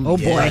 Yeah. Ooh, Oh,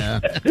 boy. yeah.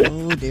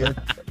 Oh, dear.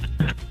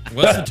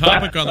 What's the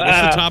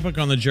topic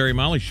on the Jerry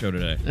Molly Show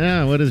today?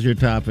 Yeah, what is your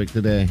topic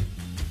today?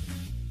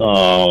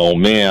 Oh,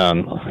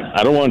 man.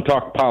 I don't want to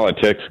talk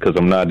politics because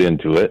I'm not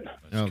into it.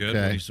 That's good.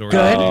 Okay. Pretty sore.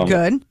 Good,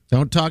 good.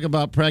 Don't talk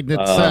about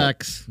pregnant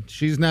sex.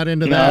 She's not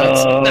into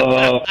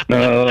that.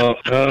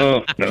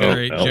 No.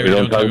 Jerry, we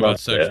don't talk about that.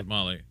 sex with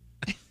Molly.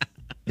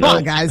 Come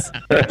on, guys.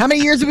 How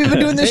many years have we been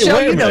doing this Hey, show?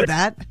 wait a You know minute.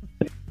 that.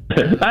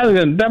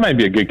 That might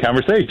be a good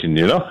conversation,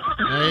 you know?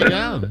 There you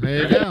go.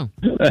 There you go.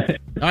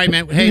 All right,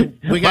 man. Hey,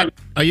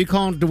 are you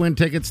calling to win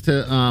tickets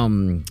to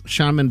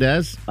Shawn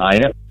Mendes? I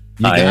am.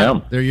 You I got am.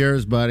 them? They're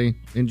yours, buddy.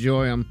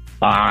 Enjoy them.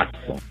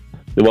 Awesome.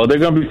 Well, they're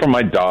going to be for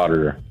my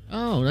daughter.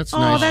 Oh, that's Oh,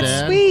 nice, that's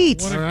Dad.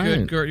 sweet. What a All right.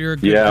 good girl. You're a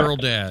good Yeah. girl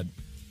dad.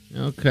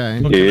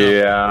 Okay.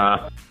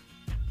 Yeah.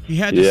 He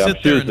had to Yeah. sit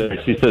She, there was and...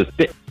 there. She says,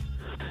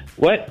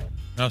 what?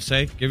 No,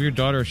 give your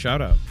daughter a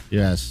shout out.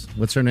 Yes.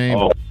 What's her name?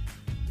 Oh,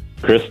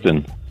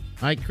 Kristen.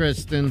 Hi,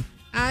 Kristen.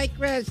 Hi,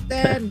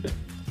 Kristen.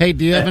 Hey,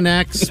 do you have an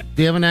ex? Do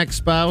you have an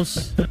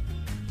ex-spouse?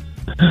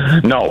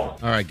 No. All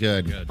right,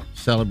 good.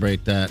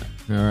 Celebrate that.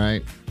 All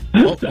right.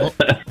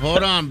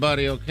 Hold on,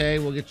 buddy, okay?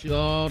 We'll get you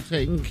all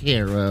taken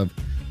care of.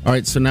 All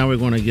right, so now we're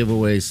going to give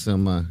away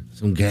some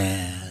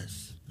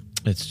gas.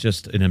 It's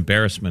just an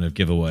embarrassment of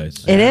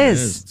giveaways. It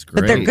is. It's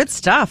But they're great. good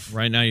stuff.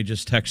 Right now, you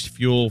just text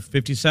Fuel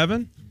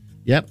 57.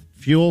 Yep,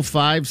 Fuel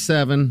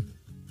 57.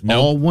 Nope.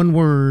 All one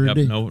word.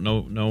 Yep,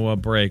 no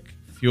break.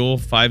 Fuel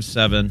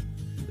 57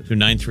 to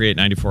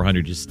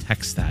 938-9400. Just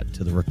text that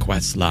to the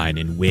request line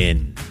and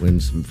win. Win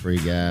some free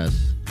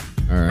gas.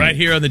 All right. Right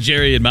here on the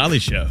Jerry and Molly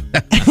Show.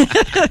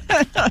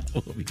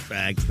 We'll be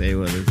back. Stay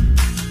with us.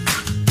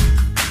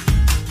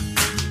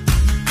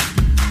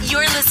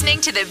 You're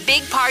listening to the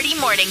Big Party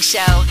Morning Show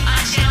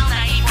on Channel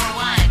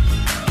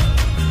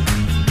 94.1.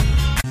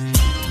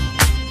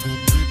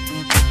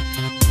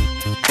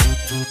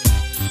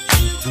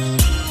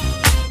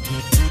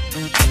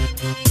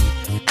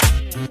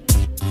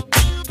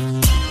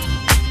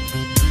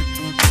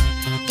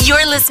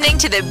 You're listening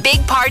to the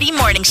Big Party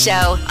Morning Show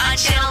on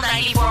Channel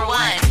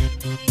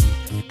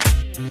 94.1.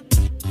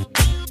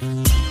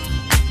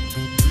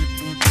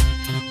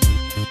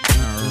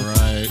 All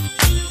right.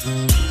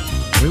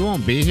 We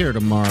won't be here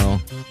tomorrow.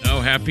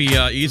 No, happy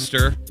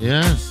Easter.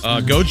 Yes.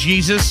 Go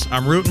Jesus.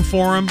 I'm rooting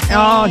for him.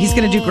 Oh, he's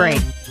going to do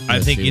great. I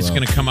Yes, think he he's will.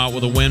 going to come out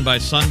with a win by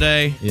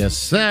Sunday. Yes,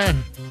 sir.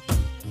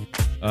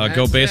 Go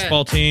That's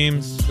baseball it.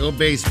 teams. Go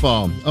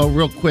baseball. Oh,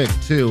 real quick,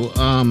 too.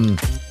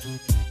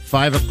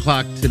 5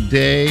 o'clock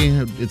today,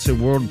 it's a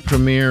world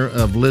premiere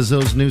of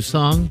Lizzo's new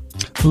song.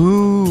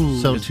 Ooh.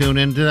 So tune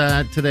into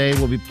that today.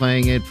 We'll be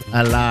playing it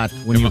a lot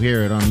when you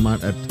hear it on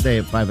today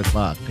at 5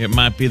 o'clock. It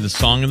might be the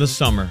song of the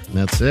summer.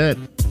 That's it.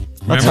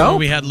 Let's Remember when hope.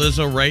 we had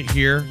Lizzo right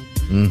here,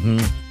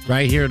 Mm-hmm.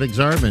 Right here at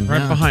Exarban. right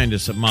yeah. behind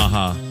us at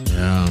Maha?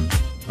 Yeah.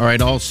 All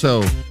right,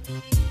 also,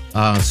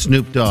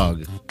 Snoop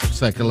Dogg.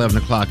 It's like 11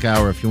 o'clock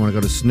hour if you want to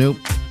go to Snoop.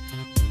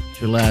 It's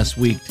your last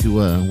week to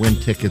win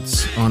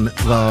tickets on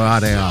La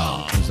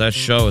Radio. 'Cause that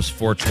show is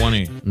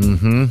 420.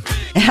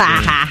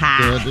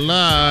 Good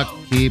luck.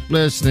 Keep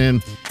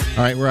listening.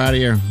 All right, we're out of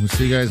here. We'll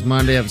see you guys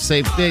Monday. Have a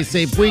safe day,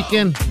 safe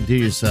weekend. Do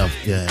yourself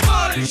good.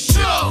 Party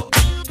show.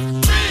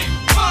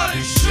 Big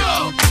party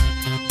show.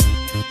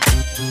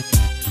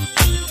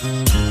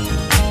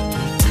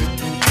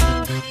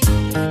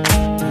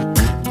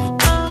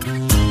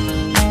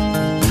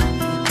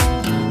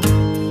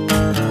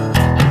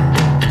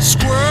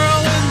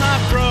 Squirrel in my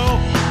fro.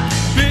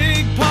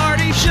 Big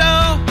party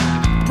show.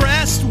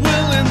 Breast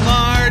will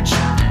enlarge.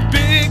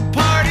 Big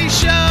party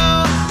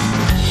show.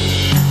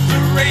 The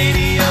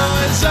radio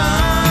is on.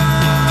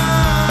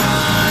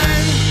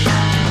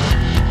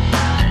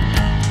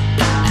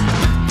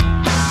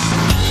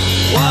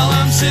 While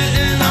I'm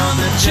sitting on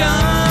the john.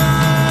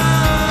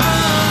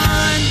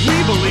 We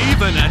believe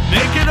in a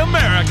naked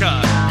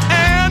America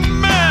and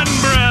man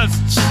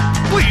breasts.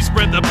 Please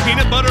spread the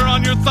peanut butter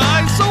on your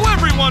thighs so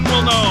everyone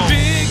will know.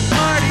 Big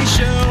party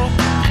show.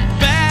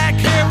 Back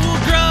hair will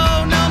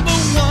grow. Number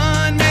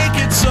one, make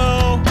it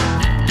so.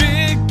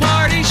 Big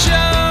party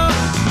show.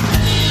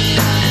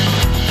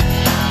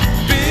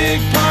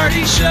 Big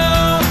party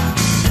show.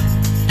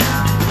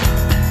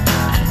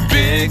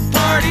 Big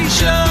party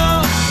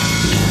show.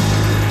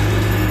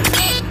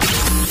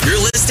 You're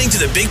listening to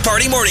the Big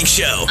Party Morning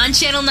Show. On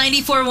Channel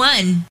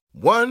 94.1.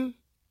 1,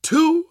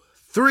 2,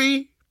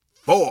 3,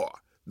 4.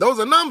 Those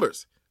are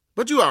numbers.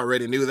 But you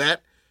already knew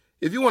that.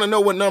 If you want to know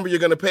what number you're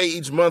going to pay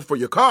each month for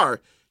your car,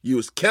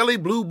 use Kelley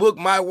Blue Book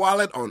My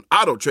Wallet on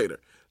Auto Trader.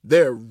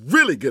 They're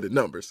really good at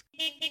numbers.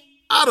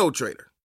 Auto Trader.